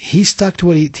friendly. He stuck to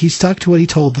what he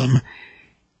told them,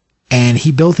 and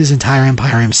he built his entire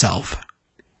empire himself.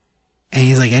 And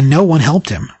he's like, and no one helped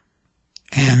him.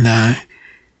 And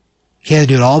he had to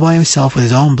do it all by himself with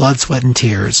his own blood, sweat, and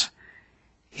tears.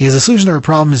 He has a solution to our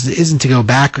problem isn't to go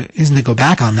back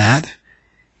on that.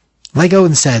 Like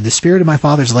Owen said, the spirit of my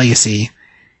father's legacy,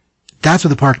 that's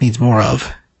what the park needs more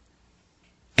of.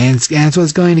 And it's what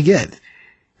it's going to get.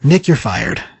 Nick, you're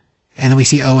fired. And then we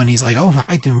see Owen, he's like, oh,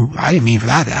 I didn't mean for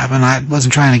that to happen. I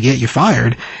wasn't trying to get you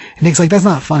fired. And Nick's like, that's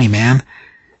not funny, man.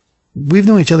 We've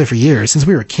known each other for years, since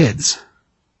we were kids.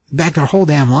 Back our whole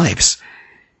damn lives.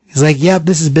 He's like, yep,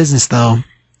 this is business though.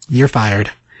 You're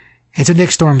fired. And so Nick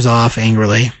storms off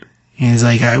angrily. And he's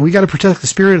like, we gotta protect the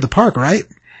spirit of the park, right?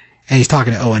 And he's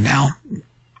talking to Owen now.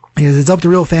 Because it's up to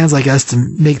real fans like us to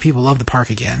make people love the park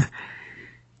again.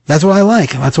 That's what I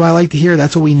like. That's what I like to hear.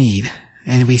 That's what we need.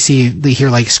 And we hear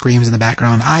like screams in the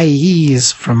background,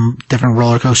 IEs from different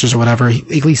roller coasters or whatever.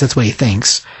 At least that's what he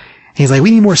thinks. He's like,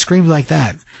 we need more screams like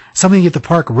that. Something to get the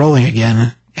park rolling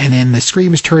again. And then the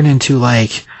screams turn into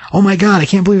like, oh my god, I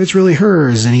can't believe it's really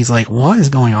hers. And he's like, what is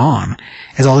going on?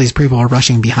 As all these people are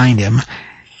rushing behind him.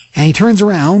 And he turns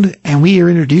around, and we are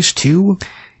introduced to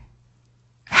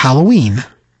Halloween.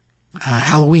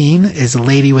 Halloween is a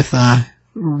lady with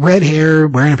red hair,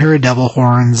 wearing a pair of devil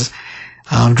horns,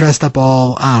 dressed up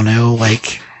all, I don't know,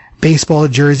 like baseball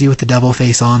jersey with the devil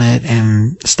face on it,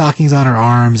 and stockings on her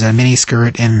arms, and a mini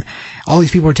skirt, and all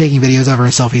these people are taking videos of her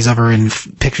and selfies of her and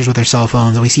pictures with their cell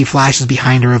phones, and we see flashes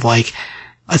behind her of like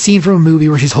a scene from a movie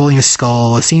where she's holding a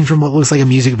skull, a scene from what looks like a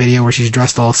music video where she's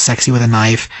dressed all sexy with a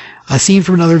knife, a scene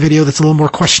from another video that's a little more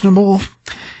questionable,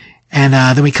 and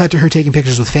then we cut to her taking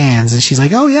pictures with fans, and she's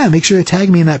like, oh yeah, make sure to tag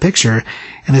me in that picture.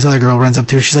 And this other girl runs up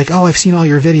to her, she's like, oh, I've seen all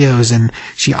your videos, and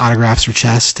she autographs her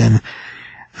chest, and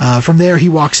from there he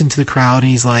walks into the crowd, and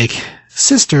he's like,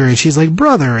 sister, and she's like,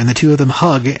 brother, and the two of them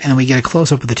hug, and we get a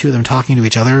close-up of the two of them talking to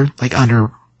each other, like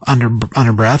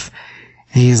under breath.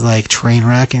 And he's like, train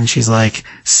wreck, and she's like,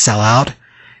 sell out.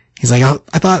 He's like, oh,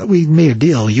 I thought we made a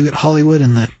deal. You get Hollywood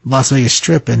and the Las Vegas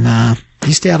Strip, and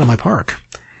you stay out of my park.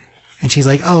 And she's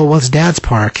like, oh, well, it's Dad's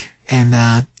park,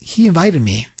 and he invited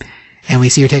me. And we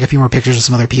see her take a few more pictures with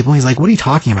some other people, and he's like, what are you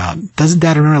talking about? Doesn't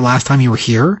Dad remember the last time you were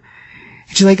here?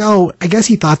 And she's like, oh, I guess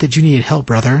he thought that you needed help,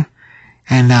 brother.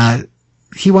 And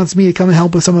he wants me to come and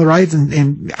help with some of the rides,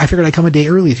 and I figured I'd come a day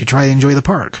early to try to enjoy the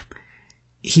park.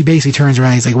 He basically turns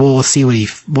around, he's like, well, we'll see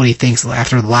what he thinks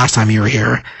after the last time you were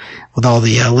here, with all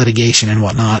the litigation and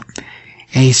whatnot.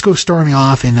 And he goes storming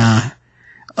off, and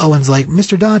Owen's like,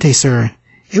 Mr. Dante, sir,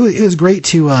 it was great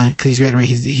to, cause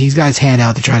he's got his hand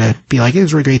out to try to be like, it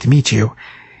was really great to meet you.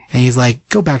 And he's like,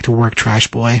 go back to work,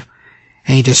 trash boy.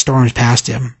 And he just storms past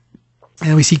him.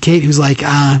 And we see Kate, who's like,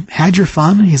 had your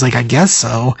fun? He's like, I guess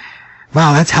so.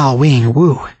 Wow, that's Halloween,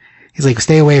 woo. He's like,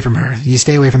 stay away from her. You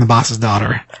stay away from the boss's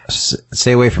daughter.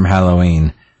 Stay away from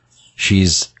Halloween.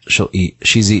 She's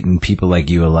eaten people like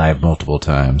you alive multiple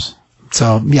times.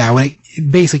 So, yeah,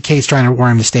 basically Kate's trying to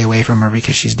warn him to stay away from her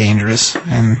because she's dangerous.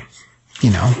 And,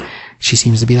 she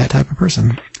seems to be that type of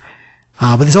person.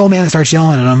 But this old man starts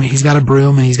yelling at him. He's got a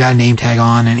broom and he's got a name tag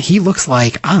on. And he looks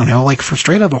like, I don't know, like for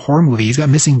straight out of a horror movie. He's got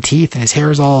missing teeth and his hair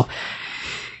is all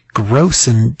gross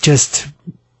and just,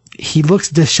 he looks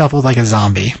disheveled like a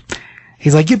zombie.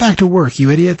 He's like, get back to work,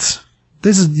 you idiots.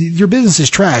 Your business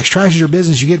is trash. Trash is your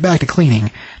business. You get back to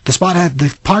cleaning.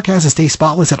 The park has to stay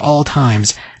spotless at all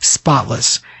times.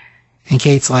 Spotless. And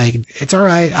Kate's like, it's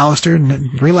alright, Alistair,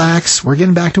 relax. We're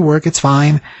getting back to work. It's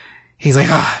fine. He's like,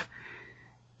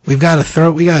 we gotta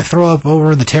throw up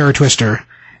over in the Terror Twister.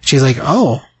 She's like,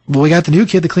 oh, well, we got the new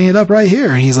kid to clean it up right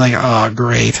here. And he's like, oh,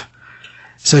 great.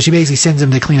 So she basically sends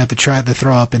him to clean up the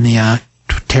throw up in the,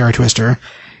 Terror Twister.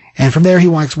 And from there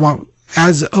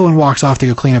as Owen walks off to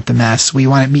go clean up the mess, we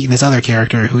wind up meeting this other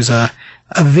character who's a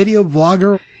video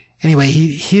blogger. Anyway,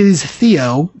 he's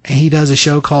Theo, and he does a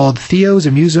show called Theo's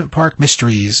Amusement Park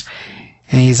Mysteries.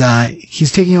 And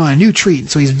he's taking on a new treat.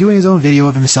 So he's doing his own video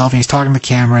of himself, and he's talking to the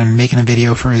camera and making a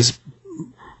video for his,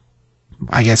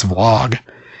 I guess, vlog.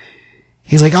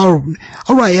 He's like, all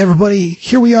right, everybody,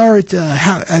 here we are at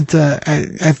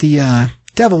the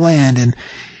Devil Land, and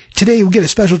today we get a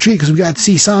special treat because we got to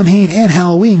see Samhain and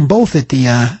Halloween both at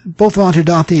both of Andre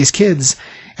Dante's kids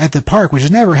at the park, which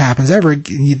never happens ever.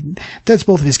 That's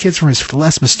both of his kids from his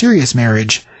less mysterious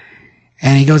marriage.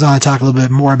 And he goes on to talk a little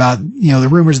bit more about, the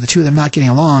rumors of the two of them not getting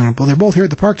along. Well, they're both here at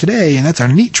the park today, and that's a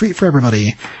neat treat for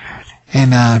everybody.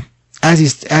 And as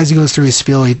he goes through his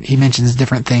spiel, he mentions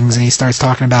different things, and he starts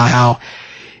talking about how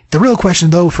the real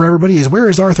question, though, for everybody is, where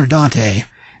is Arthur Dante?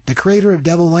 The creator of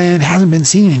Devil Land hasn't been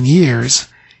seen in years.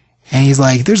 And he's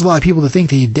like, there's a lot of people that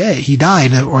think that he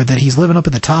died, or that he's living up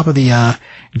at the top of the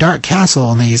Dark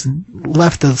Castle, and he's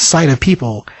left the sight of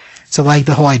people. So, like,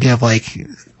 the whole idea of, like,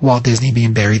 Walt Disney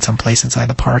being buried someplace inside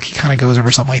the park, he kind of goes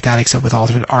over something like that, except with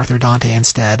Arthur Dante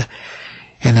instead.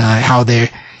 And how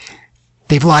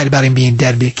they've lied about him being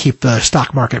dead to keep the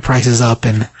stock market prices up.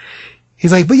 And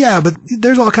he's like, but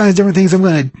there's all kinds of different things I'm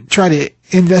going to try to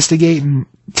investigate and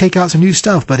take out some new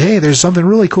stuff. But hey, there's something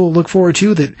really cool to look forward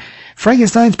to, that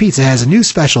Frankenstein's Pizza has a new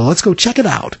special. Let's go check it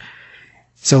out.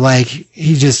 So, like,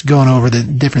 he's just going over the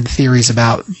different theories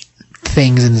about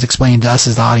things and is explaining to us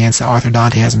as the audience that Arthur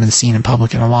Dante hasn't been seen in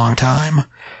public in a long time.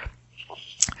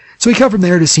 So we come from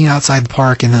there to scene outside the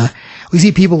park, and we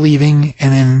see people leaving,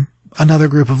 and then another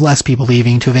group of less people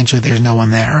leaving, to eventually there's no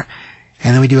one there.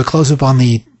 And then we do a close-up on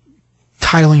the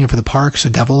titling for the park, so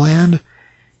Devil Land.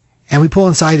 And we pull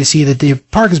inside to see that the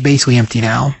park is basically empty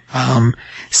now,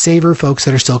 save for folks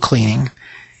that are still cleaning.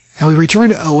 And we return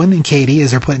to Owen and Katie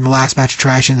as they're putting the last batch of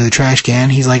trash into the trash can.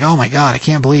 He's like, oh my God, I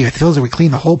can't believe it. It feels like we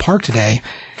cleaned the whole park today.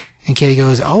 And Katie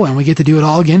goes, oh, and we get to do it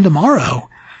all again tomorrow.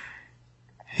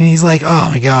 And he's like,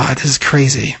 oh my God, this is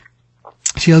crazy.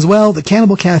 She goes, well, the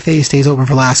Cannibal Cafe stays open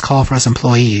for last call for us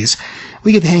employees.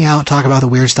 We get to hang out, talk about the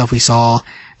weird stuff we saw.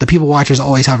 The people watchers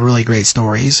always have really great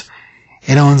stories.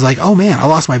 And Owen's like, oh man, I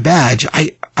lost my badge.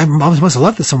 I must have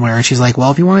left it somewhere. And she's like,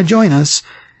 well, if you want to join us,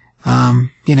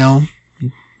 you know,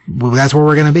 well, that's where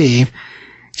we're going to be.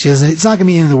 She goes, it's not going to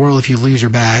be the end of the world if you lose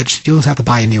your badge. You'll just have to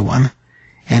buy a new one.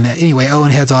 And anyway,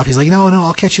 Owen heads off. He's like, no,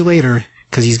 I'll catch you later,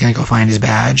 because he's going to go find his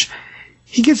badge.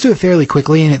 He gets to it fairly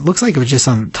quickly, and it looks like it was just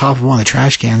on top of one of the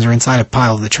trash cans or inside a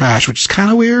pile of the trash, which is kind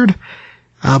of weird.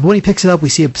 But when he picks it up, we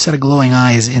see a set of glowing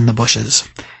eyes in the bushes.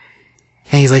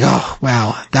 And he's like, oh,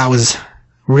 wow, that was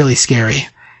really scary.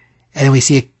 And then we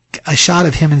see a shot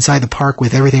of him inside the park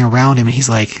with everything around him, and he's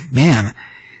like, man,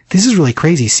 this is really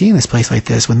crazy seeing this place like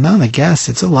this. With none of the guests,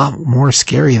 it's a lot more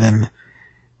scary than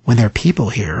when there are people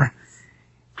here.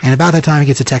 And about that time, he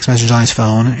gets a text message on his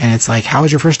phone, and it's like, how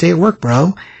was your first day at work, bro?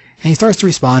 And he starts to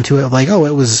respond to it like, oh,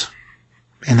 it was...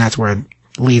 And that's where it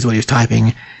leads what he was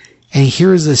typing. And he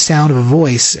hears the sound of a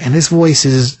voice, and this voice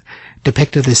is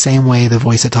depicted the same way the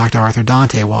voice that talked to Arthur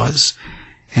Dante was.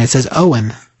 And it says,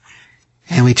 Owen.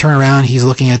 And we turn around, he's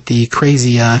looking at the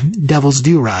crazy Devil's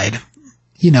Due ride.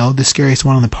 You know, the scariest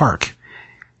one in the park.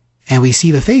 And we see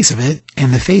the face of it,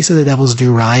 and the face of the Devil's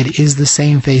Due ride is the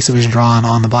same face that was drawn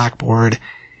on the blackboard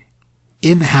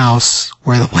in the house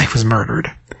where the wife was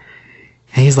murdered.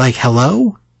 And he's like,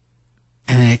 hello?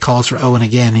 And then it calls for Owen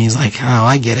again, and he's like, oh,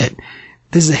 I get it.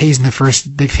 This is Hayes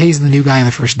the new guy on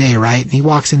the first day, right? And he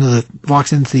walks into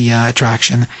the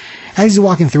attraction. As he's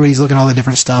walking through it, he's looking at all the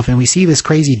different stuff, and we see this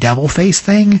crazy devil face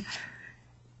thing.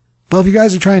 Well, if you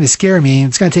guys are trying to scare me,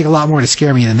 it's going to take a lot more to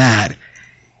scare me than that.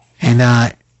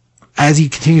 And as he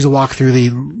continues to walk through the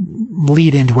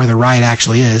lead into where the ride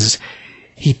actually is,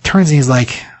 he turns and he's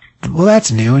like, well,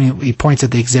 that's new. And he points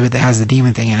at the exhibit that has the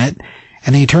demon thing in it.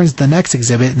 And then he turns to the next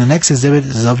exhibit, and the next exhibit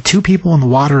is of two people in the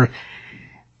water,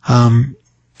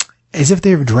 as if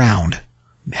they've drowned,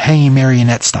 hanging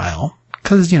marionette style.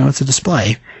 Because, you know, it's a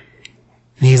display.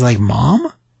 And he's like,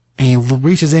 Mom? And he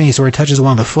reaches in, he sort of touches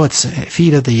one of the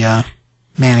feet of the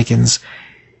mannequins.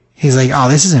 He's like, oh,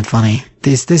 this isn't funny.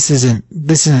 This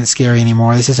isn't scary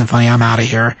anymore. This isn't funny. I'm out of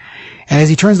here. And as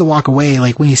he turns to walk away,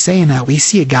 like when he's saying that, we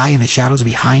see a guy in the shadows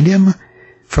behind him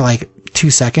for like 2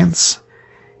 seconds.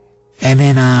 And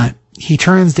then he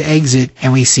turns to exit,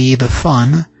 and we see the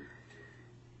fun,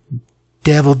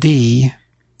 Devil D,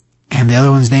 and the other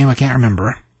one's name I can't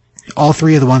remember. All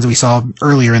three of the ones that we saw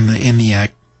earlier in the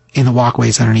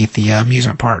walkways underneath the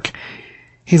amusement park.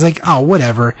 He's like, oh,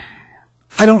 whatever.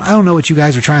 I don't know what you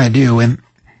guys are trying to do. And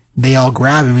they all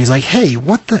grab him. He's like, hey,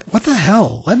 what the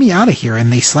hell? Let me out of here.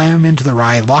 And they slam him into the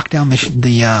ride, lock down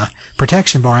the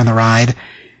protection bar on the ride,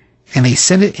 and they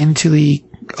send it into the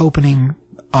opening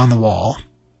on the wall.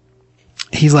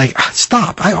 He's like,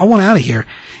 stop. I want out of here.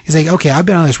 He's like, okay, I've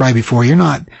been on this ride before. You're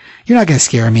not going to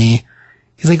scare me.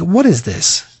 He's like, what is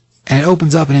this? And it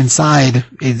opens up, and inside,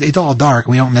 it's all dark.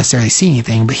 We don't necessarily see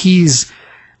anything, but he's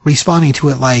responding to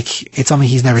it like it's something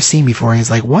he's never seen before. And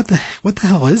he's like, what the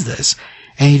hell is this?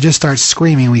 And he just starts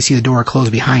screaming, and we see the door close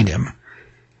behind him.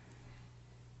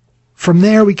 From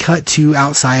there, we cut to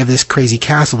outside of this crazy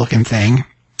castle-looking thing,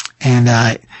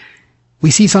 and we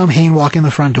see Tom Hain walk in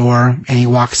the front door, and he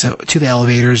walks to the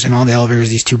elevators, and on the elevators,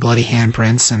 these two bloody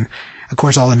handprints, and of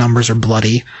course all the numbers are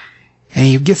bloody. And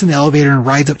he gets in the elevator and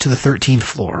rides up to the 13th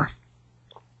floor.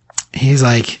 He's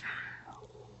like,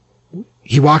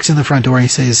 he walks in the front door, and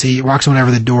he walks in whenever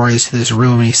the door is to this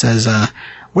room, and he says,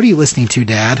 what are you listening to,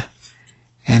 Dad?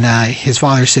 And his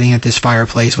father's sitting at this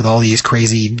fireplace with all these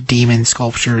crazy demon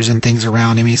sculptures and things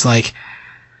around him. He's like,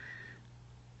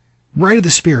 Rite of the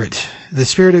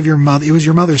Spirit of your mother. It was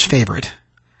your mother's favorite.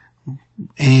 And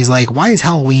he's like, why is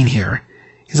Halloween here?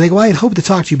 He's like, well, I had hoped to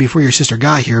talk to you before your sister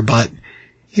got here, but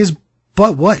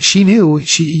what? You knew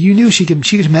she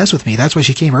could mess with me. That's why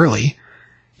she came early.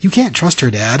 You can't trust her,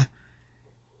 Dad.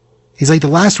 He's like, the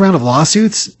last round of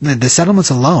lawsuits, the settlements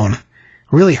alone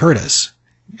really hurt us.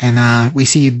 And we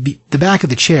see the back of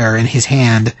the chair in his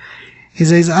hand. He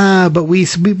says, but we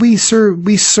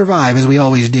survive as we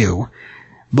always do.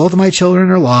 Both of my children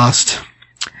are lost.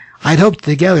 I'd hoped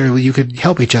together you could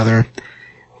help each other.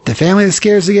 The family that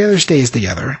scares together stays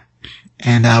together.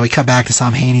 And we cut back to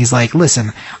Tom Hain. He's like,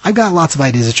 listen, I've got lots of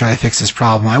ideas to try to fix this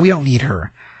problem. We don't need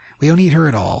her. We don't need her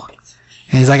at all.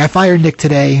 And he's like, I fired Nick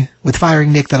today. With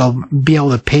firing Nick, that'll be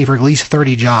able to pay for at least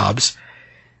 30 jobs.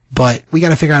 But we got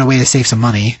to figure out a way to save some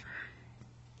money.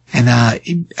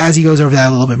 And as he goes over that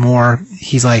a little bit more,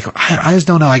 he's like, I just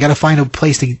don't know. I got to find a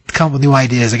place to come up with new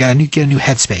ideas. I got to get a new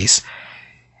headspace.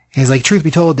 And he's like, truth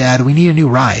be told, Dad, we need a new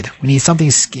ride. We need something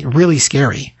really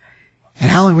scary. And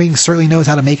Howling Wings certainly knows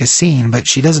how to make a scene, but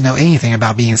she doesn't know anything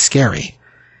about being scary.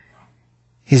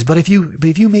 But if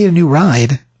you made a new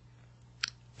ride,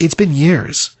 it's been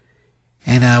years.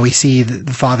 And we see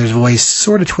the father's voice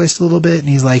sort of twist a little bit, and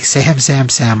he's like,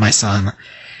 Sam, my son.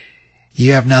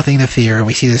 You have nothing to fear. And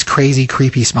we see this crazy,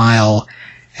 creepy smile,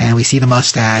 and we see the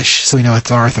mustache, so we know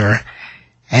it's Arthur.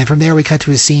 And from there we cut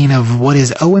to a scene of what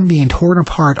is Owen being torn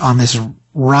apart on this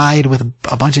ride with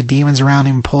a bunch of demons around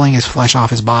him, pulling his flesh off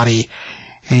his body.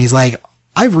 And he's like,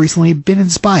 I've recently been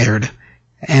inspired.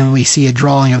 And we see a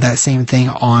drawing of that same thing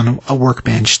on a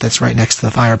workbench that's right next to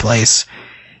the fireplace.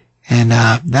 And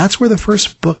that's where the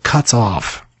first book cuts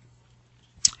off.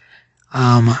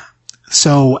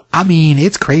 So, I mean,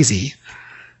 it's crazy.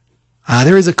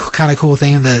 There is a kind of cool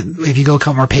thing that if you go a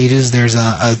couple more pages, there's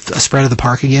a spread of the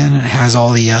park again. It has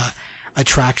all the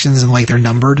attractions and like they're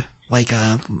numbered, like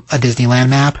a Disneyland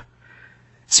map.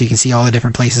 So you can see all the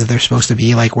different places they're supposed to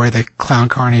be, like where the Clown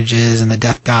Carnage is and the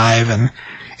Death Dive. And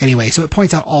anyway, so it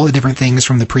points out all the different things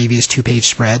from the previous 2-page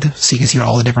spread. So you can see what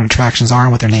all the different attractions are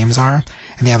and what their names are.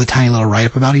 And they have a tiny little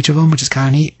write-up about each of them, which is kind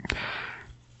of neat.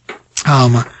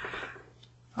 I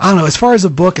don't know. As far as the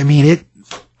book, I mean,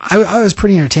 I was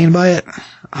pretty entertained by it.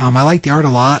 I liked the art a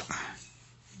lot.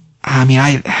 I mean,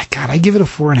 I give it a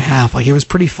 4.5. Like, it was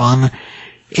pretty fun.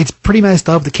 It's pretty messed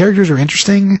up. The characters are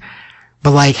interesting,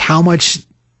 but like how much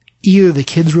either the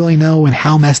kids really know and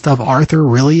how messed up Arthur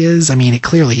really is. I mean,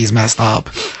 clearly he's messed up,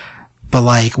 but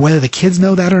like whether the kids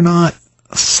know that or not,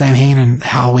 Sam Hain and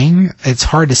Howling, it's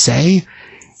hard to say.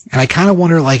 And I kind of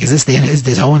wonder, like, is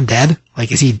this Owen dead?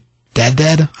 Like, is he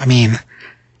dead? I mean,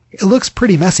 it looks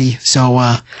pretty messy, so,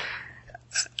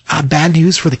 bad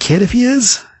news for the kid if he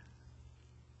is.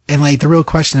 And, like, the real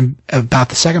question about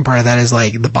the second part of that is,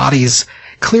 like, the body's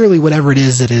clearly whatever it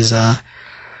is that is,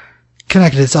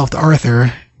 connected itself to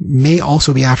Arthur may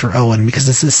also be after Owen, because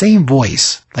it's the same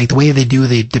voice. Like, the way they do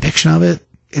the depiction of it,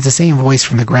 it's the same voice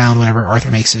from the ground whenever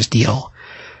Arthur makes his deal.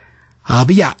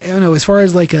 But yeah, I don't know, as far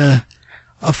as, like, a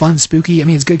fun spooky, I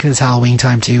mean, it's good because it's Halloween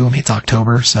time, too. I mean, it's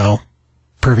October, so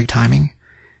perfect timing.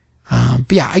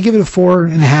 But yeah, I give it a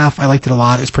 4.5. I liked it a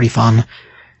lot. It was pretty fun.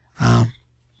 I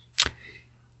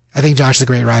think Josh is a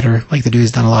great writer. Like, the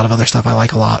dude's done a lot of other stuff I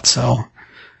like a lot, so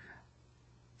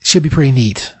it should be pretty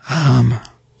neat.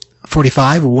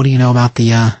 45, what do you know about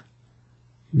the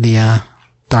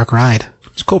Dark Ride?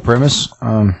 It's a cool premise.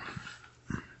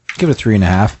 Give it a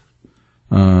 3.5.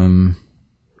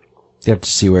 You have to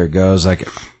see where it goes. Like,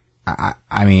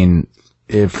 I mean,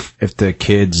 if the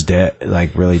kid's dead,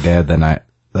 like really dead, then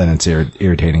it's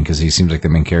irritating because he seems like the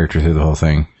main character through the whole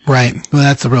thing. Right. Well,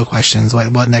 that's the real question, is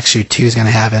what next issue 2 is going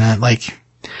to have in it. Like,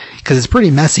 because it's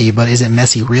pretty messy, but is it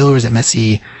messy real or is it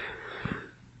messy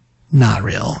not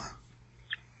real?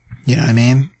 You know what I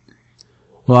mean?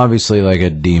 Well, obviously, like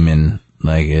a demon,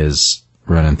 like, is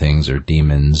running things, or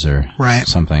demons, or right.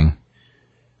 something.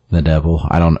 The devil.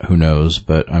 Who knows,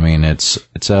 but I mean, it's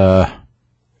I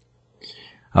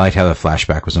liked how the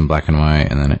flashback was in black and white,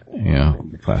 and then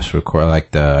it, flash record. I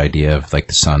like the idea of like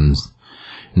the sons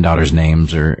and daughters'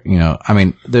 names, or I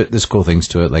mean, there's cool things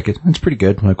to it. Like it's pretty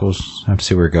good. Like we'll have to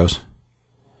see where it goes.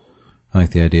 I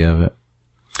like the idea of it.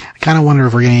 I kind of wonder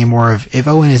if we're getting any more of, if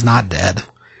Owen is not dead,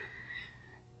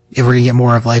 if we're gonna get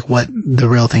more of like what the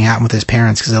real thing happened with his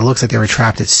parents, because it looks like they were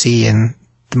trapped at sea, and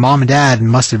the mom and dad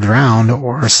must have drowned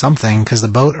or something, because the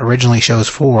boat originally shows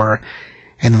 4,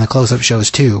 and then the close-up shows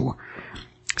 2.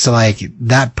 So, like,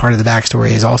 that part of the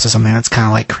backstory is also something that's kind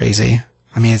of, like, crazy.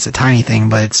 I mean, it's a tiny thing,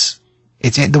 but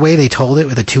it's the way they told it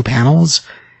with the 2 panels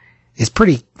is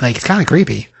pretty, like, it's kind of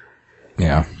creepy.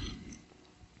 Yeah.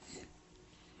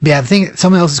 But yeah,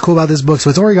 something else is cool about this book, so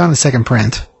it's already gone to second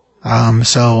print.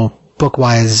 So,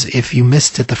 book-wise, if you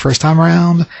missed it the first time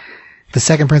around, the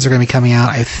second prints are going to be coming out,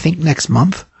 I think, next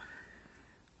month.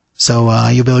 So,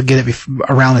 you'll be able to get it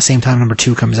around the same time number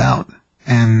 2 comes out.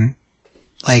 And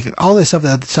like, all this stuff,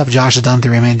 the stuff Josh has done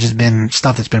through Image has been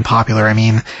stuff that's been popular. I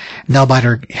mean,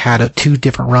 Nailbiter had 2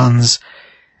 different runs.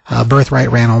 Birthright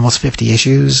ran almost 50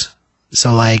 issues.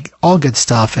 So, like, all good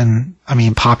stuff and, I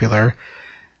mean, popular.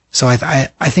 So I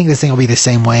think this thing will be the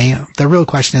same way. The real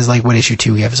question is, like, what issue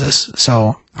 2 gives us.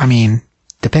 So, I mean,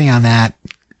 depending on that,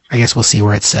 I guess we'll see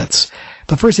where it sits.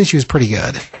 The first issue is pretty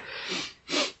good.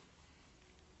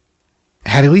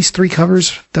 Had at least 3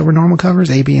 covers that were normal covers,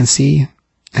 A, B, and C.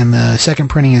 And the second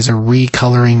printing is a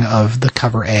recoloring of the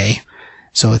cover A.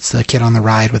 So it's the kid on the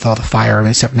ride with all the fire,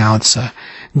 except now it's a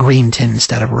green tint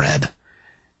instead of red.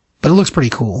 but it looks pretty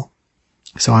cool.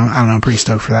 So I don't know, I'm pretty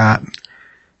stoked for that.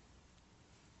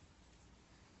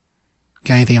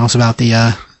 Got anything else about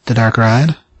the Dark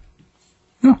Ride?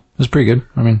 No, it was pretty good.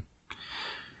 I mean,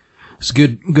 it's a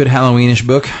good Halloweenish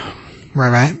book.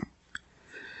 Right.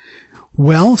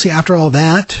 Well, see, after all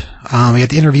that, we got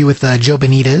the interview with Joe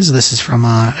Benitez. This is from,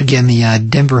 again, the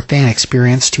Denver Fan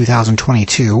Experience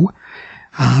 2022.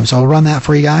 So I'll run that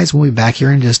for you guys. We'll be back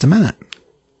here in just a minute.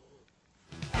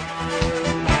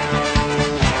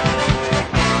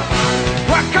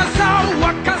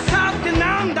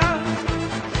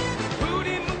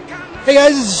 Hey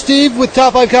guys, this is Steve with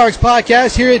Top 5 Comics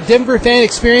Podcast here at Denver Fan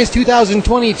Experience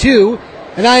 2022,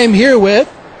 and I am here with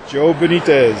Joe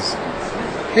Benitez.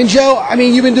 And Joe, I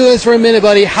mean, you've been doing this for a minute,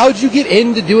 buddy. How'd you get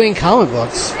into doing comic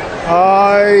books?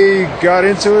 I got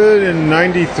into it in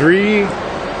 '93.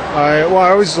 I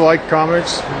always liked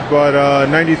comics, but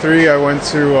 '93 I went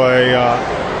to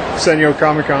a San Diego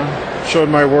Comic-Con, showed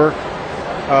my work,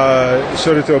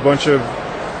 showed it to a bunch of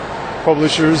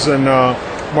publishers, and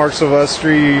Mark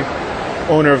Silvestri,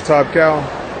 owner of Top Cow,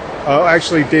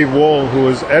 actually Dave Wohl, who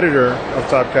was editor of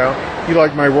Top Cow, he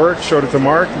liked my work, showed it to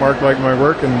Mark liked my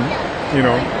work, and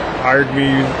hired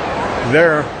me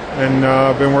there, and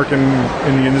I've been working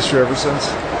in the industry ever since.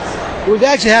 We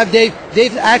actually have Dave.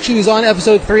 Dave actually was on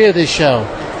episode 3 of this show,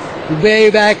 way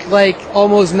back like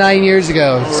almost 9 years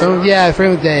ago. Oh, so really? yeah,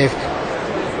 friend with Dave.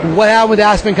 What happened with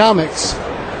Aspen Comics?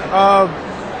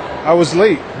 I was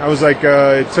late. I was like,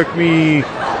 it took me,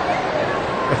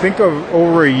 I think,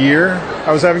 over a year.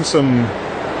 I was having some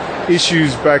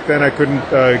issues back then. I couldn't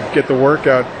get the work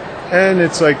out, and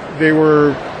it's like they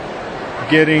were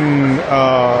getting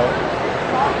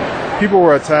people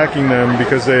were attacking them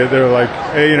because they're like,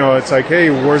 hey, it's like, hey,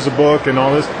 where's the book and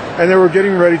all this, and they were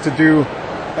getting ready to do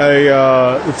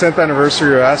the 10th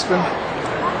anniversary of Aspen,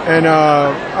 and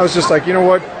I was just like, you know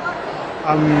what,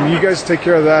 you guys take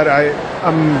care of that. I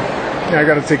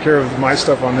got to take care of my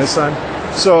stuff on this side.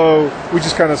 So we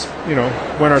just kind of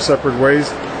went our separate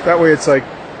ways. That way, it's like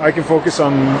I can focus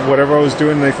on whatever I was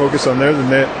doing, and they focus on theirs,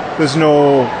 and there's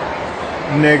no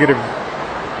negative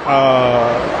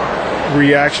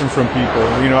reaction from people.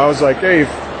 I was like, hey,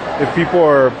 if people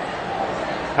are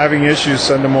having issues,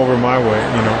 send them over my way,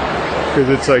 because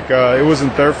it's like it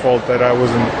wasn't their fault that I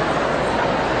wasn't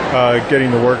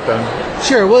getting the work done.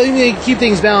 Sure. Well, you need to keep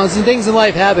things balanced, and things in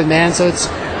life happen, man. So it's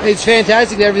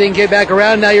fantastic that everything came back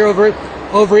around. Now you're over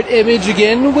at Image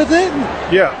again with it.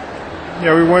 Yeah.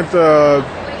 We went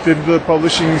did the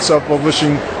publishing,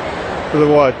 self-publishing for the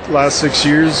last 6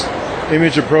 years.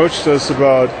 Image approached us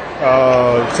about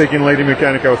taking Lady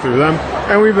Mechanica through them,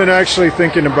 and we've been actually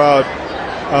thinking about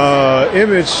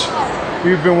Image.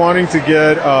 We've been wanting to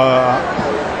get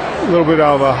a little bit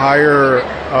of a higher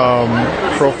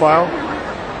profile.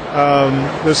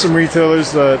 There's some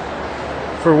retailers that,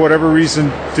 for whatever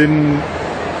reason, didn't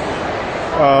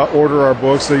order our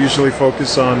books. They usually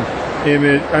focus on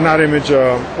Image, not Image.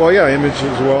 Image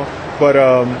as well, but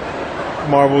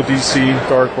Marvel, DC,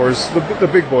 Dark Horse, the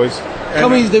big boys.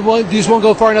 Companies they just won't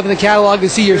go far enough in the catalog to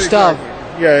see your stuff.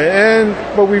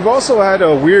 Yeah, but we've also had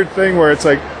a weird thing where it's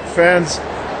like fans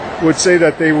would say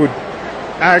that they would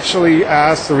actually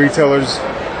ask the retailers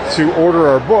to order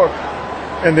our book,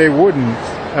 and they wouldn't.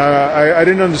 I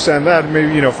didn't understand that.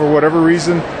 Maybe for whatever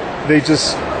reason they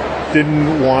just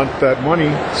didn't want that money.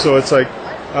 So it's like,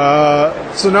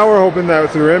 so now we're hoping that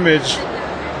through Image,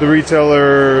 the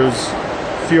retailers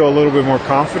feel a little bit more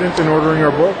confident in ordering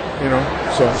our book.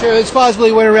 So sure, it's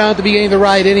possibly went around at the beginning of the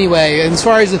ride anyway. And as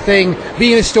far as the thing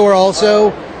being a store,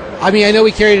 also, I mean, I know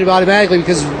we carried it automatically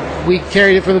because we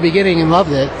carried it from the beginning and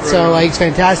loved it. Right. So it's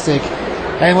fantastic.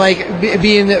 And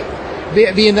being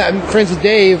that I'm friends with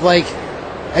Dave,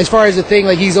 as far as the thing,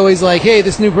 he's always like, hey,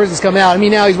 this new person's come out. I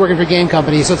mean, now he's working for game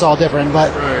company, so it's all different.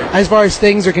 But right. As far as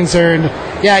things are concerned,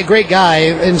 yeah, great guy.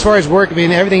 And as far as work, I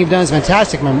mean, everything you've done is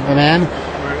fantastic, my man.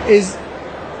 Right. Is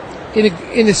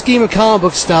in the scheme of comic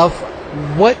book stuff,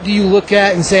 what do you look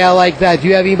at and say, I like that? Do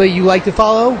you have anybody you like to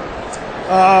follow?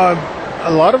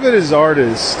 A lot of it is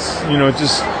artists.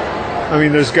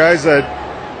 There's guys that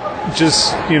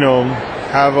just,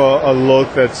 have a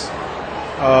look that's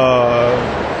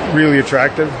really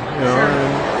attractive, Sure.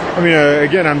 And,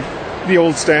 again, I'm the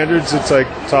old standards. It's like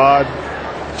Todd,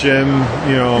 Jim,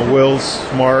 Wills,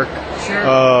 Mark. Sure.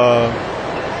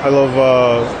 I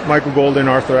love Michael Golden,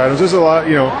 Arthur Adams. There's a lot,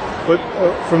 but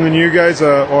from the new guys,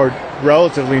 or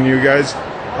relatively new guys,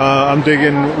 I'm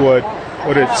digging what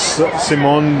it's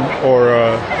Simone or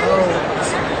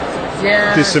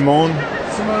De Simone.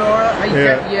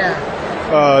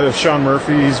 Yeah. Sean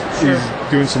Murphy, he's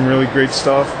doing some really great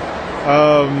stuff.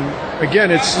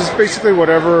 again, it's just basically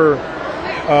whatever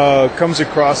comes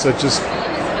across that just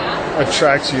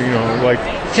attracts you, like...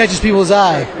 Catches people's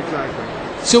eye.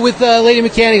 Exactly. So with Lady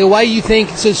Mechanica, why do you think...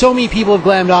 So many people have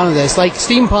glammed onto this. Like,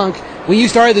 steampunk, when you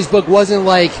started this book, wasn't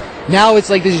like... Now it's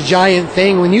like this giant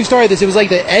thing. When you started this, it was like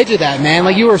the edge of that, man.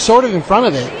 Like, you were sort of in front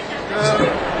of it.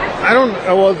 I don't...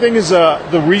 Well, the thing is,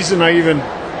 the reason I even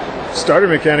started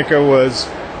Mechanica was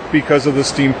because of the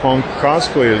steampunk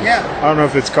cosplayers. Yeah. I don't know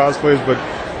if it's cosplayers, but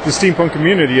the steampunk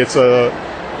community.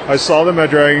 I saw them at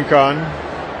Dragon Con.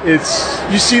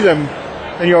 You see them,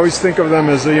 and you always think of them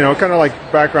as kind of like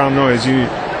background noise. You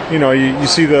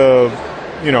see the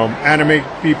anime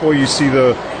people, you see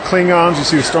the Klingons, you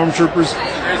see the stormtroopers,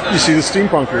 you see the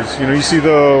steampunkers. You see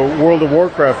the World of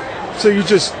Warcraft. So you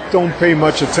just don't pay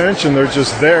much attention. They're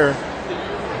just there.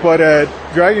 But at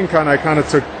Dragon Con, I kind of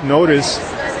took notice,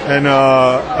 and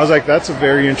I was like, that's a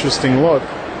very interesting look,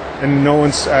 and no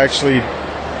one's actually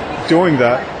doing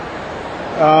that.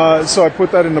 So I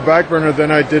put that in the back burner.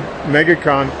 Then I did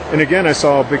MegaCon, and again I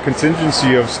saw a big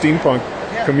contingency of steampunk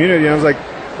community, and I was like,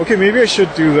 okay, maybe I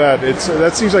should do that.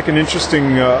 That seems like an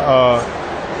interesting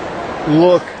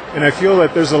look, and I feel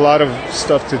that there's a lot of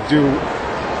stuff to do,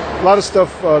 a lot of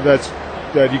stuff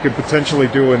that you could potentially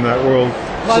do in that world.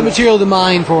 A lot of material to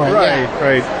mine for it.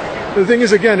 Right. The thing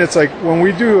is, again, it's like when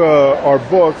we do our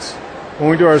books, when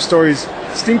we do our stories,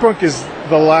 steampunk is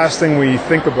the last thing we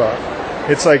think about.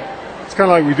 It's kind of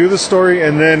like we do the story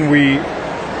and then we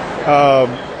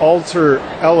alter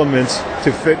elements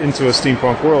to fit into a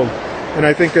steampunk world. And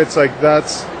I think it's kind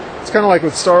of like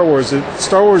with Star Wars.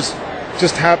 Star Wars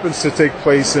just happens to take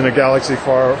place in a galaxy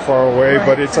far, far away,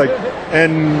 but it's like,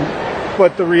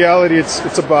 but the reality,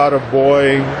 it's about a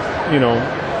boy,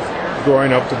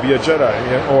 growing up to be a Jedi,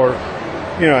 or,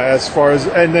 as far as,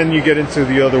 and then you get into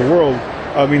the other world.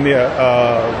 I mean,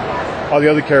 all the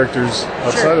other characters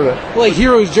outside of that. Well, like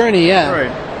Hero's Journey, yeah.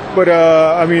 Right. But,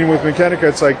 I mean, with Mechanica,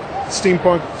 it's like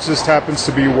steampunk just happens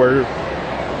to be where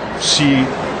she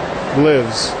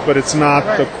lives, but it's not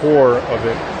the core of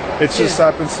it. It just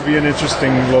happens to be an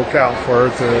interesting locale for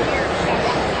her to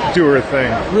do her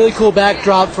thing. Really cool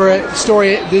backdrop for a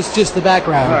story. This just the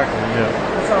background. Exactly, yeah.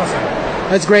 That's awesome.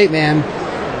 That's great, man.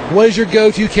 What is your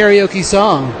go-to karaoke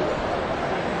song?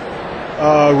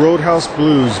 Roadhouse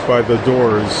Blues by The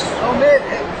Doors. Oh,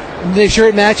 man. The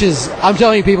shirt matches. I'm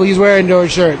telling you, people, he's wearing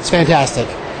Doors shirt. It's fantastic.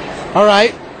 All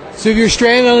right. So if you're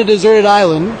stranded on a deserted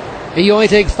island and you only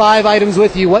take 5 items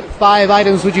with you, what 5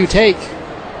 items would you take?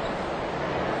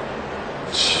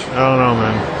 I don't know,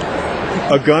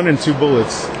 man. A gun and 2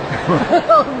 bullets.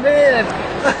 Oh, man.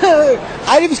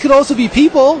 Items could also be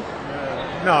people.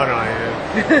 No. I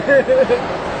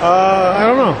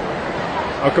don't know.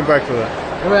 I'll come back to that.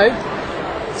 All right.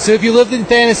 So if you lived in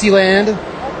Fantasyland,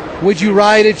 would you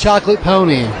ride a chocolate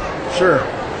pony? Sure.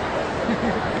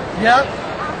 Yep.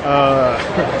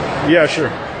 Yeah, sure.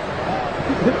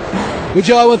 Well,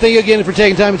 Joe, I want to thank you again for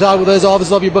taking time to talk with us. All of us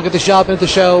love your book at the shop and at the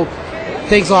show.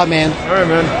 Thanks a lot, man. All right,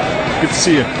 man. Good to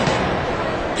see you.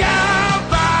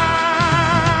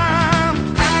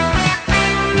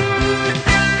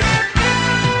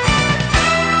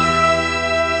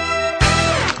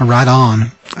 Right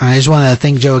on. I just want to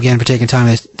thank Joe again for taking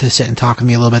time to sit and talk with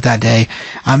me a little bit that day.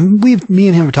 Me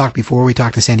and him have talked before. We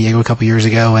talked to San Diego a couple years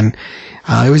ago, and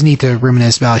it was neat to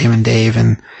reminisce about him and Dave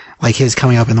and like his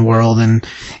coming up in the world. And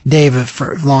Dave, a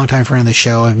longtime friend of the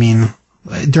show. I mean,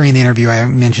 during the interview I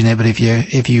mentioned it, but if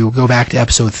you go back to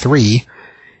episode 3,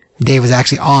 Dave was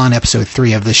actually on episode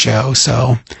 3 of the show.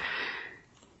 So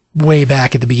way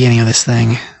back at the beginning of this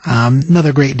thing.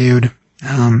 Another great dude.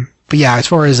 But yeah, as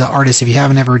far as artists, if you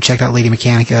haven't ever checked out Lady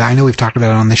Mechanica, I know we've talked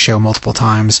about it on this show multiple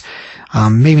times.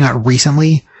 Maybe not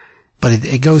recently, but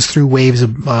it goes through waves of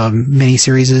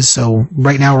miniseries. So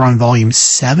right now we're on volume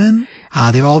 7.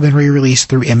 They've all been re-released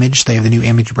through Image. They have the new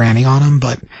Image branding on them.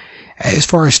 But as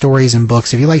far as stories and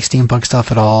books, if you like steampunk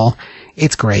stuff at all,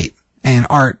 it's great. And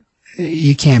art,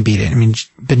 you can't beat it. I mean,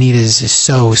 Benitez is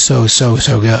so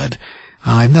good.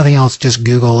 If nothing else, just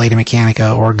Google Lady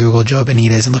Mechanica or Google Joe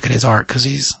Benitez and look at his art, because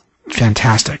he's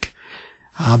fantastic.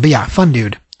 But yeah, fun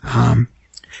dude.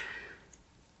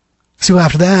 So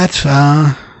after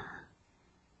that,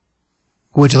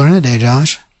 what'd you learn today,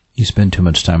 Josh? You spend too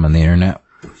much time on the internet.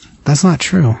 That's not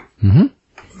true. Mm-hmm.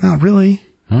 Not really.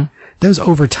 Huh? That was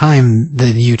over time,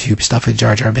 the YouTube stuff with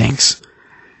Jar Jar Binks.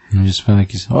 You just feel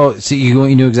like see,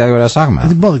 you knew exactly what I was talking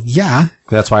about. Well, yeah.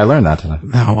 That's why I learned that today.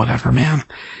 Oh, whatever, man.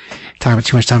 Talking about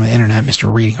too much time on the internet,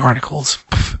 Mr. Reading articles.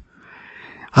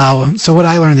 So what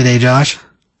I learned today, Josh?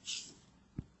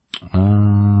 I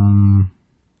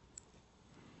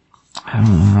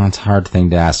don't know. That's a hard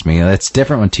thing to ask me. It's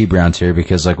different when T Brown's here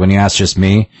because, like, when you ask just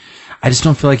me, I just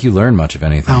don't feel like you learn much of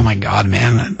anything. Oh my God,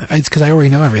 man! It's because I already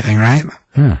know everything, right?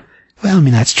 Yeah. Well, I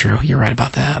mean that's true. You're right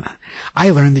about that. I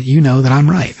learned that you know that I'm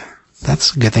right.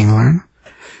 That's a good thing to learn.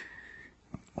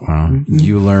 Well,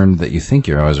 you learned that you think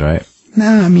you're always right. No,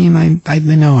 I mean I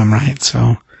know I'm right.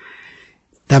 So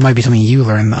that might be something you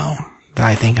learn though. That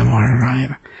I think I'm always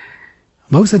right.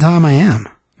 Most of the time I am.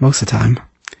 Most of the time.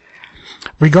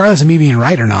 Regardless of me being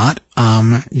right or not,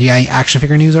 do you got any action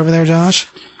figure news over there, Josh?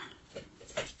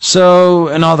 So,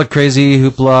 and all the crazy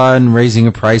hoopla and raising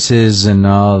of prices and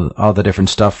all the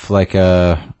different stuff, like,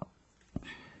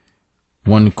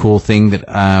 one cool thing that,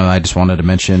 I just wanted to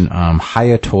mention,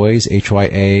 Hiya Toys,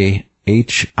 Hiya,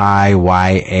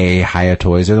 Hiya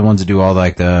Toys, they're the ones that do all,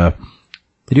 like, they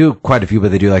do quite a few, but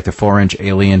they do, like, the 4-inch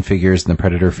Alien figures and the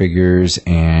Predator figures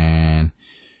and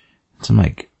some,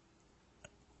 like,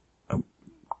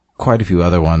 quite a few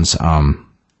other ones,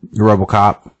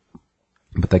 RoboCop.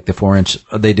 But like the 4-inch,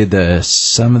 they did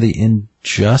some of the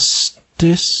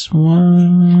Injustice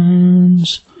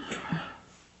ones,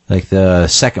 like the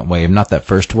second wave, not that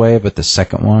first wave, but the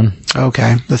second one.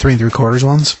 Okay, the 3 3/4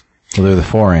 ones. Well, they're the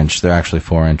 4-inch. They're actually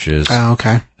 4 inches. Oh,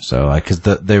 okay. So like, cause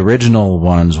the original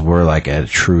ones were like a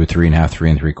true 3.5,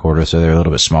 3 3/4. So they're a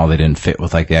little bit small. They didn't fit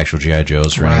with like the actual G.I.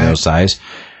 Joes or any of those size.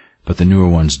 But the newer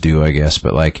ones do, I guess.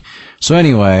 But like, so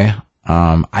anyway,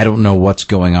 I don't know what's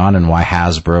going on and why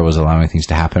Hasbro is allowing things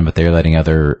to happen, but they're letting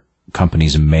other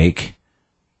companies make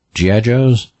G.I.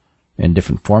 Joes in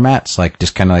different formats, like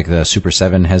just kind of like the Super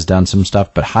 7 has done some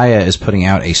stuff. But Hiya is putting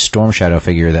out a Storm Shadow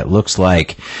figure that looks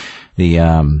like the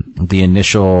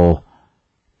initial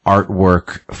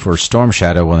artwork for Storm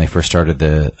Shadow when they first started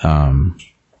the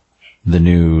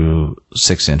new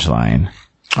 6-inch line.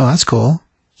 Oh, that's cool.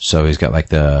 So he's got like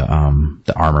the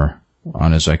armor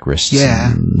on his like wrists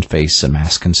and face and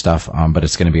mask and stuff. But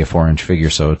it's going to be a 4-inch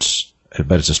figure. So it's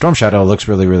a Storm Shadow. It looks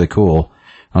really, really cool.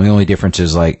 The only difference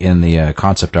is like in the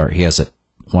concept art, he has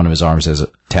one of his arms has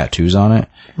tattoos on it.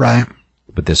 Right.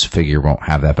 But this figure won't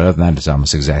have that. But other than that, it's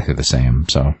almost exactly the same.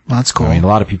 So well, that's cool. I mean, a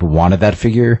lot of people wanted that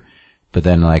figure, but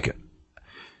then like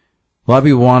a lot of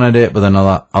people wanted it, but then a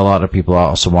lot of people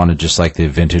also wanted just like the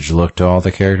vintage look to all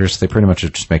the characters. They pretty much are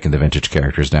just making the vintage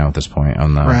characters now at this point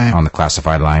on the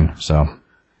classified line. So,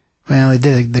 well, they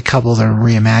did a couple of their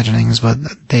reimaginings, but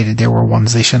there were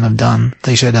ones they shouldn't have done.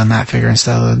 They should have done that figure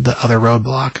instead of the other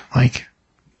Roadblock, like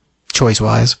choice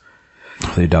wise.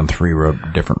 They've done 3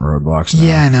 different Roadblocks now.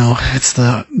 Yeah, I know. It's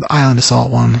the Island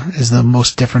Assault one is the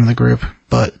most different of the group,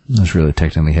 but it's really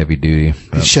technically heavy duty.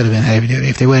 It should have been heavy duty.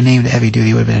 If they would have named it heavy duty,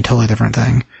 it would have been a totally different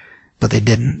thing. But they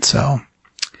didn't, so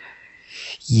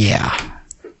yeah.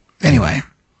 Anyway,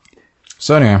 that's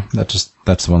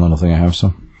the one little thing I have.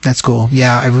 So that's cool.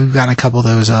 Yeah, we've gotten a couple of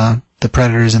those the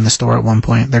Predators in the store at one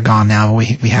point. They're gone now. We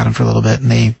had them for a little bit,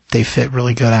 and they fit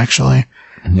really good actually.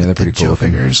 Yeah, they're pretty cool. Joe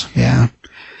figures. Yeah.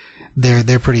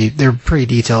 They're pretty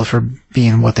detailed for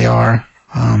being what they are.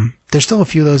 There's still a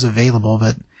few of those available,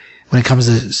 but when it comes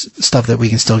to stuff that we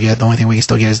can still get, the only thing we can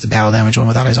still get is the battle damage one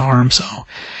without his arm. So,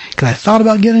 cause I thought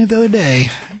about getting it the other day,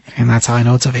 and that's how I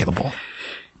know it's available.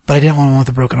 But I didn't want one with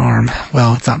a broken arm.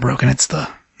 Well, it's not broken. It's the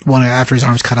one after his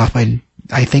arm's cut off by,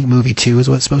 I think movie 2 is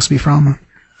what it's supposed to be from.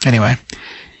 Anyway,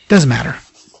 doesn't matter.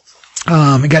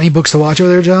 Got any books to watch over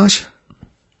there, Josh?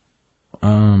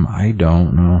 I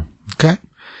don't know. Okay.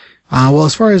 Well,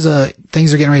 as far as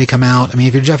things are getting ready to come out, I mean,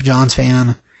 if you're a Jeff Johns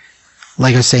fan,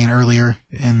 like I was saying earlier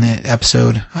in the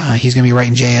episode, he's going to be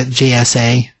writing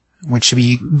JSA, which should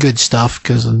be good stuff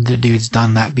because the dude's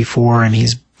done that before and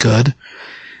he's good.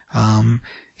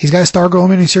 He's got a Stargirl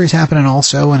miniseries happening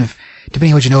also, and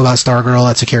depending on what you know about Stargirl,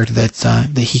 that's a character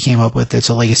that he came up with. It's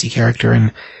a legacy character,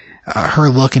 and her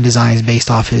look and design is based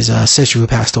off his sister who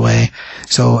passed away.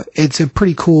 So it's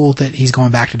pretty cool that he's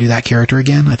going back to do that character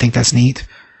again. I think that's neat.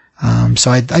 So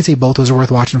I'd say both those are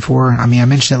worth watching for. I mean, I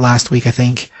mentioned it last week, I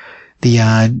think.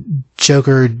 The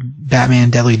Joker Batman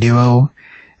Deadly Duo,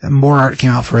 more art came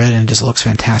out for it and it just looks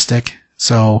fantastic.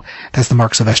 So that's the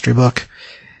Mark Silvestri book.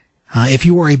 If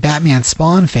you were a Batman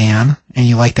Spawn fan and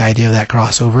you like the idea of that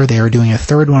crossover, they are doing a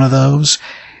 3rd one of those.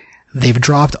 They've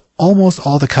dropped almost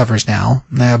all the covers now.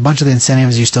 A bunch of the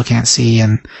incentives you still can't see,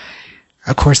 and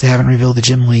of course they haven't revealed the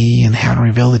Jim Lee and they haven't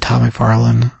revealed the Todd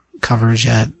McFarlane covers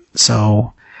yet.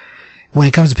 So when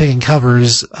it comes to picking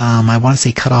covers, I want to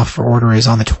say cutoff for order is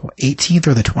on the 18th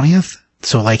or the 20th.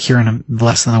 So like here in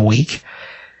less than a week.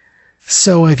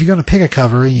 So if you're going to pick a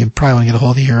cover, you probably want to get a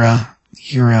hold of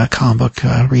your comic book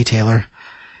retailer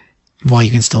while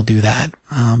you can still do that.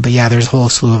 But yeah, there's a whole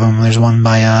slew of them. There's one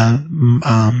by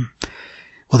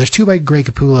Well, there's 2 by Greg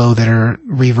Capullo that are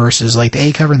reverses, like the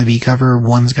A cover and the B cover.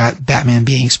 One's got Batman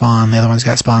being Spawn, the other one's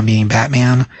got Spawn being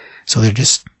Batman. So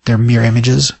they're mirror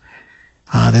images.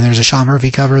 Then there's a Sean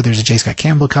Murphy cover, there's a J. Scott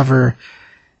Campbell cover.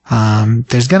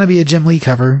 There's gonna be a Jim Lee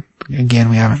cover. Again,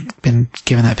 we haven't been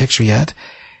given that picture yet.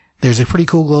 There's a pretty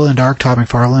cool glow-in-the-dark Todd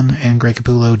McFarlane and Greg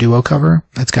Capullo duo cover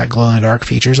that's got glow-in-the-dark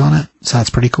features on it, so that's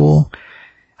pretty cool.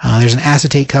 There's an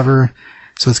acetate cover,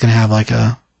 so it's gonna have like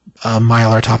a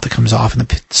Mylar top that comes off and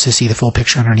to see the full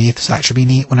picture underneath, so that should be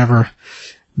neat. Whenever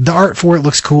the art for it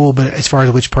looks cool, but as far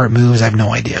as which part moves, I have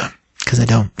no idea because they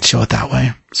don't show it that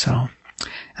way. So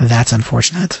that's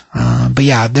unfortunate. But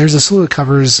yeah, there's a slew of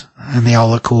covers and they all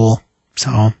look cool.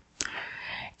 So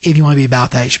if you want to be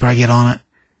about that, you should probably get on it.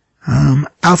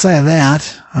 Outside of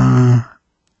that,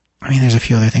 I mean, there's a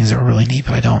few other things that were really neat,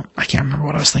 but I can't remember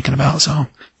what I was thinking about. So,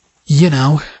 you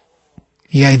got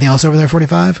anything else over there,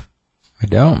 45? I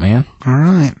don't, man. All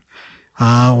right.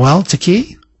 Well,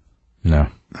 Taki? No.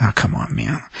 Oh, come on,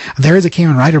 man. There is a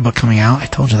Kamen Rider book coming out. I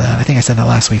told you that. I think I said that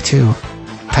last week, too.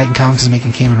 Titan Comics is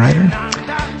making Kamen Rider.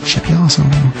 Should be awesome.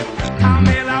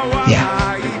 Mm-hmm. Yeah.